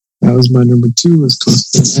that was my number 2 was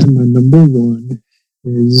Costco, and my number 1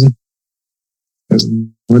 is, as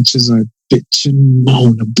much as I bitch and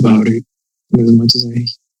moan about it, and as much as I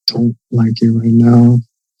don't like it right now,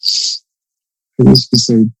 I just could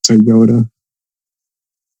say Toyota.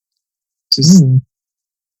 Just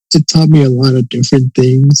it taught me a lot of different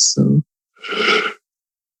things. So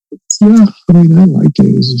yeah, I mean, I like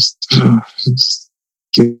it. It's just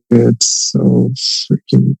gets so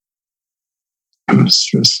freaking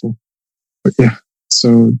stressful. But yeah,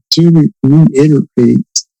 so to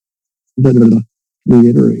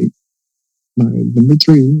reiterate, my number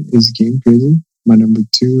 3 is Game Crazy. My number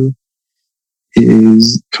 2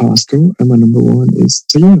 is Costco, and my number 1 is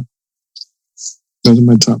Toyota. Those are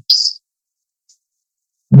my tops.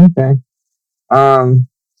 Okay. Yeah,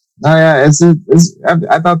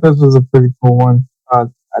 I thought this was a pretty cool one. I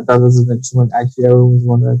thought this was an interesting one. Actually, I was the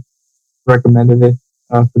one that recommended it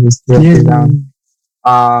for this to go down.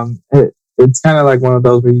 It's kind of like one of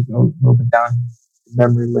those where you go a little bit down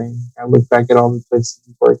memory lane and look back at all the places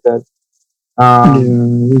you worked at. I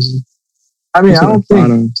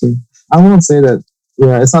won't say that.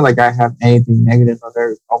 Yeah, it's not like I have anything negative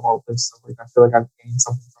about all this. Like, I feel like I've gained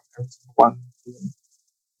something from every single one,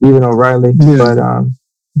 even O'Reilly. Yeah.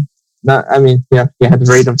 But you had to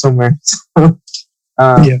rate them somewhere.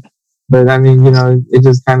 Yeah. But I mean, you know, it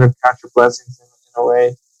just kind of counts your blessings in a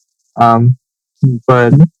way.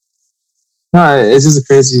 But no, it's just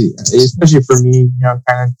crazy, especially for me, you know,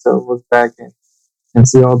 kind of to look back and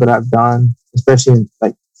see all that I've done, especially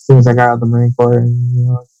like as soon as I got out of the Marine Corps and, you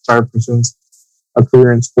know, started pursuing a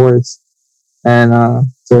career in sports, and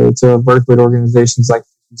to work with organizations like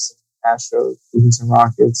the Houston Astros, the Houston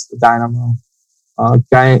Rockets, the Dynamo,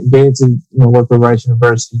 getting to work with Rice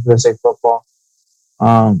University, USA football.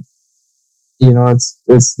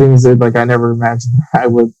 It's things that like I never imagined I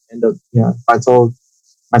would end up. If I told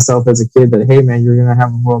myself as a kid that, hey man, you're gonna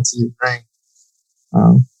have a World Series ring.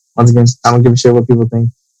 Once again, I don't give a shit what people think.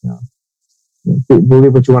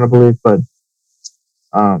 Believe what you want to believe, but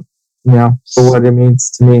for what it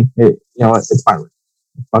means to me, it's fine.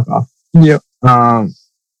 Fuck off. Yeah.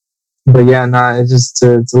 But yeah, it's just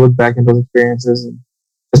to look back at those experiences, and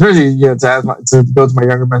especially to go to my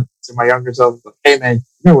younger self, like, hey man,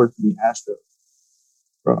 you're gonna work for the Astros,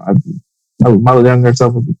 bro. My younger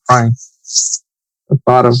self would be crying. The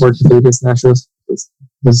thought of working for the Astros is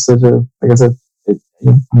such a, like I said,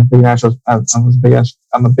 I'm a big Astros. I'm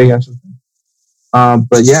a big Astros fan.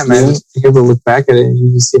 But yeah, man, just being able to look back at it and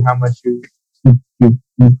you just see how much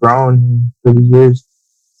you've grown through the years.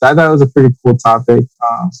 So I thought it was a pretty cool topic.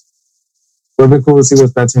 Would have been cool to see what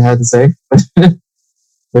Spencer had to say, but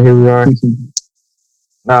here we are.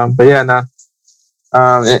 But yeah,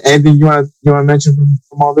 anything you want to mention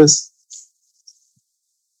from all this?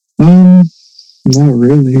 Not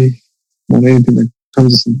really. Not anything that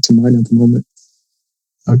comes to mind at the moment.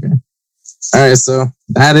 Okay. All right. So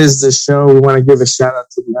that is the show. We want to give a shout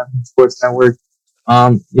out to the Unhinged Sports Network.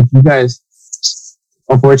 If you guys,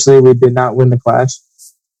 unfortunately, we did not win the Clash.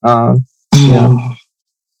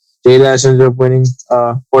 J-Dash ended up winning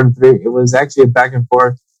 4-3. It was actually a back and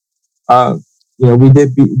forth. We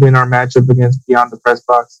did win our matchup against Beyond the Press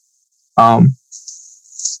Box. Beyond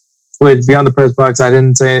the Press Box, I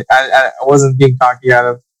didn't say I wasn't being cocky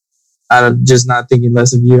out of just not thinking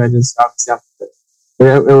less of you. I just obviously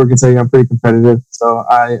everyone can tell you I'm pretty competitive, so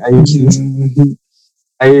I usually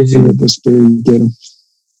get them.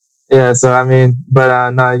 Yeah, so I mean,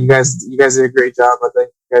 but no, you guys did a great job. I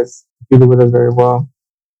think you guys competed with us very well.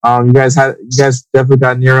 You guys definitely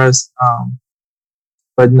got near us.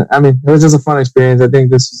 But I mean, it was just a fun experience. I think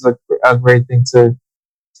this was a great thing to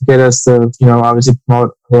get us to, obviously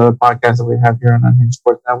promote the other podcasts that we have here on Unhinged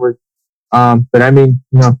Sports Network. But I mean,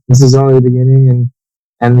 this is only the beginning,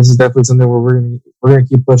 and this is definitely something where we're gonna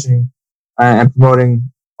keep pushing and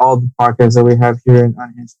promoting all the podcasts that we have here in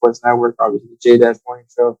Unhinged Sports Network. Obviously, the J-Dash Morning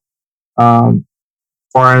Show,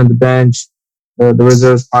 Far End of the Bench, the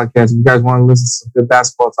Reserves podcast. If you guys want to listen to some good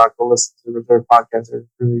basketball talk, go listen to the Reserve podcast. They're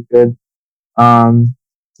really good.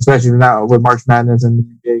 Especially now with March Madness and the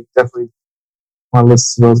NBA. Definitely want to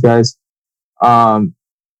listen to those guys.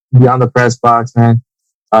 Beyond the Press Box, man.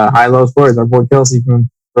 High Low Sports, our boy Kelsey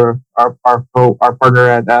for our partner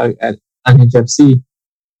at Unhinged FC.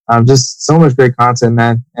 Just so much great content,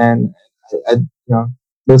 man. And I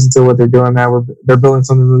listen to what they're doing, man. They're building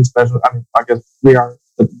something really special. I mean, I guess we are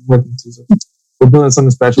with them too. So we're building something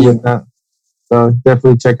special with them. So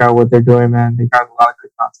definitely check out what they're doing, man. They got a lot of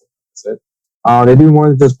great content. That's it. They do more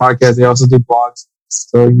than just podcasts. They also do blogs.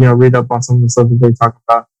 So, read up on some of the stuff that they talk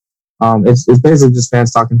about. It's basically just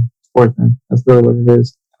fans talking sports, man. That's really what it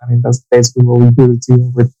is. I mean, that's basically what we do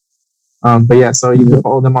too. But yeah, so you can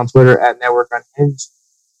follow them on Twitter at Network Unhinged.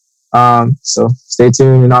 So stay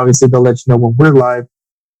tuned, and obviously they'll let you know when we're live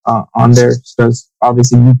on there, because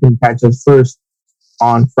obviously you can catch us first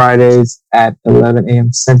on Fridays at 11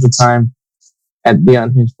 a.m. Central Time at the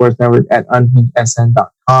Unhinged Sports Network at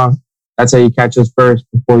unhingedsn.com. That's how you catch us first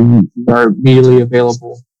before you are immediately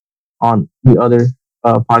available on the other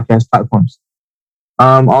podcast platforms.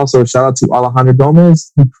 Also, shout out to Alejandra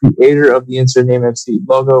Gomez, the creator of the Insert Name FC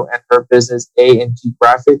logo and her business A&G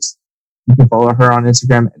Graphics. You can follow her on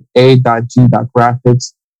Instagram at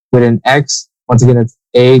a.g.graphics with an X. Once again, it's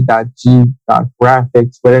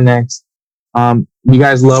a.g.graphics with an X. You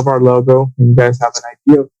guys love our logo, and you guys have an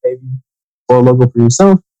idea of maybe for a logo for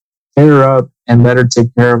yourself. Hit her up and let her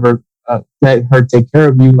take care of her. Let her take care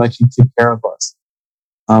of you like she took care of us.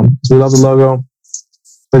 Because we love the logo.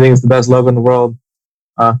 I think it's the best logo in the world.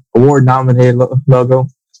 Award-nominated logo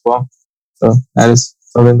as well. So that is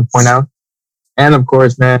something to point out. And of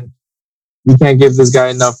course, man, we can't give this guy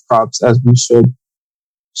enough props as we should.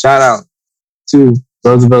 Shout out to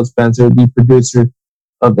Roosevelt Spencer, the producer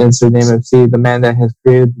of Insert Name FC, the man that has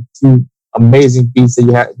created the two amazing beats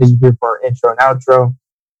that you hear for our intro and outro.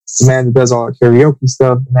 The man that does all our karaoke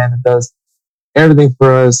stuff, the man that does everything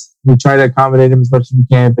for us. We try to accommodate him as much as we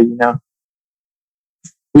can, but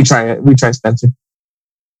we try Spencer.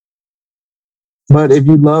 But if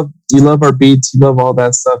you love our beats, you love all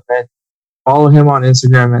that stuff, man, follow him on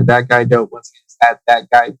Instagram at That Guy Dope. Once again, it's at That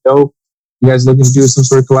Guy Dope. You guys looking to do some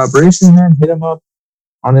sort of collaboration, man, hit him up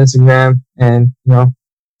on Instagram and,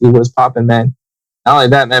 see what's popping, man. Not only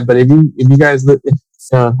that, man, but if you guys heard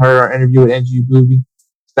our interview with NGU Booby,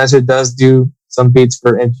 Spencer does do some beats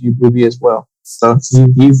for NGU Booby as well. So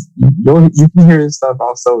you can hear his stuff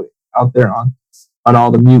also out there on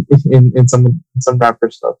all the mute in some rapper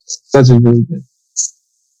stuff. That's just really good.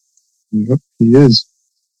 Yep, he is.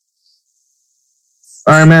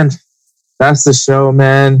 All right, man. That's the show,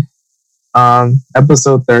 man.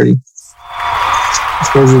 Episode 30. It's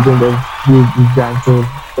crazy to think that we've gotten to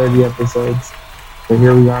 30 episodes. So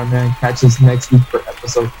here we are, man. Catch us next week for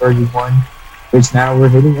episode 31, which now we're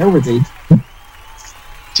hitting Edward's age.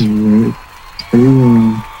 Dude,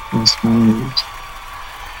 31. That's my age.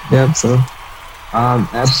 Yep, so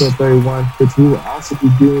episode 31, which we will also be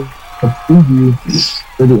doing a preview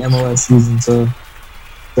for the MLS season. So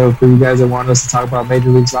for you guys that want us to talk about Major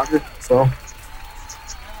League Soccer, so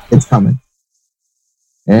it's coming.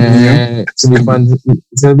 And it's gonna be fun.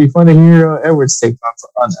 It's gonna be fun to hear Edward's take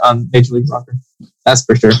on Major League Soccer. That's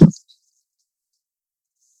for sure.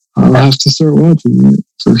 I'll have to start watching it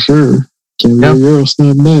for sure. Can't be a Euro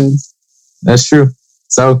snub man. That's true.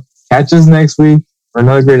 So catch us next week for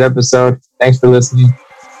another great episode. Thanks for listening.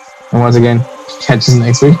 And once again, catch us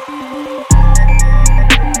next week.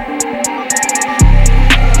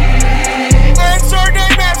 Insert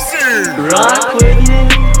Name FC. Rock with you.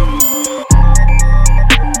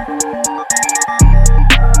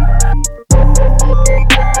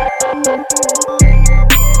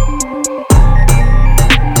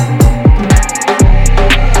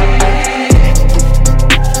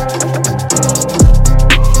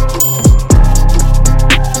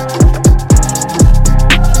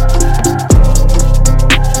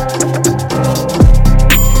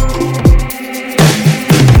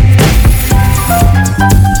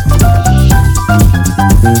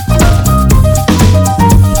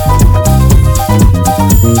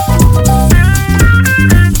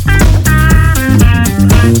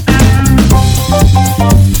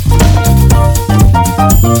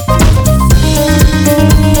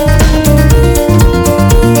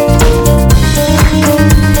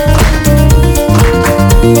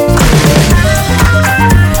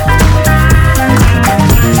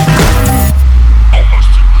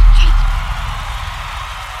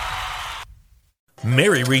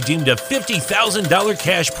 Mary redeemed a $50,000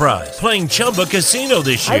 cash prize playing Chumba Casino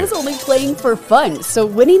this year. I was only playing for fun, so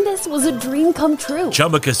winning this was a dream come true.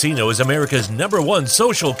 Chumba Casino is America's #1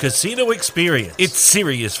 social casino experience. It's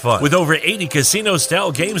serious fun. With over 80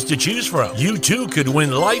 casino-style games to choose from, you too could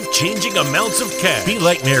win life-changing amounts of cash. Be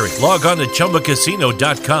like Mary. Log on to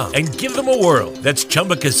ChumbaCasino.com and give them a whirl. That's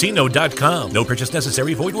ChumbaCasino.com. No purchase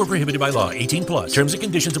necessary. Void or prohibited by law. 18+. Terms and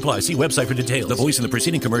conditions apply. See website for details. The voice in the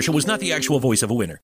preceding commercial was not the actual voice of a winner.